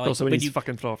 when he's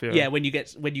fucking fluff, when you get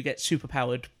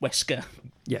superpowered Wesker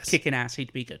kicking ass,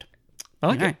 he'd be good. I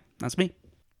like it. That's me.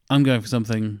 I'm going for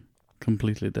something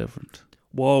completely different.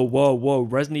 Whoa.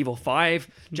 Resident Evil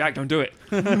 5? Jack, don't do it.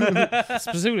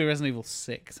 Specifically Resident Evil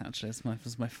 6, actually. It's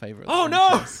my favourite. Oh,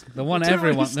 no! The one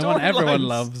everyone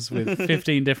loves, with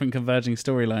 15 different converging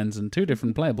storylines and 2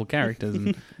 different playable characters. And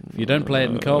if you don't play it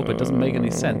in co-op, it doesn't make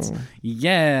any sense.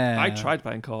 Yeah. I tried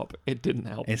playing co-op. It didn't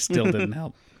help. It still didn't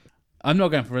help. I'm not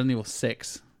going for Resident Evil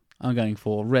 6. I'm going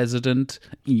for Resident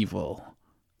Evil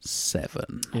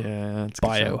 7. Yeah, it's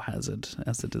Biohazard,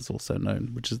 as it is also known,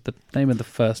 which is the name of the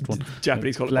first one.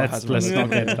 Japanese call it Biohazard. Let's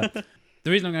not get into that. The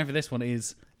reason I'm going for this one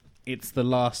is it's the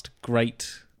last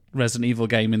great Resident Evil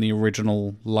game in the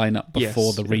original lineup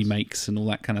before the remakes and all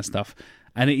that kind of stuff.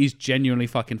 And it is genuinely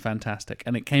fucking fantastic.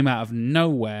 And it came out of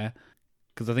nowhere,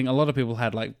 because I think a lot of people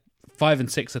had, like, 5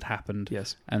 and 6 had happened.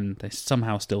 Yes. And they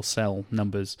somehow still sell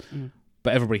numbers.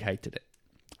 But everybody hated it.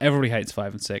 Everybody hates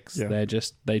 5 and 6. Yeah. They're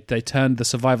just they turned the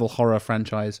survival horror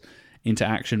franchise into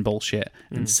action bullshit.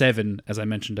 And 7, as I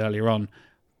mentioned earlier on,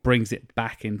 brings it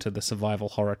back into the survival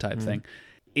horror type thing.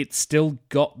 It's still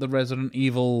got the Resident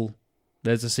Evil,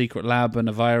 there's a secret lab and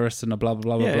a virus and a blah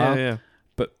blah blah blah. Yeah.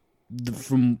 But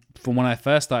from when I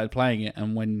first started playing it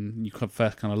and when you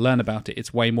first kind of learn about it,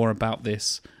 it's way more about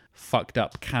this fucked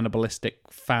up cannibalistic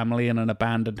family in an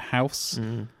abandoned house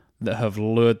that have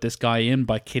lured this guy in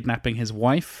by kidnapping his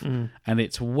wife, and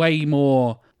it's way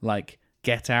more like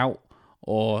Get Out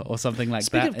or something like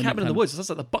Speaking that. Speaking of Cabin in the Woods, that's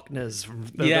like the Buckners.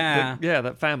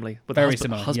 That family. With very the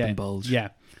similar. Husband bulge. Yeah.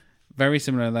 Very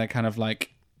similar to that kind of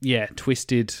like,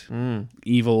 twisted,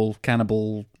 evil,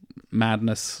 cannibal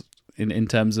madness in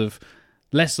terms of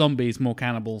less zombies, more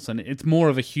cannibals, and it's more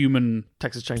of a human...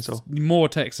 Texas Chainsaw. More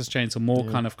Texas Chainsaw, more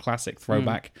kind of classic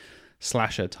throwback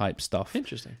slasher type stuff.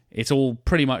 Interesting. It's all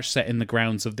pretty much set in the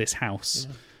grounds of this house,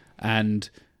 and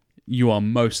you are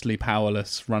mostly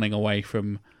powerless running away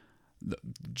from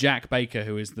Jack Baker,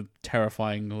 who is the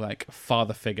terrifying like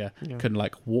father figure, can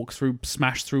like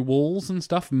smash through walls and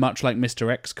stuff, much like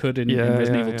Mr. X could in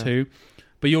Resident Evil 2.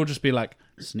 But you'll just be like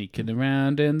sneaking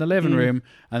around in the living room,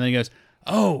 and then he goes,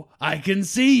 "Oh, I can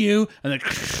see you," and then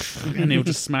and he'll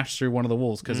just smash through one of the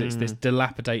walls because it's this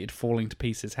dilapidated, falling to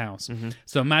pieces house.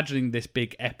 So imagining this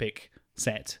big epic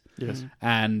set,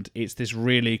 and it's this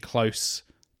really close,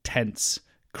 tense,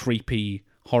 creepy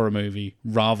horror movie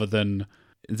rather than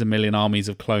there's a million armies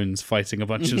of clones fighting a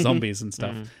bunch of zombies and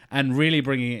stuff, and really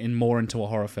bringing it in more into a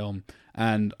horror film.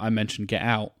 And I mentioned Get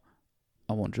Out.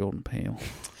 I want Jordan Peele.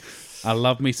 I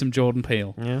love me some Jordan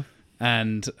Peele. Yeah.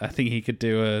 And I think he could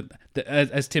do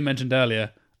as Tim mentioned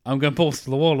earlier, I'm going balls to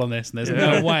the wall on this, and there's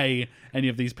no way any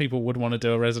of these people would want to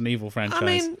do a Resident Evil franchise. I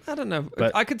mean, I don't know.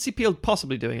 But I could see Peele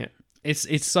possibly doing it.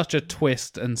 It's such a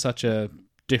twist and such a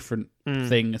different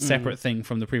thing, a separate thing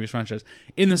from the previous franchise.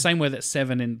 In the same way that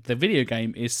 7 in the video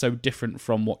game is so different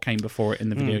from what came before it in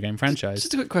the video game franchise.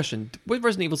 Just a quick question. With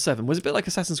Resident Evil 7, was it a bit like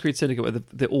Assassin's Creed Syndicate where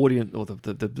the audience, or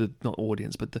the not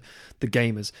audience, but the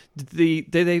gamers,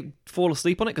 did they fall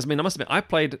asleep on it? Because, I mean, I must admit, I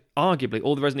played arguably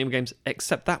all the Resident Evil games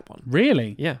except that one.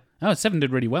 Really? Yeah. Oh, 7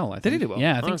 did really well, I think. Did it do well?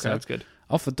 Yeah, I think so. That's good.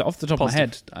 Off the top of my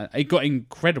head, it got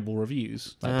incredible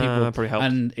reviews. People probably helped.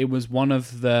 And it was one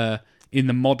of in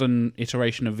the modern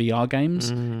iteration of VR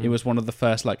games, it was one of the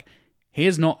first, like,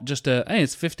 here's not just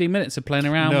it's 15 minutes of playing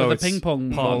around with a ping pong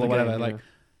ball or whatever. Like,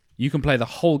 you can play the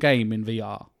whole game in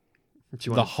VR.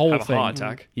 The whole thing. A heart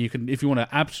attack? You can, if you want to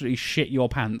absolutely shit your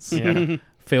pants,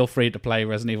 feel free to play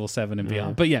Resident Evil 7 in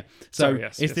VR. But yeah, so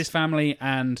this family,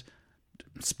 and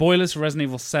spoilers for Resident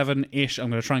Evil 7-ish. I'm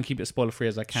going to try and keep it spoiler-free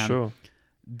as I can. Sure.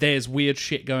 There's weird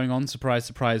shit going on, surprise,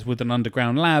 surprise, with an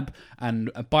underground lab and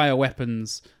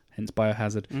bioweapons, hence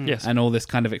Biohazard, and all this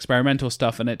kind of experimental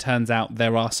stuff. And it turns out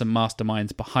there are some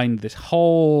masterminds behind this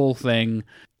whole thing.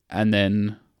 And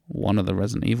then one of the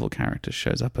Resident Evil characters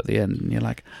shows up at the end, and you're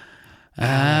like,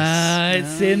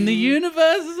 it's in the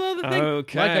universe as well.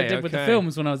 Okay, like I did with the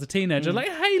films when I was a teenager. Like,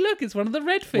 hey, look, it's one of the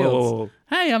Redfields. Whoa.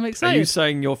 Hey, I'm excited. Are you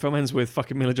saying your film ends with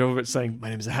fucking Mila Jovovich saying, "My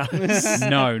name's Alice"?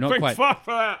 No, not quite. Fuck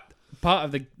for that. Part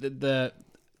of the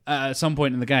at some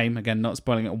point in the game, again, not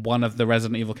spoiling it, one of the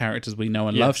Resident Evil characters we know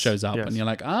and love shows up, and you're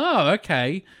like, oh,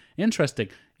 okay, interesting.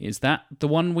 Is that the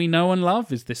one we know and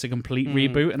love? Is this a complete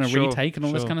reboot and a retake and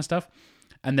all this kind of stuff?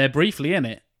 And they're briefly in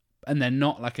it, and they're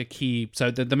not like a key.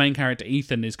 So the main character,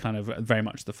 Ethan, is kind of very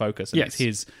much the focus, and it's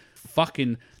his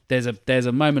fucking... There's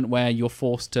a moment where you're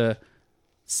forced to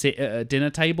sit at a dinner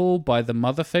table by the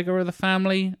mother figure of the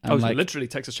family and literally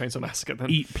Texas Chainsaw Massacre then.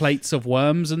 Eat plates of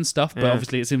worms and stuff, but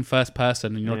obviously it's in first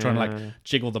person and you're trying to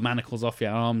jiggle the manacles off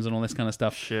your arms and all this kind of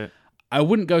stuff. Shit. I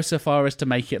wouldn't go so far as to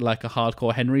make it like a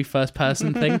hardcore Henry first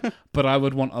person thing, but I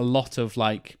would want a lot of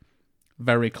like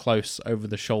very close, over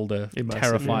the shoulder,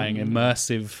 terrifying,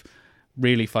 immersive,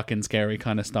 really fucking scary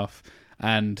kind of stuff.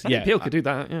 And I think Peele could do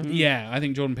that. Yeah, I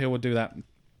think Jordan Peele would do that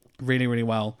really, really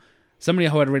well. Somebody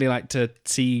who I'd really like to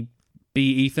see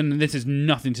be Ethan, and this is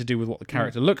nothing to do with what the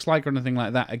character looks like or anything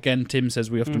like that. Again, Tim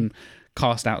says we often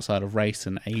cast outside of race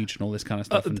and age and all this kind of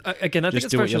stuff. Again, I think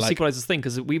it's very much a sequelizer's thing,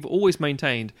 because we've always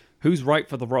maintained who's right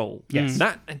for the role. Yes.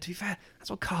 And to be fair, that's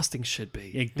what casting should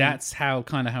be. That's how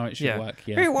it should work.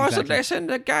 Yeah, Who wasn't this in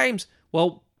the games?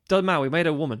 Well, doesn't matter. We made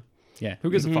a woman. Yeah.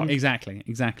 Who gives a fuck? Exactly.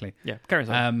 Yeah, carry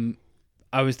on.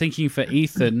 I was thinking for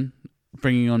Ethan,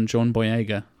 bringing on John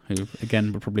Boyega, who,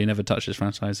 again, would probably never touch this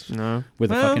franchise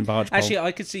with a fucking barge pole. Actually,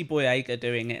 I could see Boyega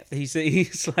doing it.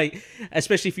 He's like,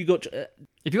 especially if you got...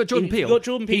 If you got Jordan Peele, you've got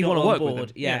Jordan Peele on work board, with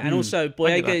him. Yeah. And also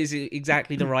Boyega is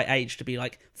exactly the right age to be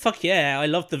like, fuck yeah, I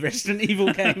love the Resident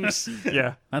Evil games.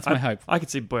 Yeah, that's my hope. I could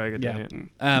see Boyega doing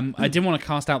it. I didn't want to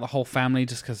cast out the whole family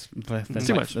just because there's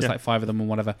too much. There's like 5 of them or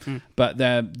whatever. But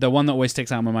the one that always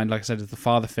sticks out in my mind, like I said, is the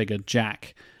father figure,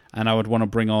 Jack. And I would want to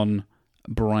bring on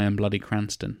Bryan Bloody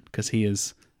Cranston, because he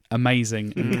is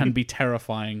amazing and can be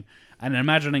terrifying. And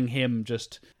imagining him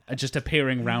just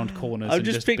appearing round corners. I'm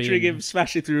just picturing him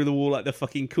smashing through the wall like the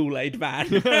fucking Kool-Aid man.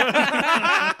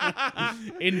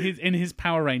 in his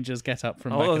Power Rangers get up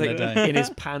from back in the day. In his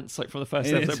pants, like from the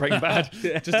first episode of Breaking Bad.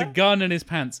 Just a gun in his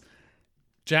pants.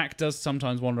 Jack does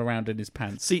sometimes wander around in his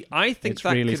pants. See, I think it's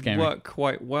that really could scary. work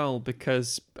quite well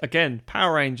because, again,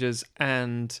 Power Rangers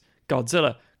and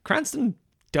Godzilla, Cranston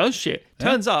does shit.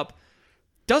 Turns up,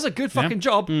 does a good fucking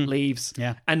job, leaves,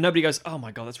 and nobody goes, "Oh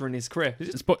my god, that's ruining his career."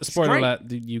 Spoiler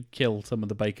alert: you kill some of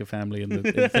the Baker family and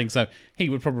the thing, so he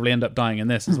would probably end up dying in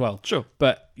this as well. Sure,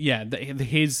 but yeah,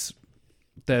 the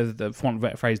for want of a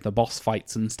better phrase, the boss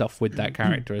fights and stuff with that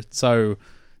character is so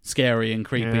scary and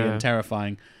creepy and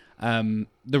terrifying.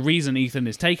 The reason Ethan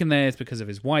is taken there is because of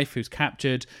his wife who's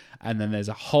captured, and then there's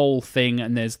a whole thing,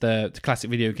 and there's the classic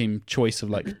video game choice of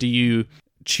like, do you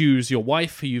choose your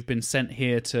wife who you've been sent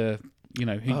here to,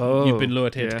 you've been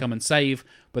lured here to come and save,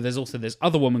 but there's also this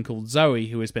other woman called Zoe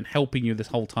who has been helping you this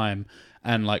whole time,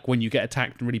 and like when you get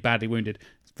attacked and really badly wounded,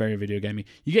 it's very video gamey,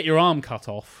 you get your arm cut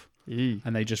off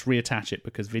and they just reattach it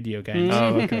because video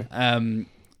games.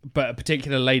 But a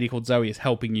particular lady called Zoe is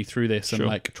helping you through this and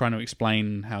like trying to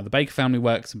explain how the Baker family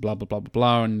works and blah blah blah blah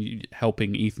blah, and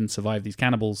helping Ethan survive these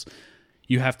cannibals.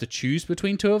 you have to choose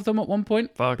between two of them at one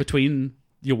point. Fuck. Between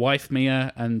your wife,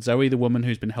 Mia, and Zoe, the woman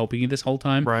who's been helping you this whole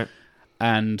time. Right.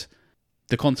 And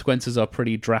the consequences are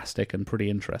pretty drastic and pretty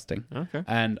interesting. Okay.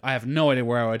 And I have no idea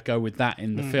where I'd go with that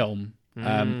in the film.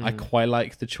 I quite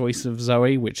like the choice of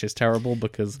Zoe, which is terrible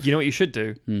because... You know what you should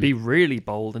do? Be really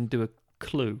bold and do a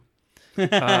Clue.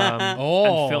 And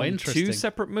film interesting. 2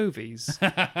 separate movies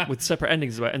with separate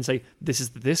endings and say, this is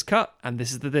the this cut and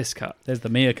this is the this cut. There's the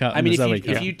Mia cut I and mean, the Zoe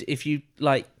cut. if you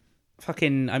like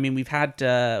fucking, I mean, we've had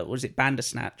what is it,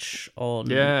 Bandersnatch on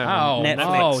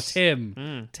Netflix.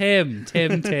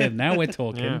 Tim. Now we're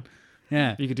talking.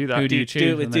 Yeah. You could do that. Who do you Do choose?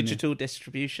 it with And then digital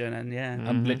distribution, and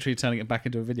I'm literally turning it back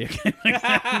into a video game.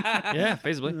 Yeah,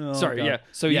 basically. Sorry, God. yeah.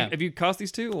 So Yeah. have you cast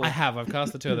these two? Or? I've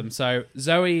cast the two of them. So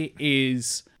Zoe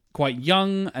is quite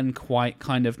young and quite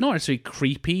kind of not necessarily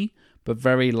creepy, but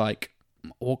very like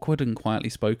awkward and quietly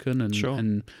spoken,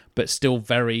 and but still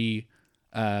very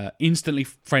instantly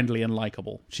friendly and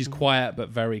likable. She's quiet but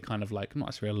very kind of like not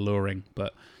necessarily alluring,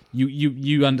 but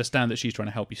you understand that she's trying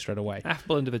to help you straight away.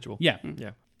 Affable individual. Yeah.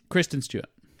 Kristen Stewart.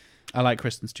 I like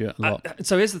Kristen Stewart a lot.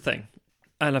 So here's the thing,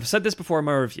 and I've said this before in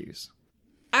my reviews.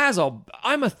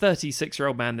 I'm a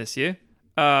 36-year-old man this year.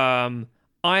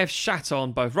 I have shat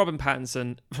on both Robert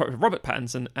Pattinson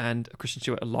and Kristen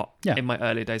Stewart a lot in my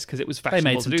earlier days because it was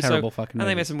fashionable to do so. They made some terrible fucking and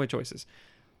they made movies. some weird choices.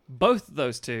 Both of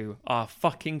those two are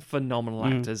fucking phenomenal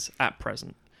actors at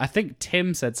present. I think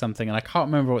Tim said something, and I can't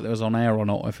remember whether it was on air or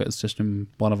not, or if it was just in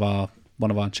one of our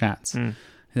chats.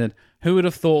 He said, "Who would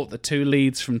have thought the two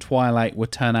leads from Twilight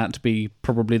would turn out to be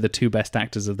probably the two best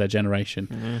actors of their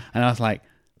generation?" And I was like,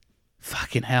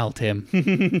 "Fucking hell, Tim,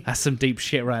 that's some deep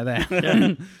shit right there."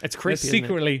 Yeah. It's creepy. They're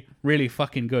secretly really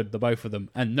fucking good, the both of them,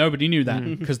 and nobody knew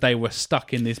that because they were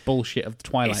stuck in this bullshit of the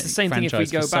Twilight It's the same thing if we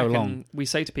franchise go for so back long. and we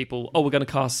say to people, "Oh, we're going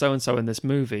to cast so and so in this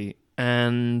movie,"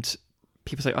 and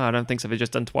people say, "Oh, I don't think so. They've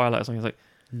just done Twilight or something." It's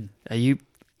like,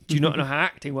 do you not know how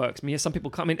acting works? I mean, some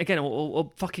people come in again, or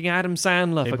fucking Adam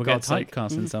Sandler People for get God's sake.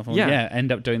 typecast and stuff. Yeah.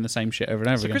 End up doing the same shit over and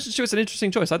over So again. Kristen Stewart's an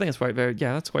interesting choice. I think it's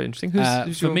that's quite interesting.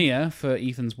 Who's For your... Mia, for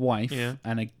Ethan's wife,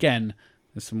 and again,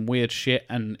 there's some weird shit,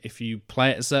 and if you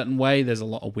play it a certain way, there's a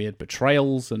lot of weird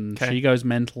betrayals, and she goes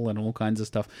mental and all kinds of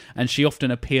stuff. And she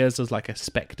often appears as like a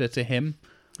spectre to him,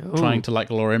 trying to like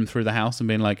lure him through the house and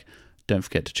being like, "Don't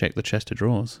forget to check the chest of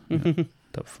drawers." The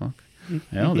fuck?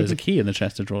 Oh, there's a key in the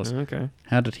chest of drawers. Okay.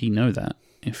 How did he know that?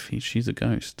 If she's a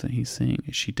ghost that he's seeing,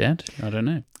 is she dead? I don't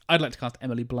know. I'd like to cast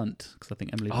Emily Blunt because I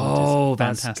think Emily Blunt is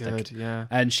fantastic. That's good, yeah.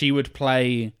 And she would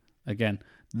play again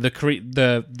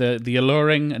the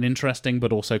alluring and interesting,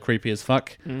 but also creepy as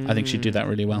fuck. I think she'd do that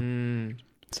really well.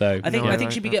 So I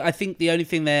think she'd be good. I think the only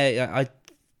thing there,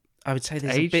 I would say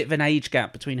there's a bit of an age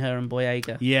gap between her and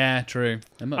Boyega. Yeah, true.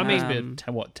 There I mean, be a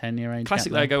 10-year age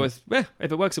classically, gap I go with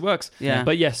if it works, it works. Yeah.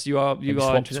 But yes, you are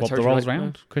swap the roles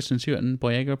around. Kristen Stewart and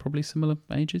Boyega are probably similar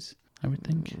ages, I would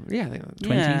think. Yeah, I think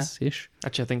 20s-ish.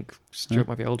 Actually, I think Stewart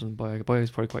might be older than Boyega. Boyega's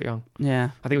probably quite young.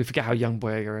 Yeah. I think we forget how young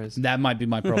Boyega is. That might be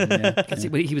my problem, yeah.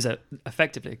 He was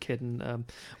effectively a kid, and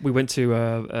we went to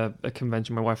a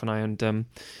convention, my wife and I, and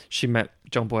she met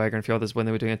John Boyega and a few others when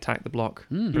they were doing Attack the Block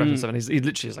production stuff, and he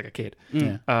literally is like a kid.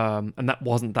 Yeah. And that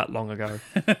wasn't that long ago.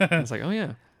 I was like, oh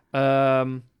yeah.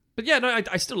 But yeah, no,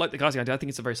 I still like the casting idea. I think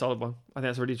it's a very solid one. I think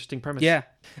that's a really interesting premise. Yeah.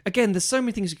 Again, there's so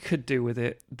many things you could do with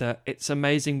it that it's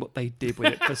amazing what they did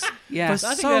with it for, Yeah. for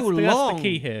I think so that's long. the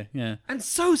key here, yeah. And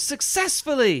so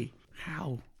successfully.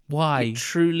 How? Why? It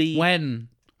truly When?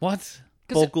 What?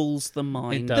 boggles the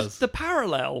mind. It does. The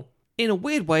parallel, in a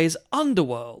weird way, is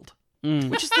Underworld,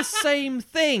 which is the same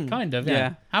thing. Kind of, yeah.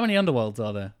 Yeah. How many underworlds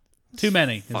are there? Too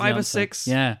many. is the 5 or answer. 6.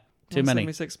 Yeah, too many.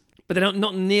 176. But they're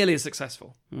not nearly as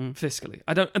successful fiscally.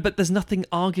 But there's nothing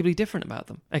arguably different about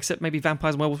them, except maybe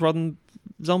vampires and werewolves rather than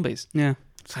zombies. Yeah.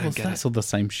 I don't get That's all the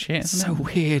same shit. It's Isn't so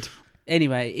weird.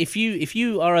 Anyway, if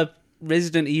you are a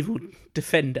Resident Evil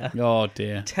defender, it? Oh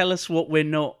dear. tell us what we're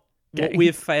not, what Getting.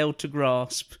 we've failed to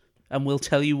grasp, and we'll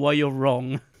tell you why you're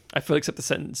wrong. I feel accept the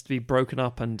sentence to be broken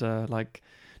up and like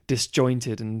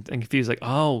disjointed and confused. Like,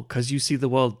 oh, because you see the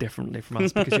world differently from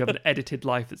us because you have an edited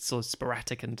life that's sort of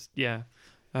sporadic and yeah.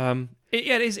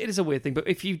 It is a weird thing. But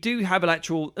if you do have an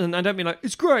actual, and I don't mean like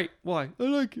it's great. Why? I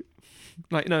like it.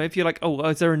 Like no, if you're like, oh,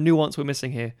 is there a nuance we're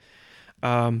missing here?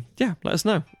 Yeah, let us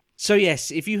know. So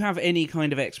yes, if you have any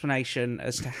kind of explanation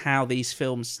as to how these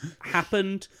films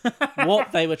happened,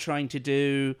 what they were trying to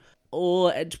do,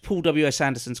 or Paul W.S.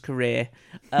 Anderson's career,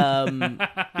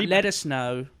 let us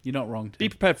know. You're not wrong. Be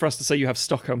prepared for us to say you have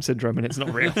Stockholm syndrome and it's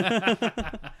not real.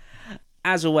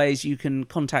 As always, you can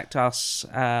contact us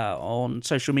on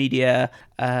social media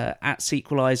at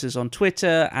Sequelizers on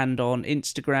Twitter and on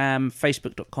Instagram,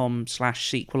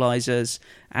 facebook.com/Sequelizers,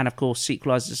 and of course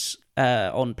Sequelizers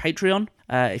on Patreon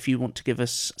if you want to give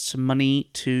us some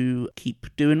money to keep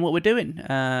doing what we're doing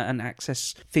and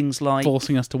access things like...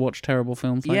 Forcing us to watch terrible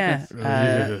films like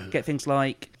this. Get things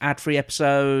like ad-free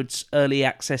episodes, early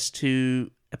access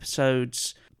to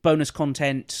episodes, bonus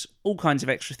content, all kinds of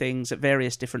extra things at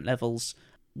various different levels.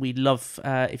 We'd love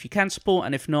if you can support,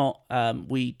 and if not,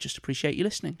 we just appreciate you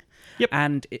listening. Yep.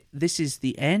 And this is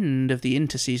the end of the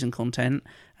inter-season content,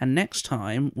 and next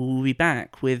time we'll be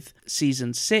back with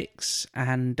season 6,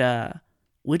 and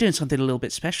we're doing something a little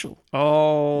bit special.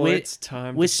 Oh, it's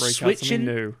time to break out something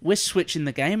new. We're switching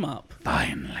the game up.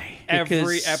 Finally.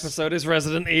 Every episode is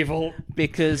Resident Evil.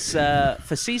 Because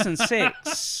for season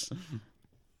 6...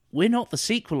 we're not the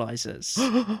sequelizers.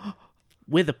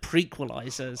 We're the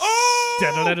prequelizers. Oh!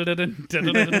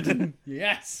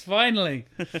 Yes, finally.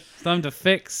 It's time to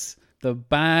fix the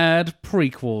bad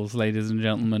prequels, ladies and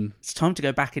gentlemen. It's time to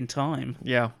go back in time.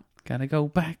 Yeah. Gotta go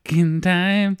back in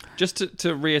time. Just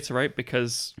to reiterate,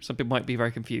 because some people might be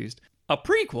very confused, a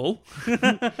prequel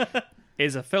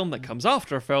is a film that comes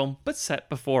after a film, but set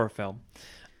before a film.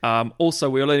 Also,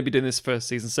 we'll only be doing this for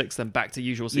season 6, then back to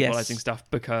usual sequelizing stuff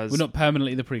because we're not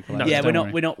permanently the prequel. No, yeah,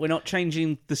 we're not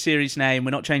changing the series name. We're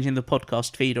not changing the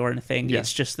podcast feed or anything. Yeah.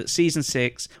 It's just that season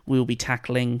 6 we'll be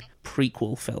tackling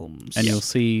prequel films, and you'll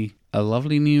see a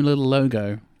lovely new little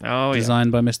logo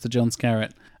designed by Mr. John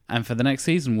Scarrett. And for the next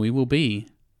season, we will be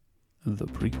the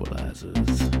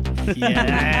prequelizers.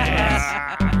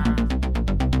 Yes.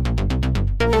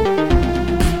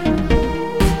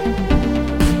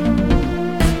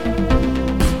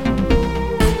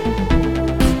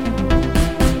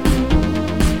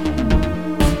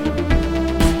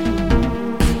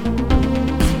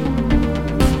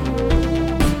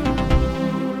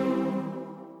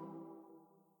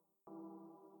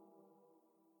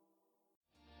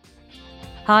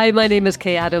 Hi, my name is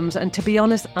Kay Adams, and to be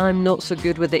honest, I'm not so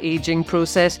good with the ageing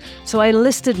process, so I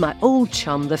enlisted my old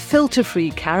chum, the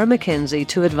filter-free Cara McKenzie,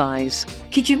 to advise.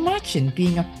 Could you imagine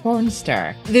being a porn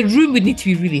star? The room would need to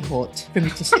be really hot for me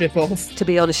to strip off. To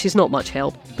be honest, she's not much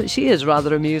help, but she is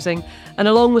rather amusing. And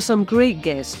along with some great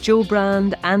guests, Joe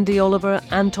Brand, Andy Oliver,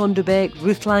 Anton Dubeck,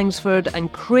 Ruth Langsford,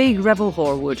 and Craig Revel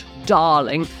Horwood,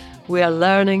 darling, we are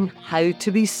learning how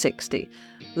to be 60.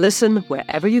 Listen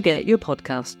wherever you get your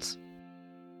podcasts.